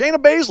fighters, Shayna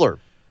Baszler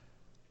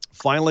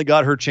finally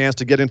got her chance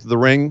to get into the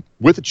ring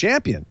with a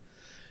champion.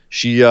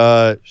 She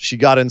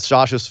got in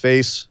Sasha's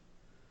face.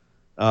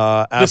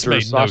 After this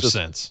made Sasha's, no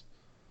sense.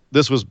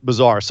 This was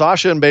bizarre.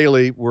 Sasha and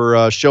Bayley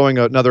were showing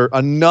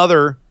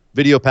another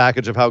video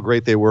package of how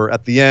great they were.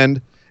 At the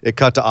end, it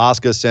cut to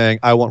Asuka saying,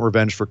 "I want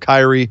revenge for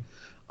Kairi."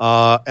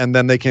 And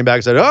then they came back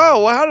and said,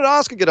 "Oh, well, how did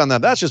Asuka get on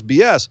that? That's just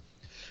BS."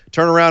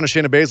 Turn around and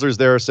Shayna Baszler's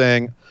there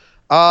saying,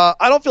 "I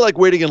don't feel like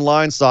waiting in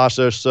line,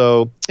 Sasha,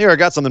 so here, I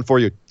got something for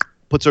you."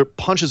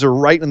 Punches her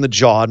right in the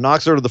jaw,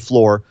 knocks her to the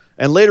floor.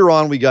 And later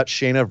on, we got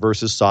Shayna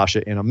versus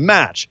Sasha in a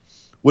match,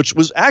 which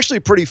was actually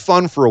pretty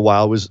fun for a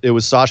while. It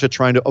was Sasha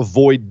trying to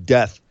avoid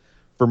death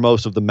for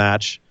most of the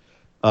match.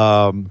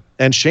 And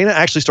Shayna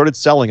actually started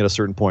selling at a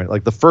certain point.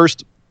 Like the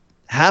first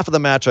half of the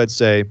match, I'd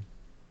say,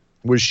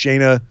 was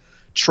Shayna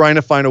trying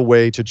to find a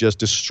way to just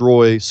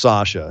destroy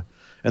Sasha.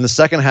 And the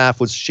second half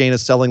was Shayna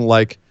selling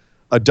like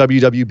a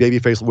WWE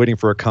babyface waiting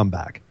for a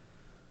comeback,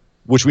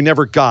 which we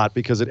never got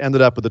because it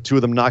ended up with the two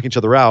of them knocking each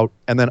other out.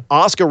 And then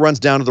Asuka runs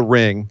down to the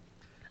ring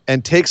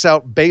and takes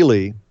out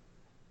Bayley,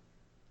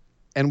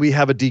 and we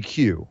have a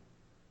DQ.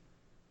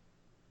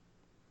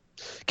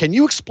 Can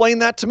you explain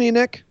that to me,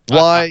 Nick?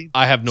 Why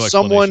I have no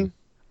someone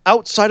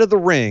outside of the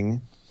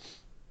ring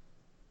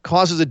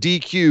causes a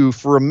DQ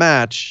for a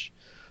match?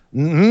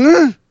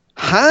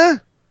 Huh?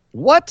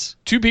 What?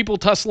 2 people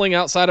tussling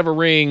outside of a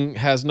ring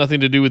has nothing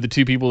to do with the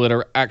 2 people that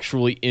are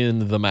actually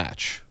in the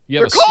match.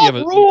 They're called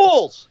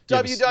rules,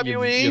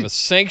 WWE. You have a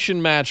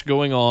sanctioned match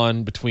going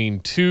on between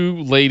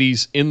 2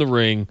 ladies in the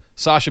ring,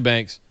 Sasha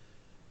Banks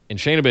and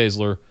Shayna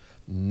Baszler.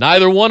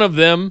 Neither one of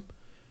them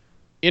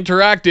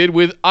interacted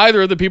with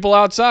either of the people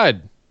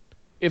outside.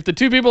 If the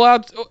 2 people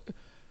out...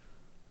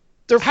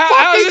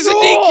 how is this a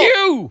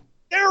DQ?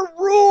 They're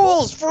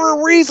rules for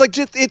a reason. Like,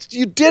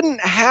 you didn't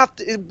have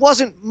to. It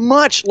wasn't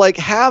much. Like,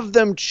 have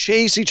them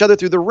chase each other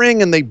through the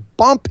ring and they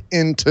bump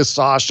into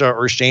Sasha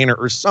or Shayna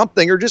or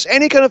something, or just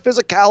any kind of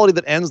physicality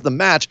that ends the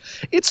match.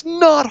 It's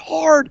not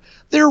hard.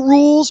 They're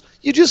rules.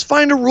 You just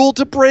find a rule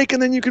to break,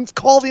 and then you can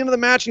call the end of the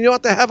match, and you don't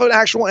have to have an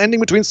actual ending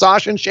between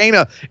Sasha and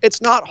Shayna.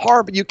 It's not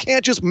hard, but you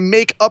can't just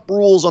make up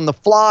rules on the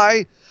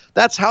fly.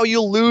 That's how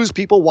you lose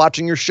people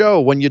watching your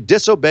show, when you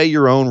disobey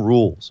your own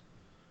rules.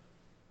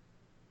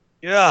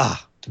 Yeah,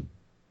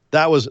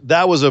 that was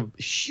a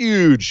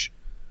huge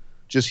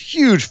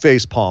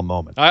facepalm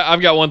moment.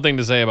 I've got one thing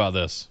to say about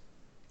this.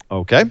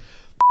 Okay.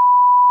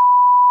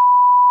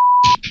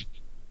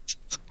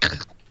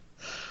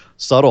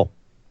 Subtle.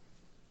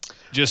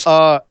 Just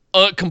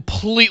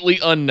completely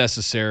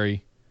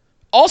unnecessary,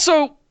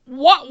 Also,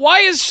 why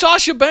is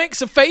Sasha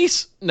Banks a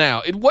face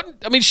now? It wasn't.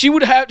 I mean, she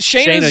would have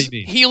Shayna's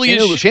heel.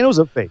 Shayna was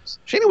a face.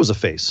 Shayna was a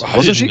face,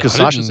 wasn't she? Because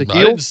Sasha's a heel.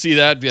 I didn't see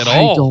that at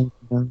all. I don't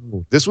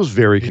know. This was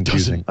very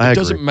confusing. It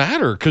doesn't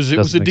matter because it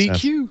was a DQ.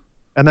 Sense.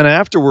 And then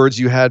afterwards,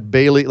 you had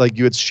Bayley, like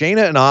you had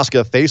Shayna and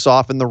Asuka face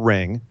off in the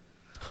ring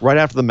right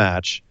after the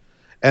match,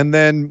 and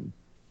then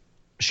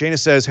Shayna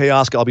says, "Hey,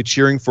 Asuka, I'll be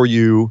cheering for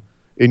you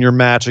in your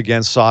match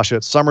against Sasha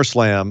at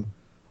SummerSlam.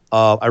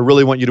 I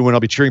really want you to win.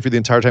 I'll be cheering for you the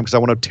entire time because I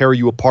want to tear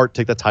you apart,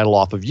 take that title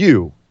off of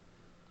you."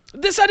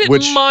 This I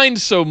didn't mind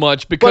so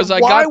much because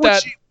I got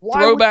that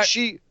throwback.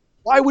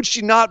 Why would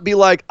she not be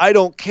like, I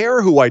don't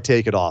care who I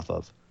take it off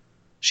of?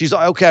 She's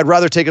like, okay, I'd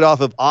rather take it off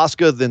of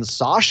Asuka than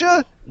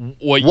Sasha?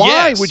 Well,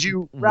 why would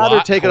you rather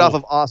take it off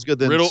of Asuka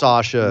than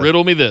Sasha?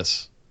 Riddle me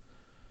this.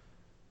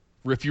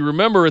 If you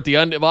remember, at the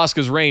end of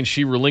Asuka's reign,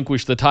 she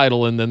relinquished the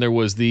title, and then there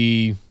was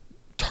the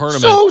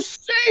tournament. So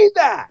say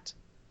that.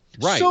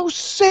 Right. So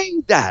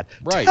say that.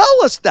 Right.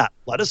 Tell us that.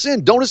 Let us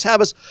in. Don't just have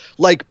us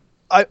like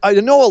I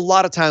know a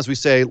lot of times we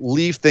say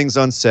leave things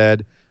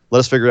unsaid. Let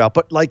us figure it out.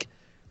 But like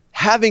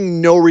having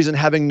no reason,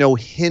 having no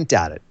hint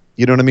at it.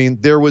 You know what I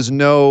mean? There was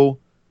no.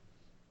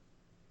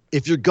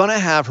 If you're gonna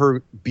have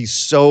her be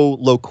so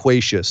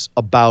loquacious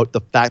about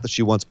the fact that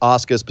she wants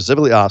Asuka,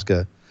 specifically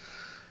Asuka,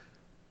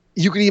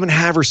 you could even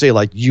have her say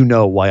like, "You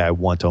know why I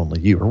want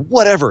only you," or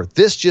whatever.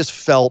 This just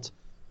felt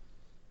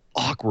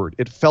awkward.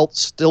 It felt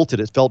stilted.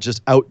 It felt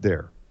just out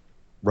there,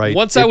 right?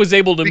 Once I was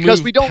able to move,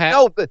 because we don't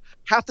know, but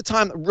half the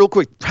time, real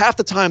quick, half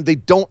the time they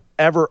don't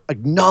ever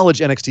acknowledge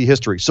NXT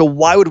history. So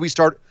why would we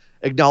start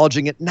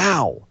acknowledging it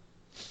now?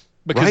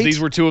 Because these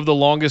were two of the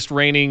longest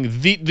reigning,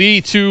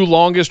 the two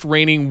longest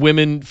reigning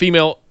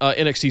female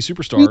NXT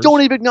superstars. We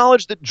don't even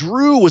acknowledge that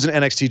Drew was an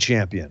NXT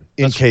champion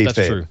in kayfabe.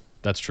 That's true.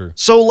 That's true.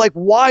 So like,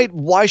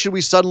 why should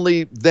we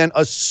suddenly then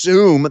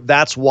assume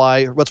that's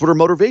what her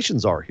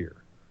motivations are here?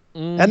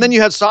 And then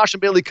you had Sasha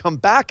and Bayley come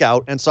back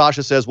out, and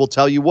Sasha says, "Well,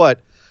 tell you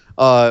what,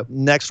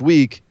 next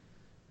week,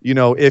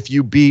 if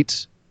you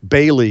beat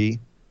Bayley,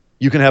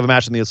 you can have a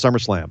match in the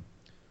SummerSlam."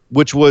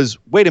 Which was,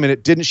 wait a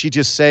minute, didn't she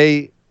just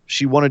say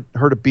she wanted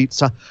her to beat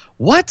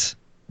what?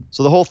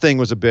 So the whole thing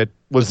was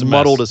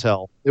muddled as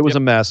hell. It was a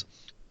mess.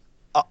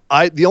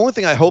 The only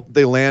thing I hope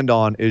they land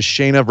on is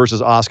Shayna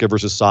versus Asuka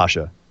versus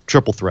Sasha.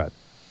 Triple threat.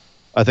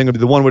 I think it would be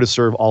the one way to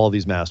serve all of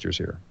these masters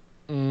here.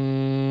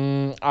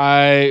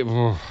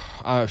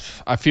 I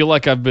feel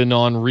like I've been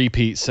on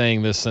repeat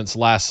saying this since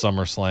last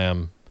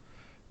SummerSlam.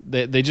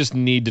 They just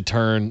need to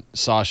turn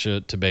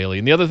Sasha to Bayley.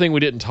 And the other thing we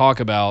didn't talk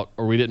about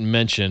or we didn't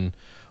mention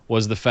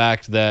was the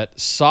fact that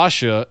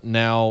Sasha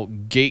now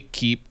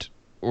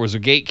was a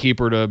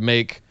gatekeeper to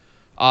make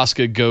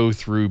Asuka go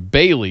through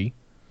Bayley.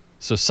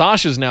 So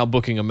Sasha's now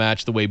booking a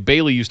match the way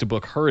Bayley used to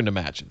book her into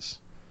matches.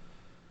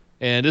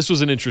 And this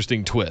was an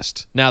interesting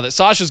twist. Now that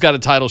Sasha's got a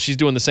title, she's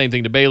doing the same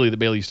thing to Bayley that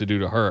Bayley used to do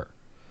to her.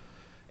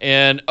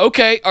 And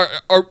okay,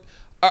 are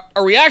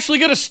we actually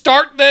going to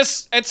start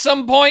this at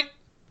some point?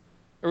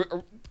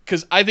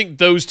 Because I think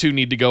those two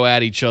need to go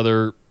at each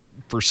other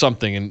for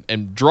something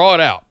and draw it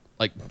out.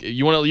 Like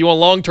you want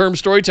long-term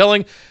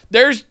storytelling?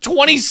 There's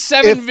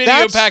 27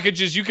 video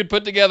packages you could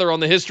put together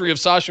on the history of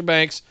Sasha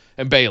Banks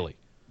and Bayley.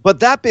 But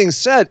that being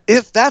said,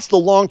 if that's the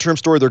long-term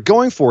story they're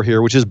going for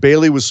here, which is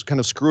Bayley was kind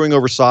of screwing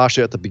over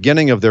Sasha at the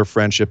beginning of their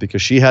friendship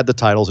because she had the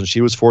titles and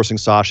she was forcing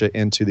Sasha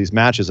into these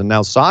matches, and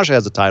now Sasha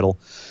has the title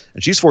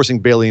and she's forcing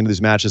Bayley into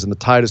these matches and the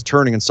tide is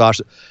turning and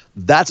Sasha,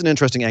 that's an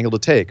interesting angle to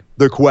take.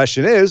 The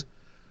question is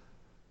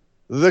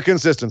the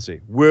consistency.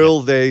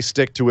 Will they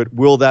stick to it?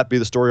 Will that be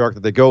the story arc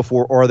that they go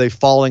for, or are they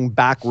falling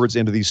backwards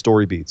into these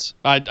story beats?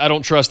 I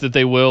don't trust that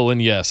they will,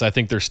 and yes, I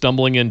think they're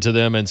stumbling into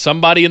them, and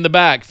somebody in the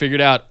back figured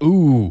out,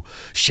 ooh,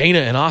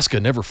 Shayna and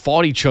Asuka never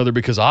fought each other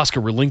because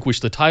Asuka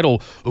relinquished the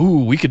title.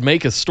 Ooh, we could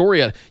make a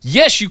story out of it.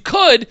 Yes, you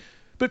could,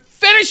 but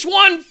finish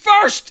one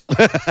first.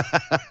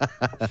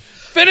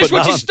 Finish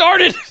what you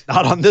started.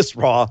 Not on this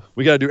Raw.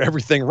 We got to do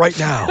everything right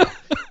now.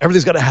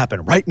 Everything's got to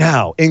happen right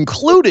now,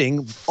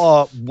 including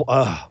what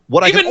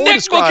I can only Nick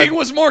describe. booking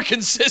was more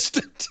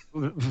consistent.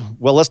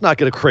 Well, let's not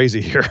get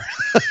crazy here.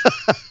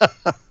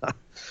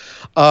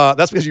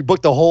 That's because you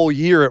booked the whole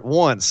year at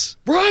once.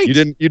 Right. You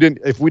didn't.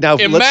 If we now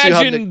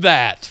imagine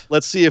that.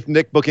 Let's see if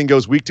Nick booking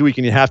goes week to week,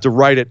 and you have to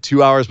write it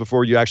 2 hours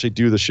before you actually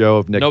do the show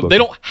of Nick. No, booking. they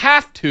don't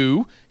have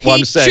to. Well,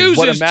 I'm saying,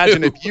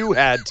 imagine to. if you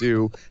had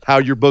to, how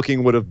your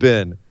booking would have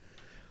been.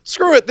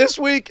 Screw it. This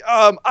week,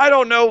 I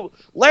don't know.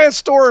 Lance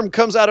Storm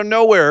comes out of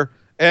nowhere,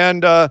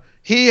 and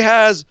he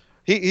says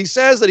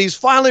that he's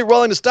finally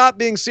willing to stop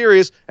being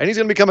serious, and he's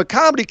going to become a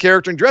comedy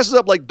character and dresses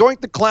up like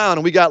Doink the Clown.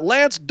 And we got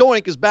Lance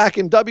Doink is back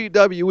in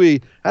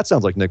WWE. That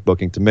sounds like Nick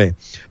booking to me.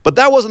 But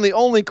that wasn't the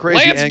only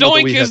crazy Lance angle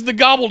Doink is the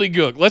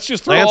gobbledygook. Let's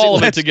just throw all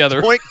of it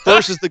together. Doink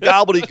versus the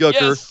gobbledygooker.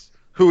 Yes.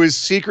 Who is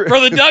secret for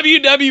the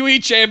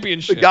WWE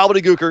Championship? The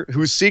gobbledygooker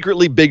who's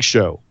secretly Big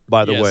Show.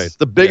 by the Yes. way. It's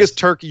the biggest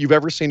Yes. turkey you've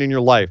ever seen in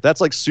your life. That's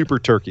like super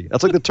turkey.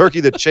 That's like the turkey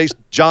that chased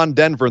John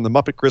Denver in the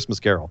Muppet Christmas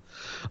Carol,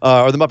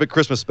 or the Muppet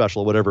Christmas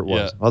Special, whatever it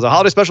was. Yeah. Was it a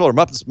holiday special or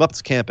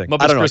Muppets Camping?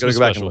 Muppets I don't know. Christmas I gotta go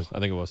back and special, look. I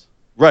think it was.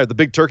 Right, the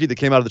big turkey that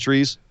came out of the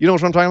trees. You know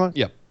what I'm talking about?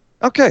 Yeah.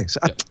 Okay. So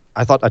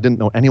I thought I didn't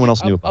know anyone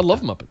else knew. I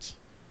love Muppets.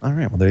 All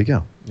right, well, there you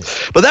go. Yeah.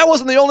 But that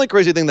wasn't the only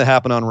crazy thing that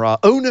happened on Raw.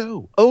 Oh,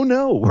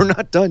 no, we're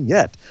not done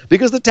yet.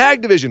 Because the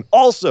tag division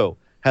also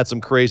had some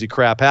crazy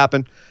crap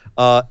happen.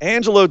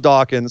 Angelo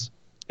Dawkins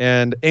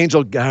and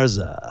Angel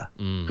Garza,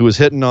 who was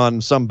hitting on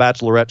some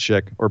bachelorette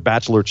chick or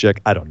bachelor chick.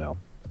 I don't know.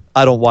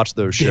 I don't watch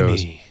those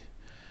shows. Demi,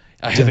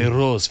 I have a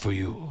rose for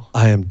you.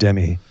 I am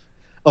Demi.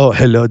 Oh,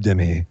 hello,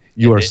 Demi.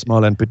 You are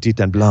small and petite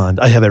and blonde.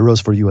 I have a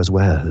rose for you as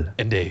well.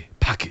 And a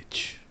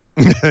package.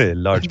 A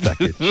large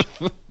package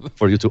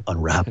for you to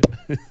unwrap.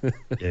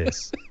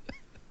 Yes.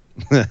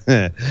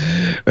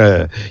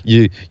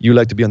 You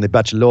like to be on The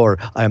Bachelor.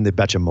 I am the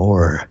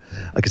Bachelor.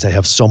 Because I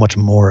have so much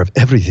more of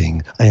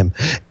everything. I am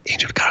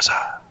Angel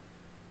Garza.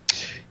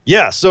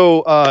 Yeah,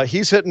 so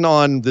he's hitting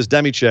on this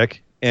Demi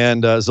chick,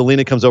 and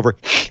Zelina comes over,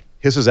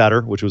 hisses at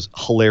her, which was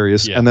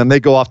hilarious. Yeah. And then they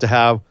go off to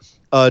have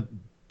a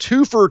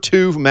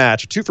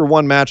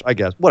 2-for-1 match, I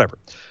guess, whatever.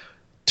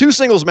 2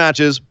 singles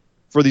matches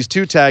for these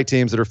 2 tag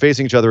teams that are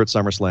facing each other at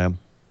SummerSlam.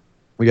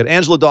 We got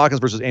Angelo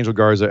Dawkins versus Angel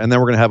Garza, and then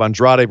we're going to have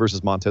Andrade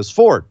versus Montez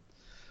Ford.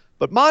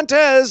 But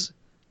Montez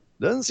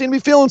doesn't seem to be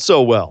feeling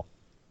so well.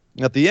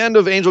 At the end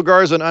of Angel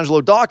Garza and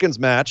Angelo Dawkins'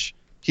 match,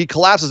 he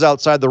collapses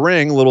outside the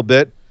ring a little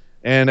bit,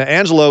 and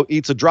Angelo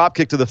eats a drop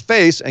kick to the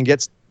face and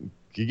gets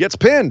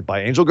pinned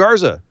by Angel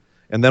Garza.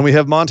 And then we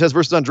have Montez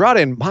versus Andrade,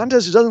 and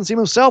Montez doesn't seem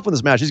himself in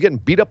this match. He's getting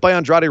beat up by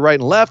Andrade right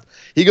and left.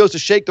 He goes to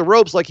shake the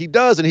ropes like he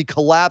does, and he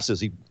collapses.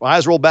 He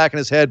eyes roll back in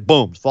his head,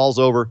 boom, falls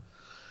over.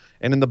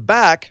 And in the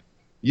back,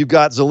 you've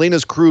got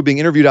Zelina's crew being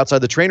interviewed outside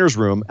the trainer's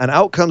room, and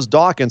out comes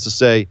Dawkins to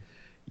say,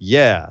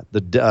 yeah,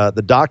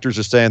 the doctors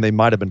are saying they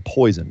might have been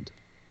poisoned.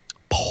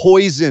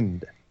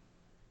 Poisoned.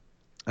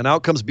 And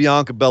out comes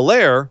Bianca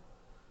Belair,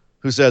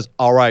 who says,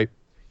 all right,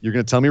 you're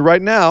going to tell me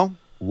right now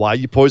why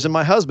you poisoned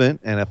my husband,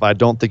 and if I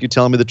don't think you're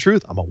telling me the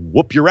truth, I'm going to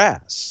whoop your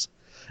ass.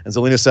 And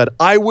Zelina said,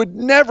 I would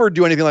never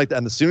do anything like that.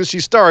 And as soon as she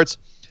starts,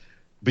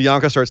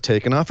 Bianca starts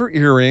taking off her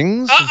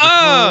earrings.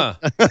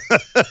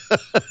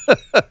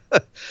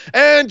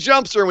 And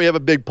jumps her, and we have a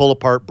big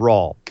pull-apart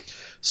brawl.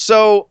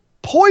 So,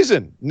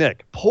 poison,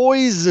 Nick.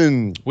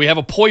 Poison. We have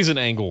a poison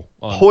angle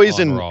on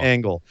Raw.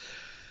 Angle.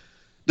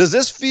 Does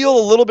this feel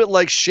a little bit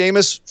like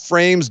Sheamus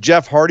frames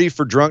Jeff Hardy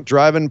for drunk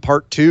driving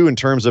part 2 in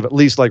terms of at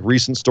least like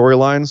recent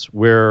storylines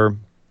where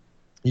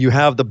you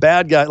have the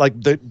bad guy, like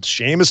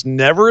Sheamus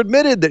never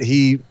admitted that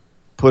he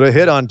put a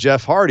hit on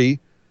Jeff Hardy.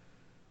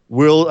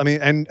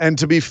 And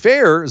to be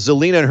fair,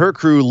 Zelina and her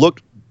crew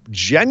looked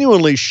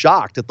genuinely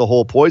shocked at the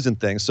whole poison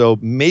thing. So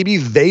maybe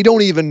they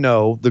don't even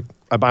know,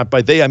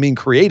 by they I mean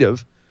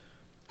creative,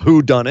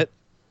 who done it.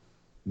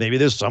 Maybe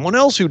there's someone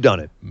else who done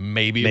it.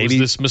 Maybe it was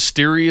this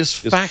mysterious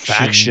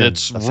faction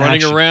that's running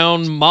faction.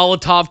 around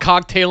Molotov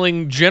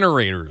cocktailing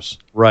generators.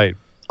 Right.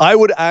 I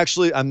would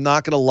actually, I'm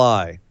not going to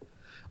lie,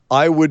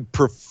 I would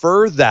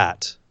prefer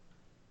that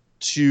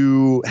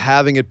to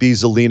having it be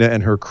Zelina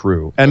and her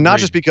crew. And not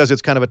just because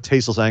it's kind of a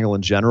tasteless angle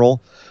in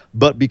general,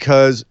 but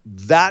because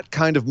that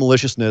kind of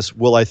maliciousness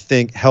will, I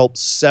think, help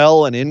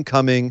sell an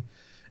incoming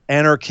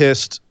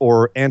anarchist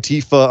or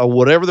Antifa or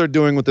whatever they're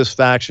doing with this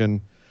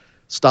faction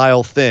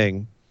style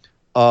thing,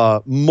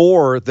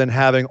 more than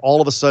having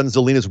all of a sudden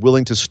Zelina's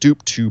willing to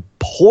stoop to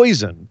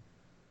poison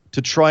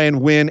to try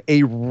and win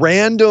a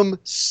random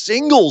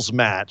singles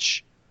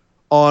match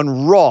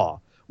on Raw.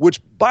 Which,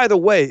 by the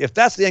way, if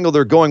that's the angle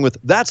they're going with,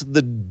 that's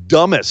the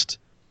dumbest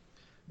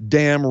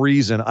damn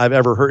reason I've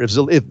ever heard.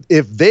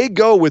 If they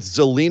go with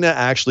Zelina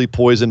actually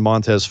poisoned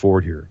Montez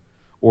Ford here,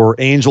 or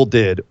Angel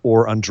did,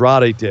 or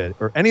Andrade did,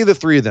 or any of the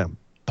 3 of them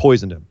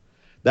poisoned him,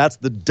 that's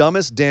the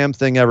dumbest damn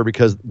thing ever,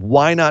 because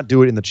why not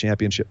do it in the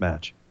championship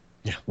match?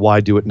 Yeah. Why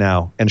do it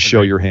now and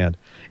show your hand?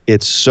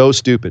 It's so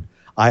stupid.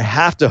 I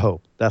have to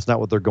hope that's not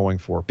what they're going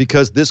for,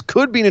 because this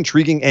could be an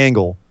intriguing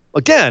angle.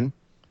 Again,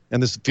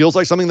 and this feels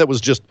like something that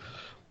was just,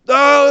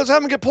 let's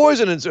have him get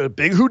poisoned. It's a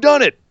big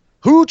whodunit.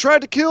 Who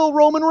tried to kill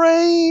Roman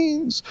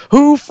Reigns?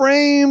 Who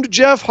framed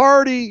Jeff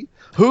Hardy?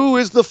 Who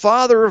is the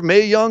father of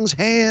Mae Young's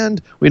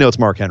hand? We know it's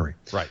Mark Henry.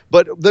 Right.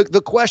 But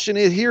the question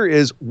here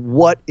is,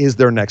 what is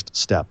their next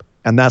step?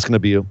 And that's going to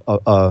be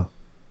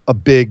a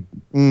big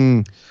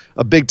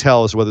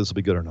tell as to whether this will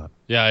be good or not.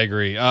 Yeah, I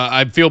agree.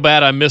 I feel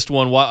bad I missed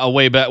one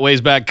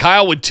ways back.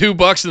 Kyle with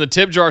 $2 in the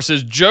tip jar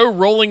says, Joe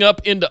rolling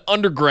up into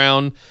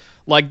Underground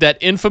like that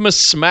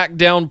infamous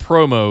SmackDown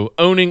promo,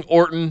 owning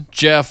Orton,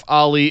 Jeff,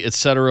 Ali,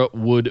 etc.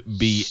 would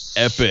be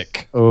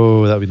epic.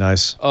 Oh, that'd be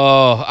nice.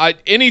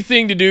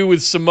 Anything to do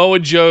with Samoa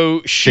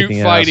Joe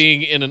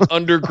fighting in an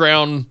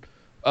underground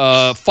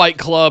fight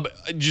club,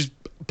 just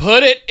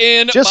put it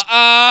in my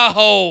eye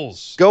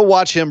holes. Go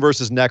watch him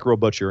versus Necro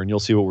Butcher, and you'll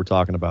see what we're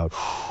talking about.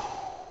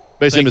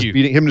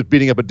 Basically, him just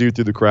beating up a dude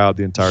through the crowd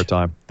the entire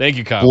time. Thank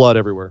you, Kyle. Blood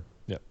everywhere.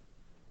 Yep.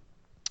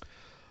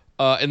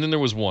 And then there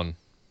was one.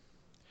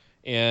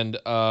 And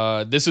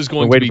this is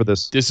going waiting for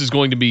this. This is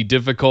going to be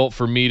difficult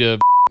for me to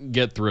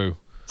get through.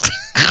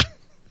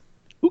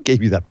 Who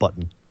gave you that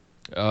button?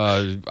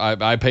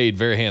 I paid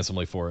very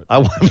handsomely for it. I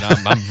want-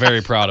 And I'm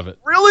very proud of it.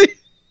 Really?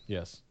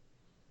 Yes.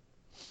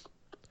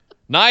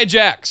 Nia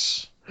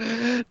Jax.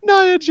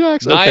 Nia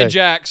Jax. Okay. Nia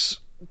Jax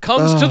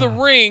comes to the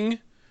ring.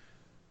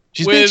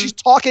 She's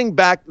talking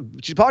back.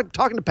 She's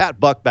talking to Pat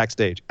Buck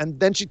backstage, and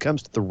then she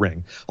comes to the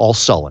ring, all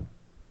sullen,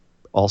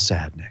 all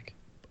sad. Nick,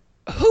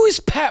 Who is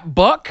Pat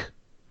Buck?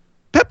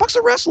 Pat Buck's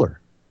a wrestler.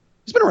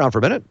 He's been around for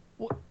a minute.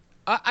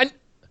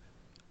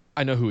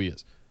 I know who he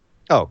is.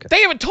 Oh, okay.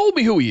 They haven't told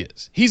me who he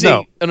is. He's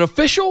No. an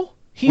official.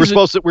 We're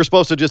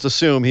supposed to just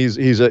assume he's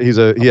a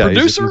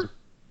producer.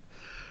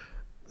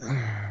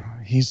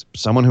 He's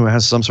someone who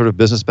has some sort of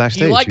business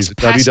backstage. He likes He's a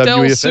pastel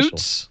WWE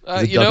suits.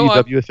 official. He's a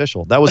WWE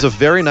official. That was a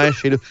very nice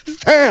shade of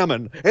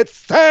salmon. It's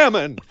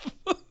salmon.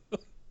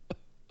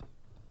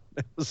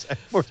 It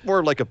was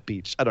more like a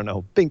peach. I don't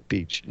know, pink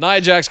peach.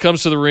 Nia Jax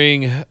comes to the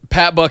ring.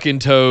 Pat Buck in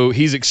tow.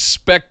 He's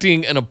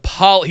expecting an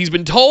apology. He's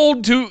been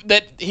told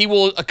that he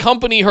will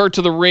accompany her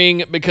to the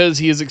ring because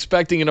he is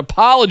expecting an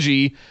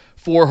apology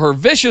for her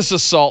vicious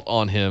assault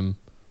on him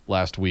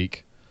last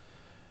week.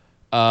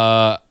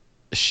 That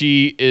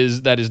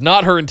is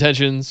not her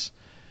intentions.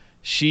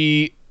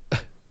 She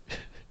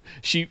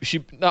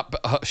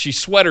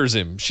sweaters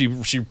him.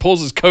 She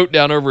pulls his coat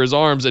down over his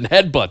arms and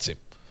headbutts him.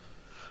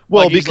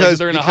 Well, because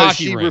they're in a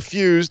hockey she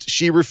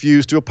rink.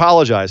 refused to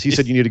apologize. He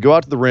said, you need to go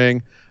out to the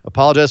ring,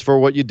 apologize for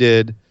what you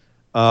did.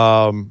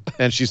 And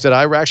she said,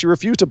 I actually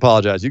refuse to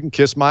apologize. You can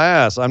kiss my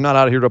ass. I'm not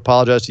out here to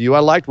apologize to you. I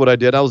liked what I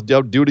did. I'll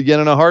do it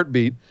again in a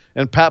heartbeat.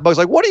 And Pat Buck's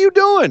like, what are you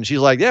doing? She's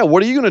like, yeah,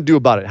 what are you going to do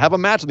about it? Have a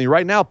match with me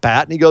right now,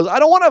 Pat. And he goes, I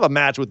don't want to have a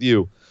match with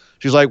you.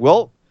 She's like,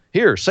 well,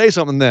 here, say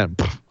something then.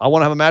 I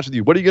want to have a match with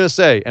you. What are you going to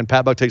say? And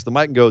Pat Buck takes the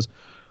mic and goes,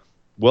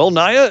 well,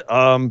 Nia,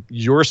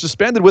 you're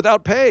suspended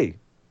without pay.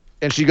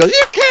 And she goes,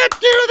 you can't do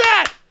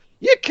that.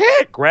 You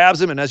can't. Grabs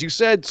him and, as you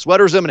said,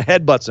 sweaters him and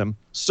headbutts him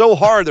so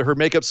hard that her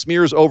makeup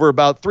smears over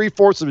about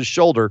 3/4 of his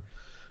shoulder.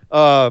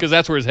 Because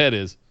that's where his head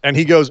is. And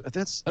he goes,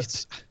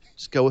 just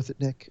go with it,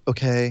 Nick.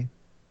 Okay.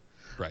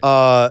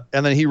 Right.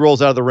 And then he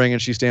rolls out of the ring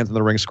and she stands in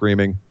the ring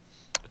screaming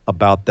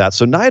about that.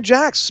 So Nia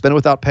Jax suspended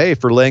without pay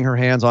for laying her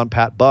hands on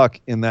Pat Buck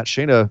in that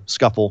Shayna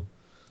scuffle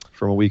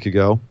from a week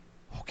ago.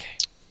 Okay.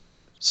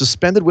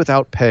 Suspended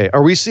without pay.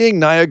 Are we seeing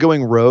Nia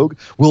going rogue?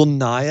 Will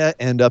Nia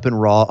end up in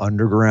Raw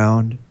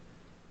Underground?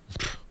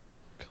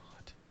 God.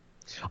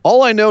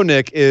 All I know,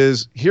 Nick,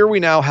 is here we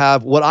now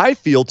have what I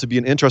feel to be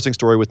an interesting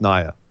story with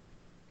Nia.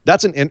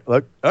 That's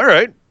all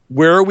right.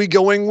 Where are we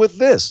going with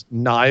this?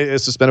 Nia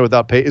is suspended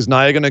without pay. Is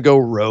Nia going to go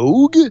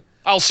rogue?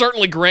 I'll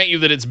certainly grant you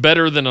that it's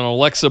better than an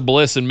Alexa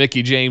Bliss and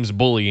Mickie James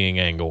bullying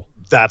angle.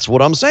 That's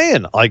what I'm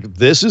saying. Like,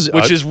 this is...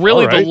 Which is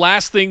really right. the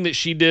last thing that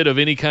she did of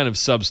any kind of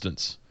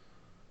substance.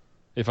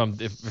 If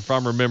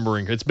I'm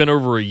remembering. It's been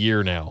over a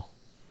year now.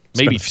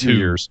 Maybe 2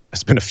 years.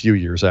 It's been a few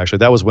years, actually.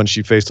 That was when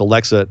she faced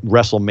Alexa at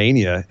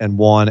WrestleMania and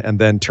won, and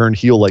then turned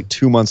heel like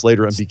 2 months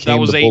later and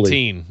became the bully. That was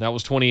 18. That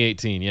was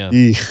 2018, yeah.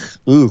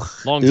 Ooh.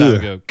 Long time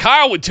ago.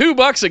 Kyle with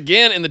 $2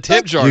 again in the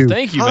tip jar.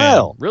 Thank you,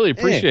 Kyle. man. Really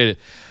appreciate it.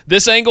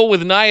 This angle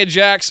with Nia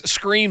Jax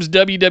screams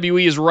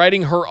WWE is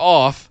writing her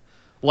off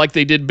like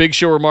they did Big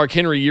Show or Mark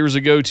Henry years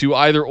ago to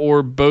either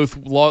or both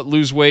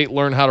lose weight,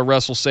 learn how to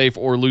wrestle safe,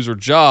 or lose her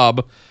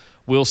job.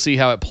 We'll see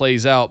how it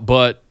plays out,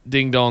 but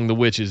ding dong, the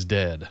witch is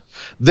dead.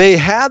 They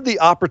had the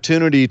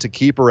opportunity to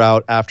keep her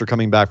out after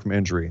coming back from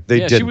injury.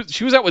 They didn't.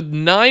 She was out with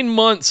 9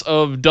 months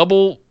of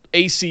double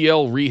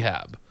ACL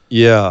rehab.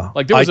 Yeah.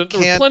 Like there was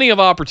plenty of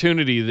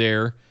opportunity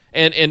there.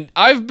 And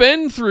I've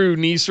been through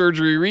knee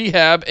surgery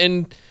rehab,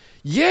 and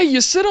yeah, you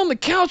sit on the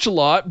couch a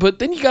lot, but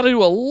then you got to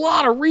do a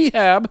lot of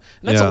rehab,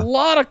 and that's a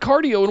lot of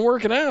cardio and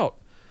working out.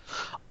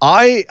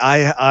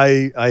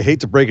 I hate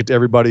to break it to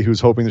everybody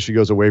who's hoping that she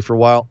goes away for a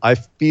while. I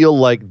feel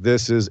like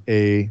this is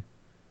an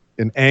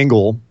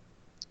angle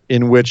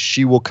in which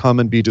she will come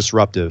and be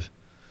disruptive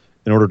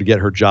in order to get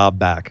her job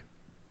back.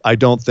 I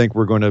don't think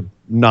we're going to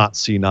not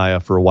see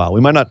Nia for a while.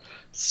 We might not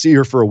see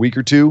her for a week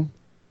or two,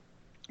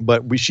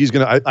 but she's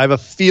going to. I have a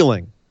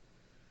feeling,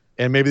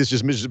 and maybe this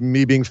is just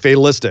me being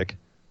fatalistic.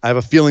 I have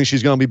a feeling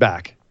she's going to be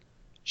back.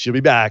 She'll be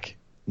back.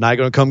 Nia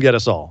going to come get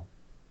us all.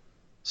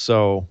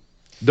 So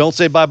don't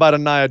say bye-bye to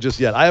Nia just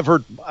yet. I've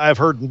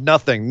heard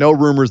nothing, no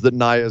rumors that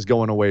Nia is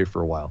going away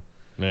for a while.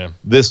 Yeah.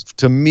 This,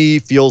 to me,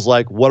 feels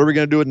like, what are we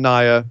going to do with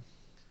Nia?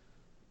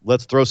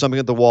 Let's throw something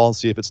at the wall and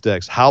see if it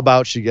sticks. How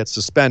about she gets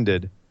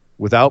suspended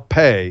without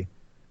pay,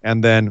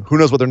 and then who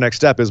knows what their next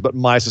step is, but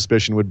my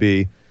suspicion would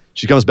be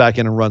she comes back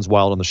in and runs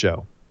wild on the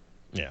show.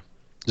 Yeah.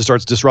 Just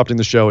starts disrupting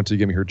the show until you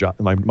give me her job,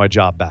 my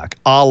job back.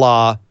 A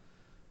la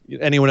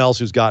anyone else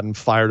who's gotten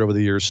fired over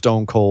the years,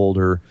 Stone Cold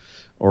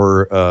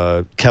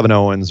or Kevin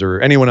Owens or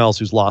anyone else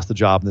who's lost the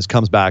job and this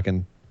comes back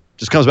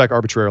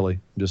arbitrarily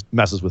and just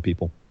messes with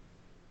people.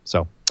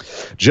 So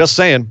just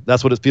saying,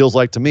 that's what it feels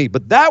like to me.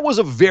 But that was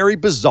a very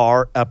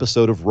bizarre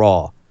episode of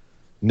Raw,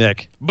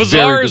 Nick.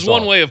 Bizarre is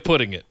one way of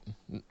putting it.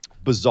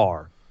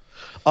 Bizarre.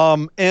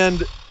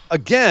 And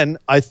again,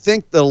 I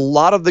think that a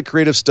lot of the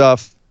creative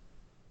stuff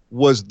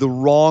was the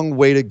wrong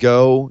way to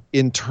go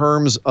in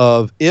terms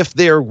of if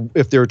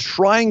they're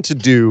trying to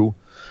do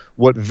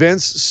what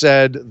Vince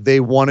said they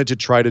wanted to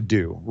try to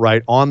do,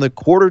 right? On the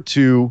quarter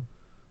two,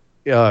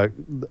 on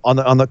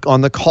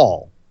the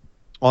call,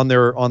 on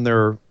their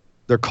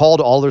call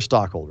to all their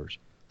stockholders,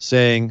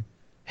 saying,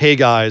 "Hey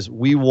guys,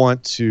 we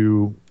want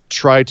to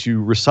try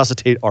to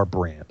resuscitate our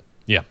brand."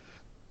 Yeah.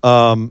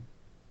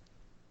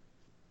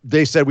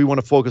 They said we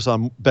want to focus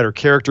on better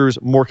characters,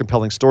 more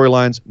compelling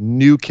storylines,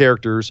 new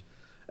characters,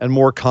 and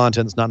more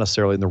content that's not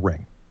necessarily in the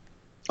ring.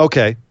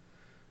 Okay.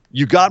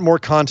 You got more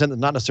content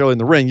that's not necessarily in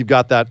the ring. You've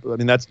got that. I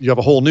mean, you have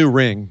a whole new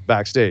ring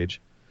backstage.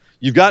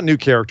 You've got new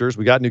characters.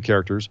 We got new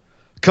characters.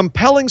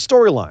 Compelling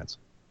storylines.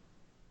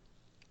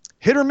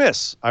 Hit or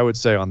miss, I would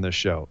say, on this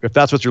show, if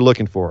that's what you're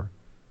looking for.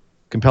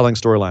 Compelling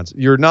storylines.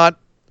 You're not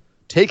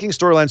taking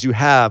storylines you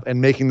have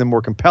and making them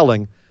more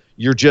compelling.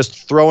 You're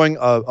just throwing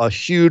a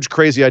huge,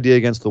 crazy idea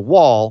against the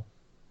wall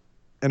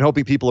and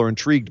hoping people are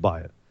intrigued by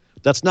it.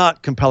 That's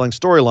not compelling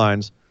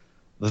storylines.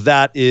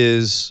 That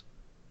is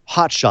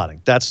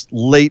hot-shotting. That's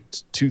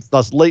late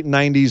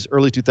 90s,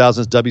 early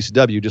 2000s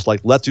WCW. Just like,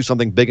 let's do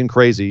something big and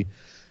crazy.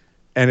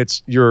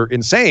 And you're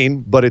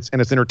insane, but it's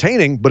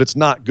entertaining, but it's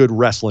not good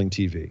wrestling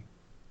TV.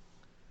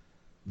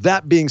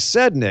 That being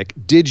said, Nick,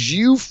 did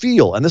you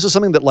feel, and this is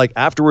something that like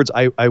afterwards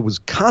I was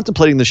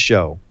contemplating the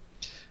show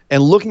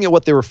and looking at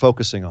what they were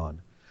focusing on,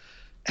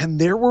 and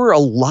there were a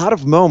lot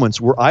of moments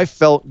where I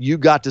felt you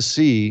got to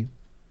see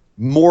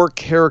more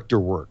character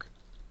work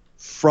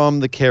from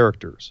the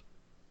characters.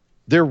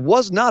 There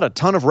was not a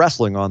ton of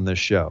wrestling on this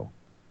show.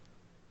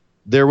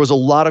 There was a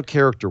lot of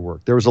character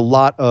work. There was a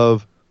lot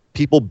of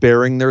people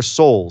bearing their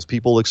souls,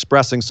 people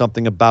expressing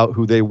something about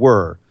who they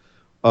were.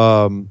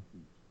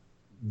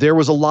 There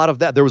was a lot of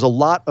that. There was a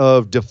lot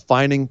of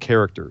defining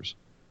characters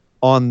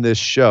on this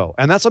show.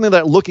 And that's something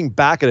that, looking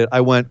back at it,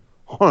 I went,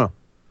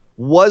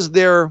 was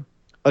there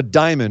a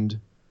diamond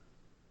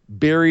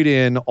buried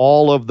in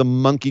all of the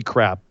monkey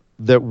crap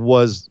that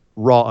was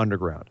Raw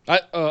Underground?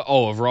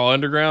 Of Raw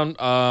Underground?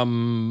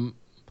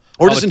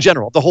 Or just in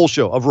general, the whole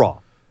show of Raw.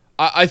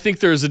 I think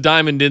there's a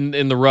diamond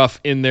in the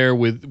rough in there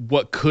with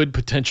what could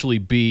potentially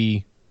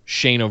be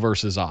Shayna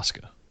versus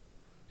Asuka.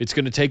 It's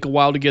going to take a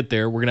while to get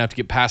there. We're going to have to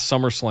get past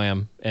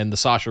SummerSlam and the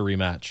Sasha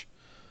rematch.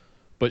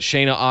 But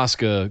Shayna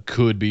Asuka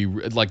could be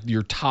like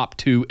your top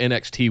two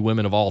NXT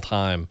women of all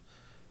time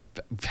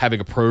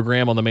having a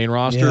program on the main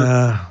roster.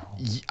 Yeah.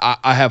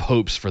 I have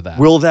hopes for that.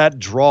 Will that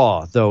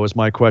draw, though, is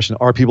my question.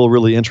 Are people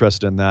really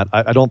interested in that?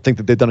 I don't think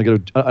that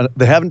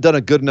they haven't done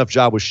a good enough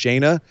job with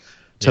Shayna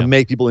to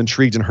make people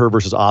intrigued in her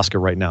versus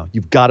Asuka right now.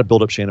 You've got to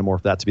build up Shayna more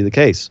for that to be the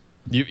case.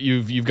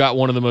 You've got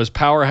one of the most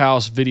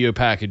powerhouse video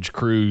package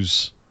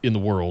crews in the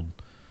world.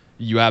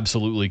 You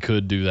absolutely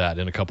could do that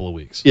in a couple of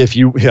weeks.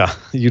 You'd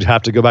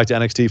have to go back to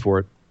NXT for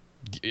it.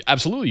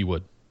 Absolutely, you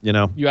would.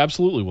 You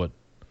absolutely would.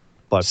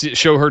 But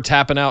show her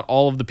tapping out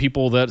all of the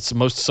people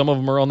some of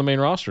them are on the main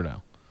roster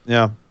now.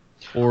 Yeah.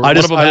 Or one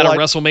of them had a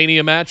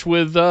WrestleMania match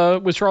with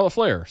Charlotte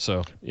Flair.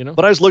 So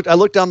But I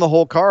looked down the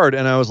whole card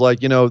and I was like,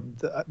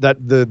 that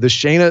the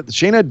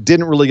Shayna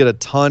didn't really get a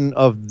ton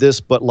of this,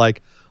 but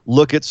like,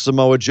 look at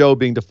Samoa Joe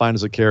being defined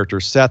as a character,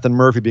 Seth and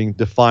Murphy being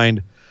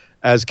defined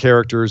as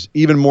characters,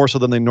 even more so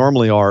than they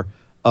normally are.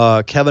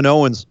 Kevin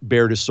Owens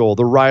bared his soul.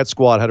 The Riot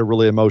Squad had a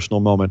really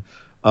emotional moment.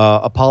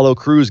 Apollo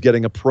Crews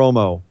getting a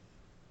promo,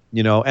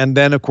 and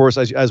then of course,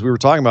 as we were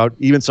talking about,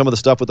 even some of the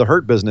stuff with the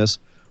Hurt Business,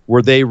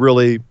 where they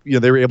really,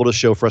 they were able to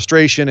show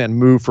frustration and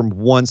move from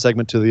one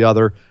segment to the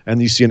other,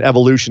 and you see an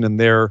evolution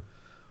in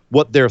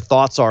what their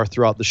thoughts are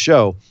throughout the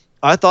show.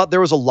 I thought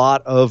there was a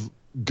lot of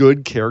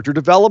good character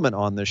development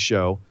on this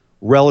show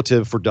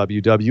relative for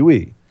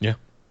WWE. Yeah.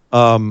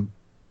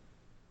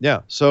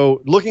 Yeah.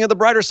 So looking at the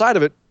brighter side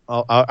of it,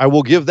 I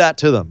will give that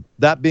to them.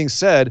 That being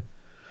said,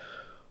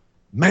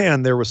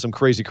 man, there was some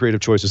crazy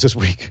creative choices this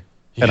week.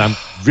 Yeah. And I'm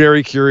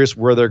very curious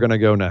where they're going to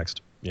go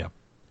next. Yeah.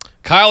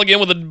 Kyle again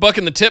with a buck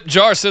in the tip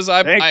jar says,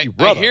 I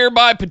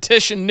hereby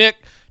petition Nick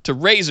to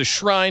raise a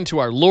shrine to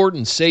our Lord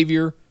and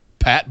Savior,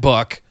 Pat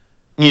Buck,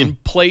 in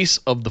place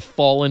of the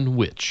fallen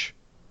witch.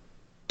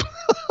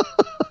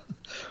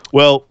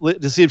 Well,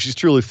 to see if she's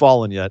truly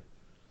fallen yet.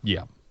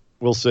 Yeah.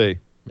 We'll see.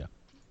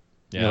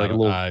 Yeah,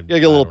 like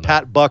get a little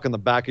Pat Buck on the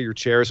back of your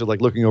chair, so like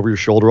looking over your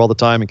shoulder all the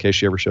time in case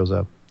she ever shows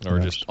up. Or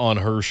just on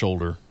her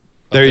shoulder.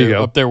 There you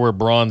go. Up there where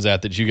Braun's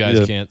at that you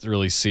guys can't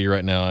really see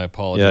right now. I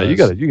apologize. Yeah, you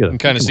got it. You can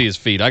kind of see his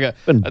feet.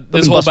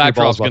 This whole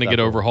backdrop's going to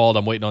get overhauled.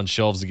 I'm waiting on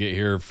shelves to get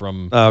here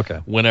from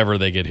whenever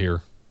they get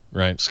here.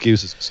 Right.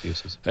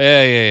 Excuses.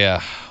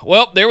 Yeah.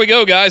 Well, there we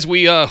go, guys.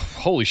 We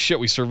holy shit,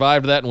 we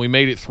survived that and we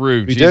made it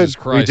through. Jesus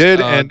Christ. We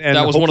did, and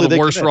that was one of the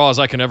worst Raws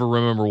I can ever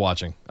remember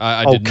watching.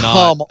 I did not.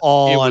 Come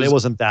on, it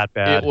wasn't that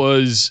bad. It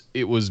was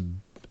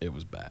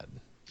bad.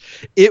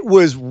 It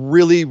was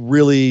really,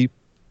 really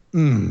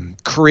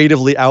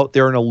creatively out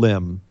there on a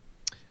limb,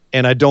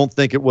 and I don't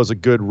think it was a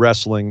good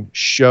wrestling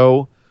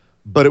show,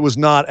 but it was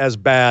not as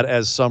bad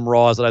as some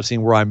Raws that I've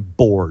seen where I'm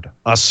bored.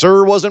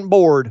 Sir wasn't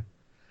bored.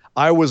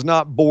 I was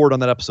not bored on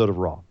that episode of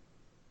Raw.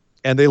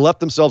 And they left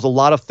themselves a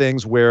lot of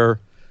things where,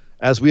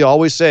 as we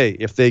always say,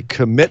 if they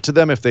commit to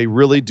them, if they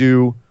really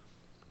do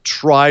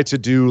try to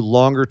do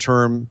longer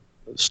term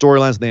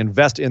storylines and they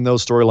invest in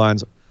those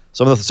storylines,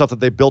 some of the stuff that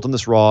they built in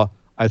this Raw,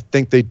 I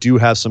think they do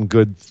have some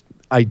good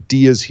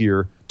ideas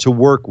here to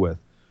work with.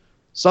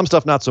 Some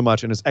stuff not so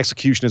much, and it's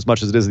execution as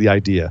much as it is the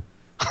idea.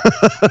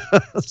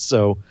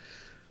 So,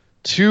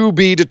 to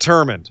be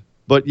determined.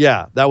 But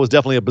yeah, that was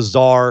definitely a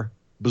bizarre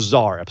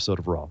episode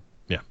of Raw.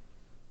 Yeah.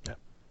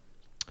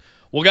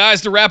 Well,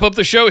 guys, to wrap up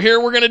the show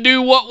here, we're going to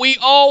do what we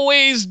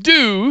always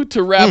do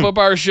to wrap up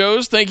our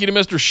shows. Thank you to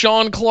Mr.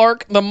 Sean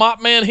Clark, the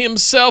Mop Man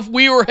himself.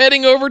 We were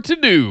heading over to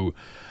do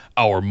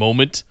our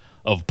moment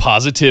of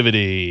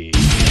positivity.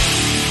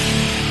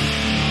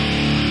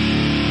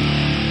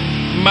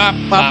 Mop,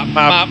 mop,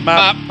 mop,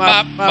 mop,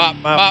 mop, mop,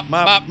 mop,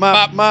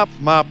 mop,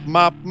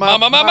 mop,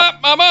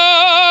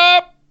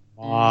 mop.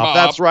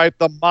 That's right,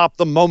 the mop,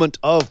 the moment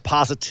of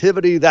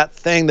positivity, that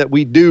thing that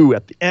we do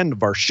at the end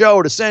of our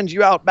show to send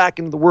you out back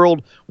into the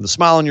world with a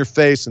smile on your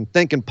face and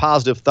thinking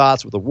positive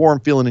thoughts with a warm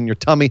feeling in your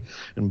tummy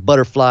and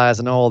butterflies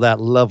and all that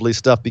lovely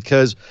stuff,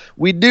 because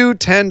we do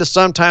tend to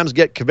sometimes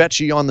get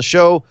kvetchy on the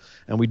show,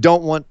 and we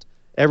don't want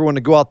everyone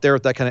to go out there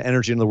with that kind of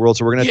energy in the world.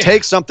 So we're going to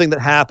take something that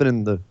happened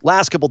in the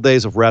last couple of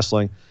days of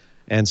wrestling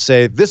and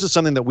say, this is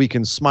something that we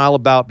can smile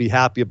about, be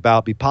happy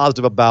about, be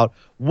positive about.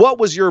 What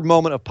was your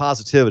moment of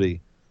positivity,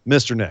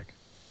 Mr. Nick?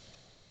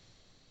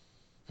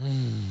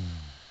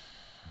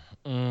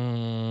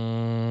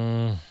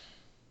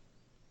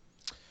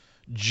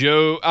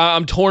 Joe,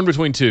 I'm torn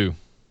between two.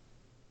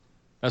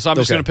 So I'm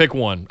just going to pick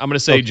one. I'm going to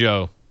say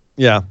Joe.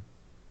 Yeah.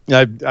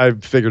 I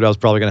figured I was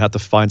probably going to have to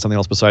find something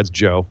else besides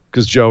Joe,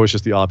 because Joe is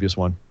just the obvious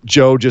one.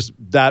 Joe just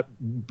that.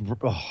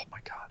 Oh my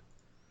God!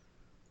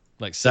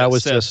 Like that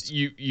was Seth, just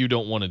you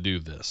don't want to do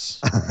this,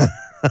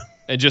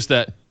 and just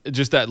that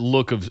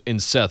look in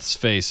Seth's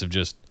face of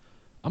just,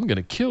 I'm going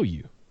to kill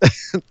you.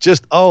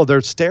 Just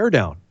their stare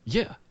down.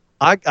 Yeah,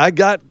 I'm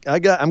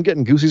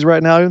getting goosies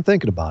right now even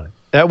thinking about it.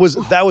 That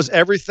was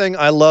everything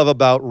I love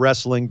about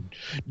wrestling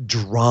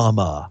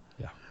drama.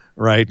 Yeah.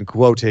 Right, in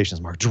quotations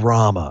mark,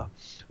 drama.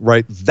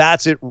 Right,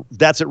 that's it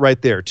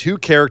right there. Two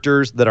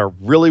characters that are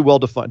really well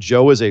defined.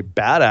 Joe is a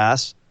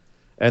badass,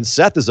 and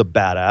Seth is a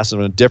badass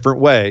in a different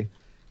way.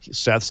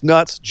 Seth's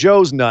nuts,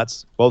 Joe's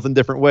nuts, both in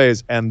different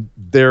ways, and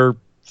they're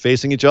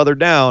facing each other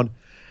down.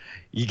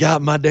 You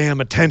got my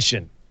damn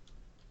attention.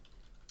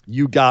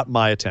 You got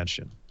my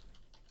attention.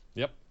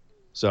 Yep.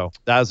 So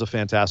that is a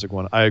fantastic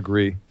one. I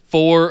agree.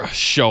 For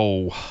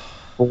sure.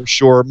 For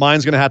sure.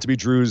 Mine's going to have to be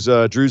Drew's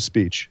Drew's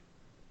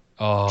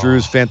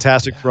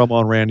fantastic promo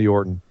on Randy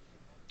Orton.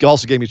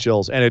 Also gave me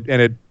chills,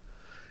 and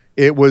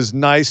it was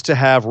nice to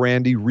have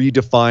Randy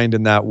redefined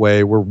in that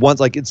way, where once,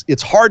 like,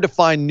 it's hard to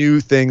find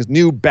new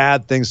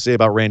bad things to say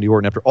about Randy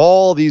Orton after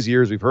all these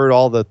years. We've heard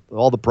all the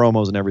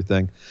promos and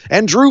everything,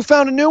 and Drew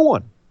found a new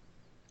one,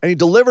 and he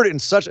delivered it in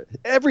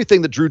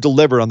everything that Drew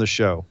delivered on the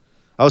show.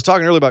 I was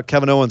talking earlier about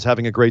Kevin Owens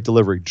having a great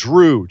delivery.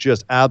 Drew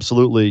just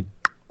absolutely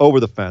over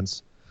the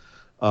fence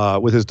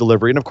with his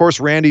delivery, and of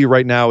course Randy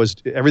right now is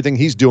everything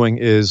he's doing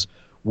is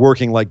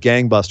working like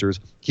gangbusters.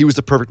 He was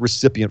the perfect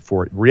recipient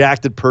for it.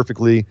 Reacted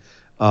perfectly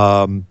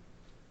in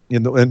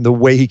the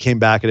way he came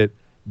back at it.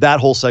 That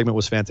whole segment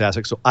was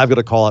fantastic. So I've got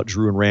to call out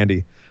Drew and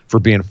Randy for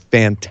being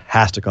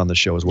fantastic on the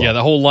show as well. Yeah,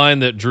 the whole line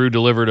that Drew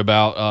delivered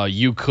about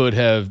you could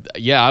have,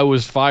 I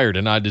was fired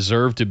and I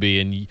deserved to be,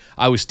 and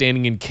I was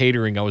standing in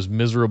catering, I was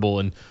miserable,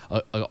 and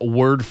a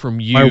word from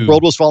you. My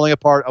world was falling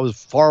apart. I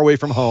was far away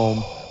from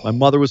home. My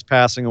mother was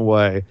passing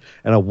away,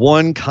 and a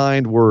one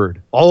kind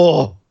word.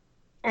 Oh.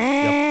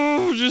 Yep.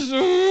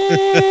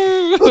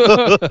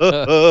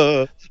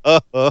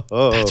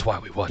 That's why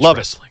we watch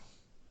wrestling.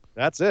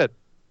 That's it,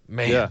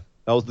 man. Yeah,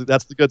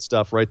 that's the good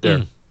stuff right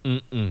there.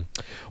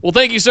 Well,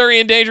 thank you, Surrey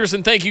and Dangerous,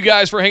 and thank you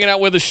guys for hanging out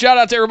with us. Shout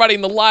out to everybody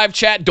in the live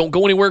chat. Don't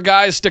go anywhere,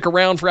 guys. Stick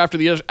around for after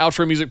the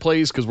outro music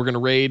plays, because we're gonna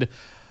raid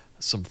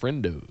some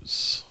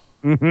friendos.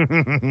 Hang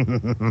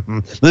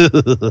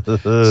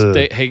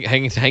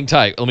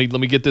tight. Let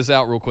me get this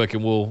out real quick,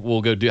 and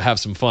we'll go have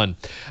some fun.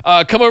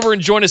 Come over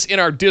and join us in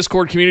our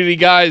Discord community,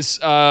 guys.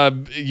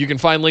 You can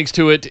find links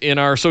to it in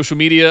our social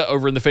media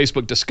over in the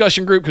Facebook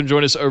discussion group. Can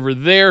join us over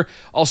there.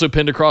 Also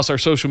pinned across our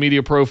social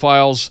media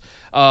profiles.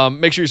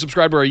 Make sure you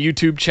subscribe to our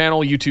YouTube channel,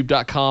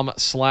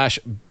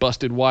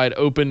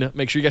 youtube.com/bustedwideopen.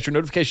 Make sure you got your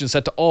notifications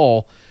set to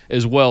all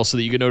as well, so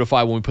that you get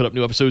notified when we put up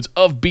new episodes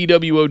of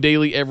BWO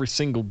Daily every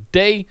single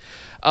day.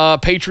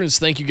 Patrons,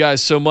 thank you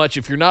guys so much.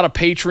 If you're not a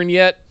patron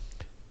yet,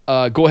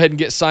 go ahead and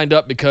get signed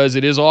up, because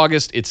it is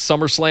August. It's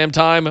SummerSlam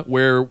time,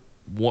 where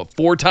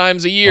 4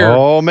 times a year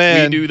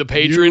we do the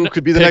Patron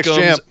could be the next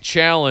champ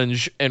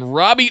challenge, and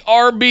Robbie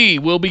RB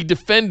will be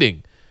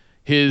defending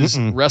his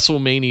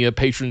WrestleMania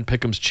Patron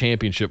Pick'ems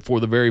Championship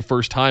for the very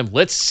first time.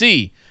 Let's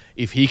see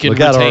if he can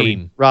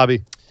retain.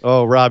 Robbie.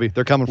 Oh, Robbie,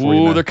 they're coming for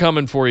you, man. They're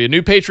coming for you.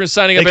 New patrons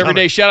signing up every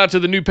day. Shout out to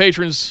the new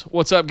patrons.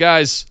 What's up,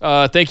 guys?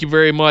 Thank you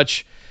very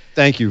much.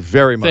 Thank you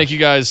very much. Thank you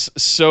guys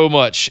so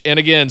much. And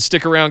again,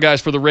 stick around,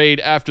 guys, for the raid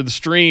after the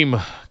stream,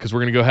 because we're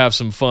going to go have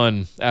some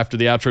fun after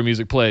the outro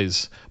music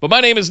plays. But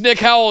my name is Nick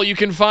Howell. You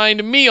can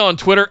find me on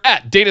Twitter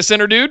at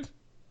DataCenterDude.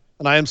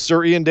 And I am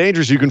Sir Ian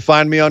Dangers. You can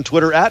find me on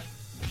Twitter at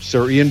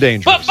Sir Ian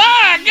Dangers. But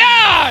by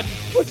God!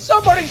 Would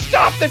somebody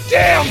stop the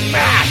damn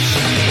match?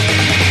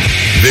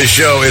 This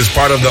show is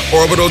part of the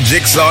Orbital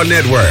Jigsaw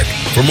Network.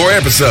 For more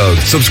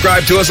episodes,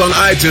 subscribe to us on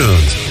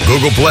iTunes,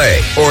 Google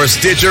Play, or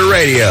Stitcher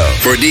Radio.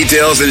 For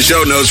details and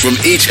show notes from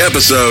each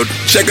episode,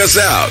 check us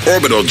out,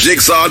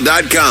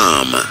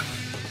 orbitaljigsaw.com.